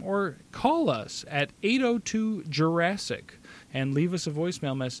contact form, or call us at 802-JURASSIC and leave us a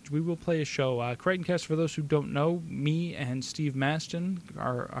voicemail message. We will play a show. Crichtoncast, for those who don't know, me and Steve Maston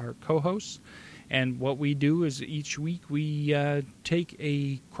are our co-hosts. And what we do is each week we take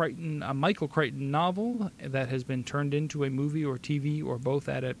a Michael Crichton novel that has been turned into a movie or TV or both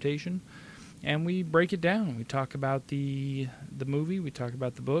adaptation, and we break it down. We talk about the movie, we talk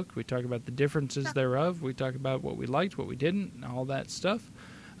about the book, we talk about the differences thereof, we talk about what we liked, what we didn't, and all that stuff.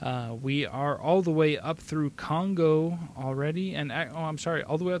 We are all the way up through Congo already, and all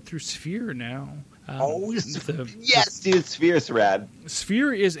the way up through Sphere now. Yes, dude, Sphere's rad.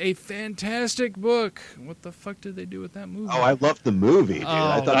 Sphere is a fantastic book. What the fuck did they do with that movie? Oh, I loved the movie, dude.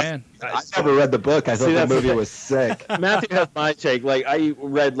 Oh, man. I never read the book. I thought the movie was sick. Matthew has my take. Like, I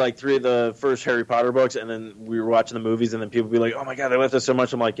read like 3 of the first Harry Potter books, and then we were watching the movies, and then people would be like, "Oh my god, they left us so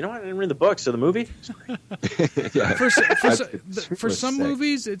much." I'm like, you know what? I didn't read the books, so the movie. Yeah. For some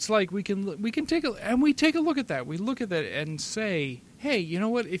movies, it's like we can take a look at that. We look at that and say, hey, you know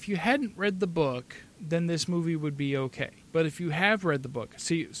what? If you hadn't read the book, then this movie would be okay. But if you have read the book,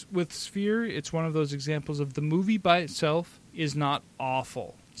 see, with Sphere, it's one of those examples of the movie by itself is not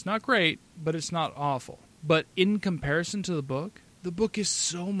awful. It's not great, but it's not awful. But in comparison to the book is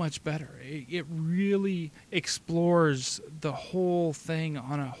so much better. It really explores the whole thing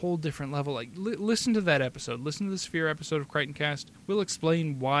on a whole different level. Like, listen to that episode. Listen to the Sphere episode of Crichton Cast. We'll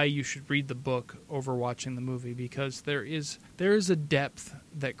explain why you should read the book over watching the movie, because there is a depth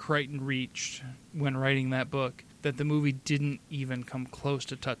that Crichton reached when writing that book that the movie didn't even come close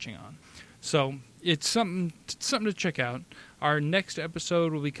to touching on. So it's something to check out. Our next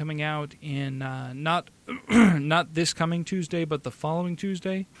episode will be coming out in not this coming Tuesday, but the following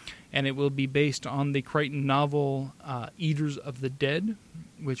Tuesday, and it will be based on the Crichton novel Eaters of the Dead,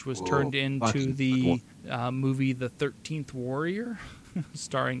 which was turned into the movie The 13th Warrior,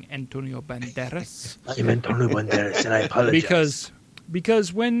 starring Antonio Banderas. I'm Antonio Banderas, and I apologize.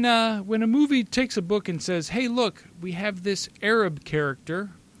 Because when a movie takes a book and says, hey, look, we have this Arab character,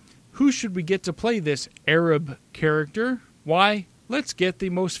 who should we get to play this Arab character? Why? Let's get the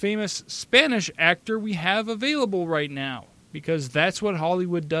most famous Spanish actor we have available right now, because that's what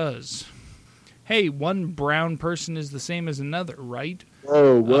Hollywood does. Hey, one brown person is the same as another, right?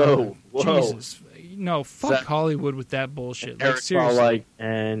 Whoa. Jesus. No, fuck Hollywood with that bullshit. Like, seriously.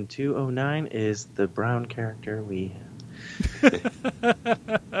 And 209 is the brown character we have.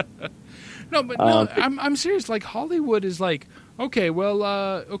 No, I'm serious. Like, Hollywood is like, okay,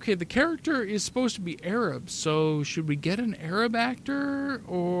 the character is supposed to be Arab, so should we get an Arab actor?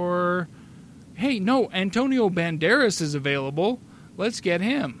 Or, hey, no, Antonio Banderas is available. Let's get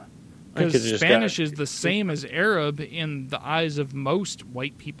him. Because Spanish is the same as Arab in the eyes of most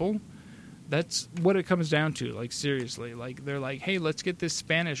white people. That's what it comes down to. Like, seriously. Like, they're like, hey, let's get this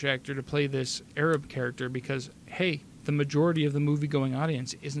Spanish actor to play this Arab character because, hey, the majority of the movie-going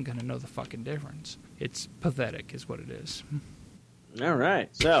audience isn't going to know the fucking difference. It's pathetic is what it is. All right.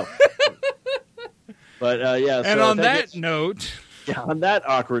 So, but yeah. And so on that note, on that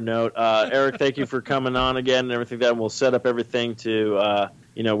awkward note, Eric, thank you for coming on again and everything. That we'll set up everything to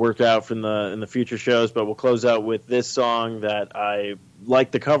work out in the future shows. But we'll close out with this song that I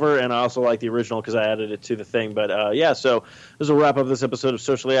like the cover and I also like the original because I added it to the thing. But yeah, so this will wrap up this episode of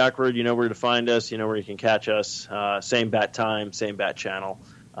Socially Awkward. You know where to find us. You know where you can catch us. Same bat time, same bat channel.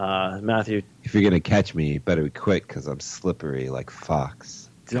 Matthew, if you're gonna catch me, you better be quick because I'm slippery like fox.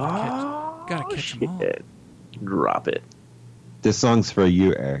 Gotta catch them all. Drop it. This song's for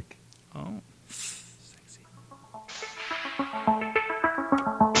you, Eric. Oh, sexy.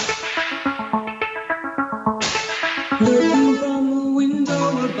 Looking from a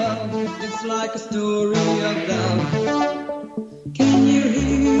window above, it's like a story of love. Can you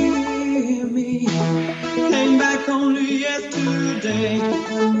hear me? Came back only yesterday,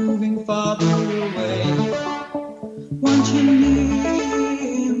 moving farther away. Won't you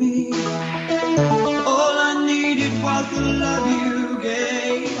near me? All I needed was the love you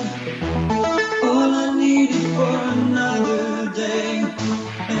gave. All I needed for another day,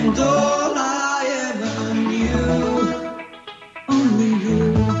 and all I ever knew. Only you.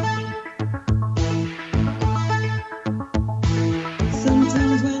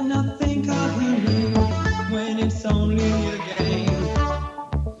 Sometimes when I think of you, when it's only a game,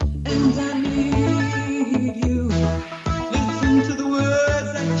 and I need you. Listen to the words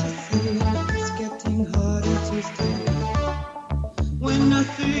that you say. It's getting harder to stay. When I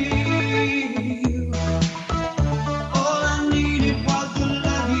see you, all I needed was the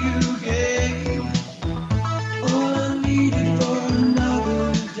love you gave. All I needed for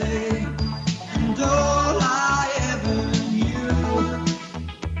another day, and all I ever knew.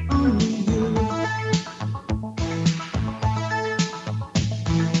 Only you.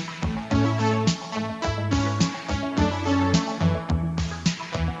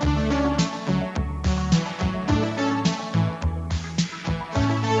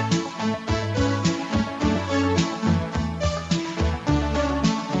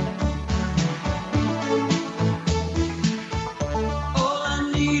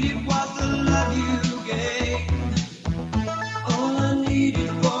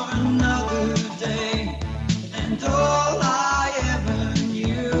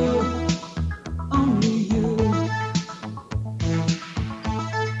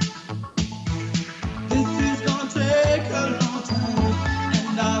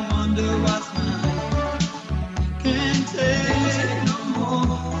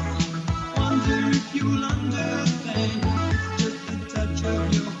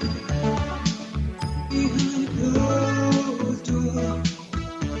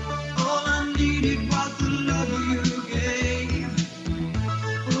 needed was the love you gave.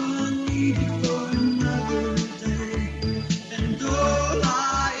 All I needed for another day, and all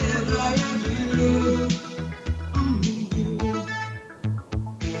I ever knew.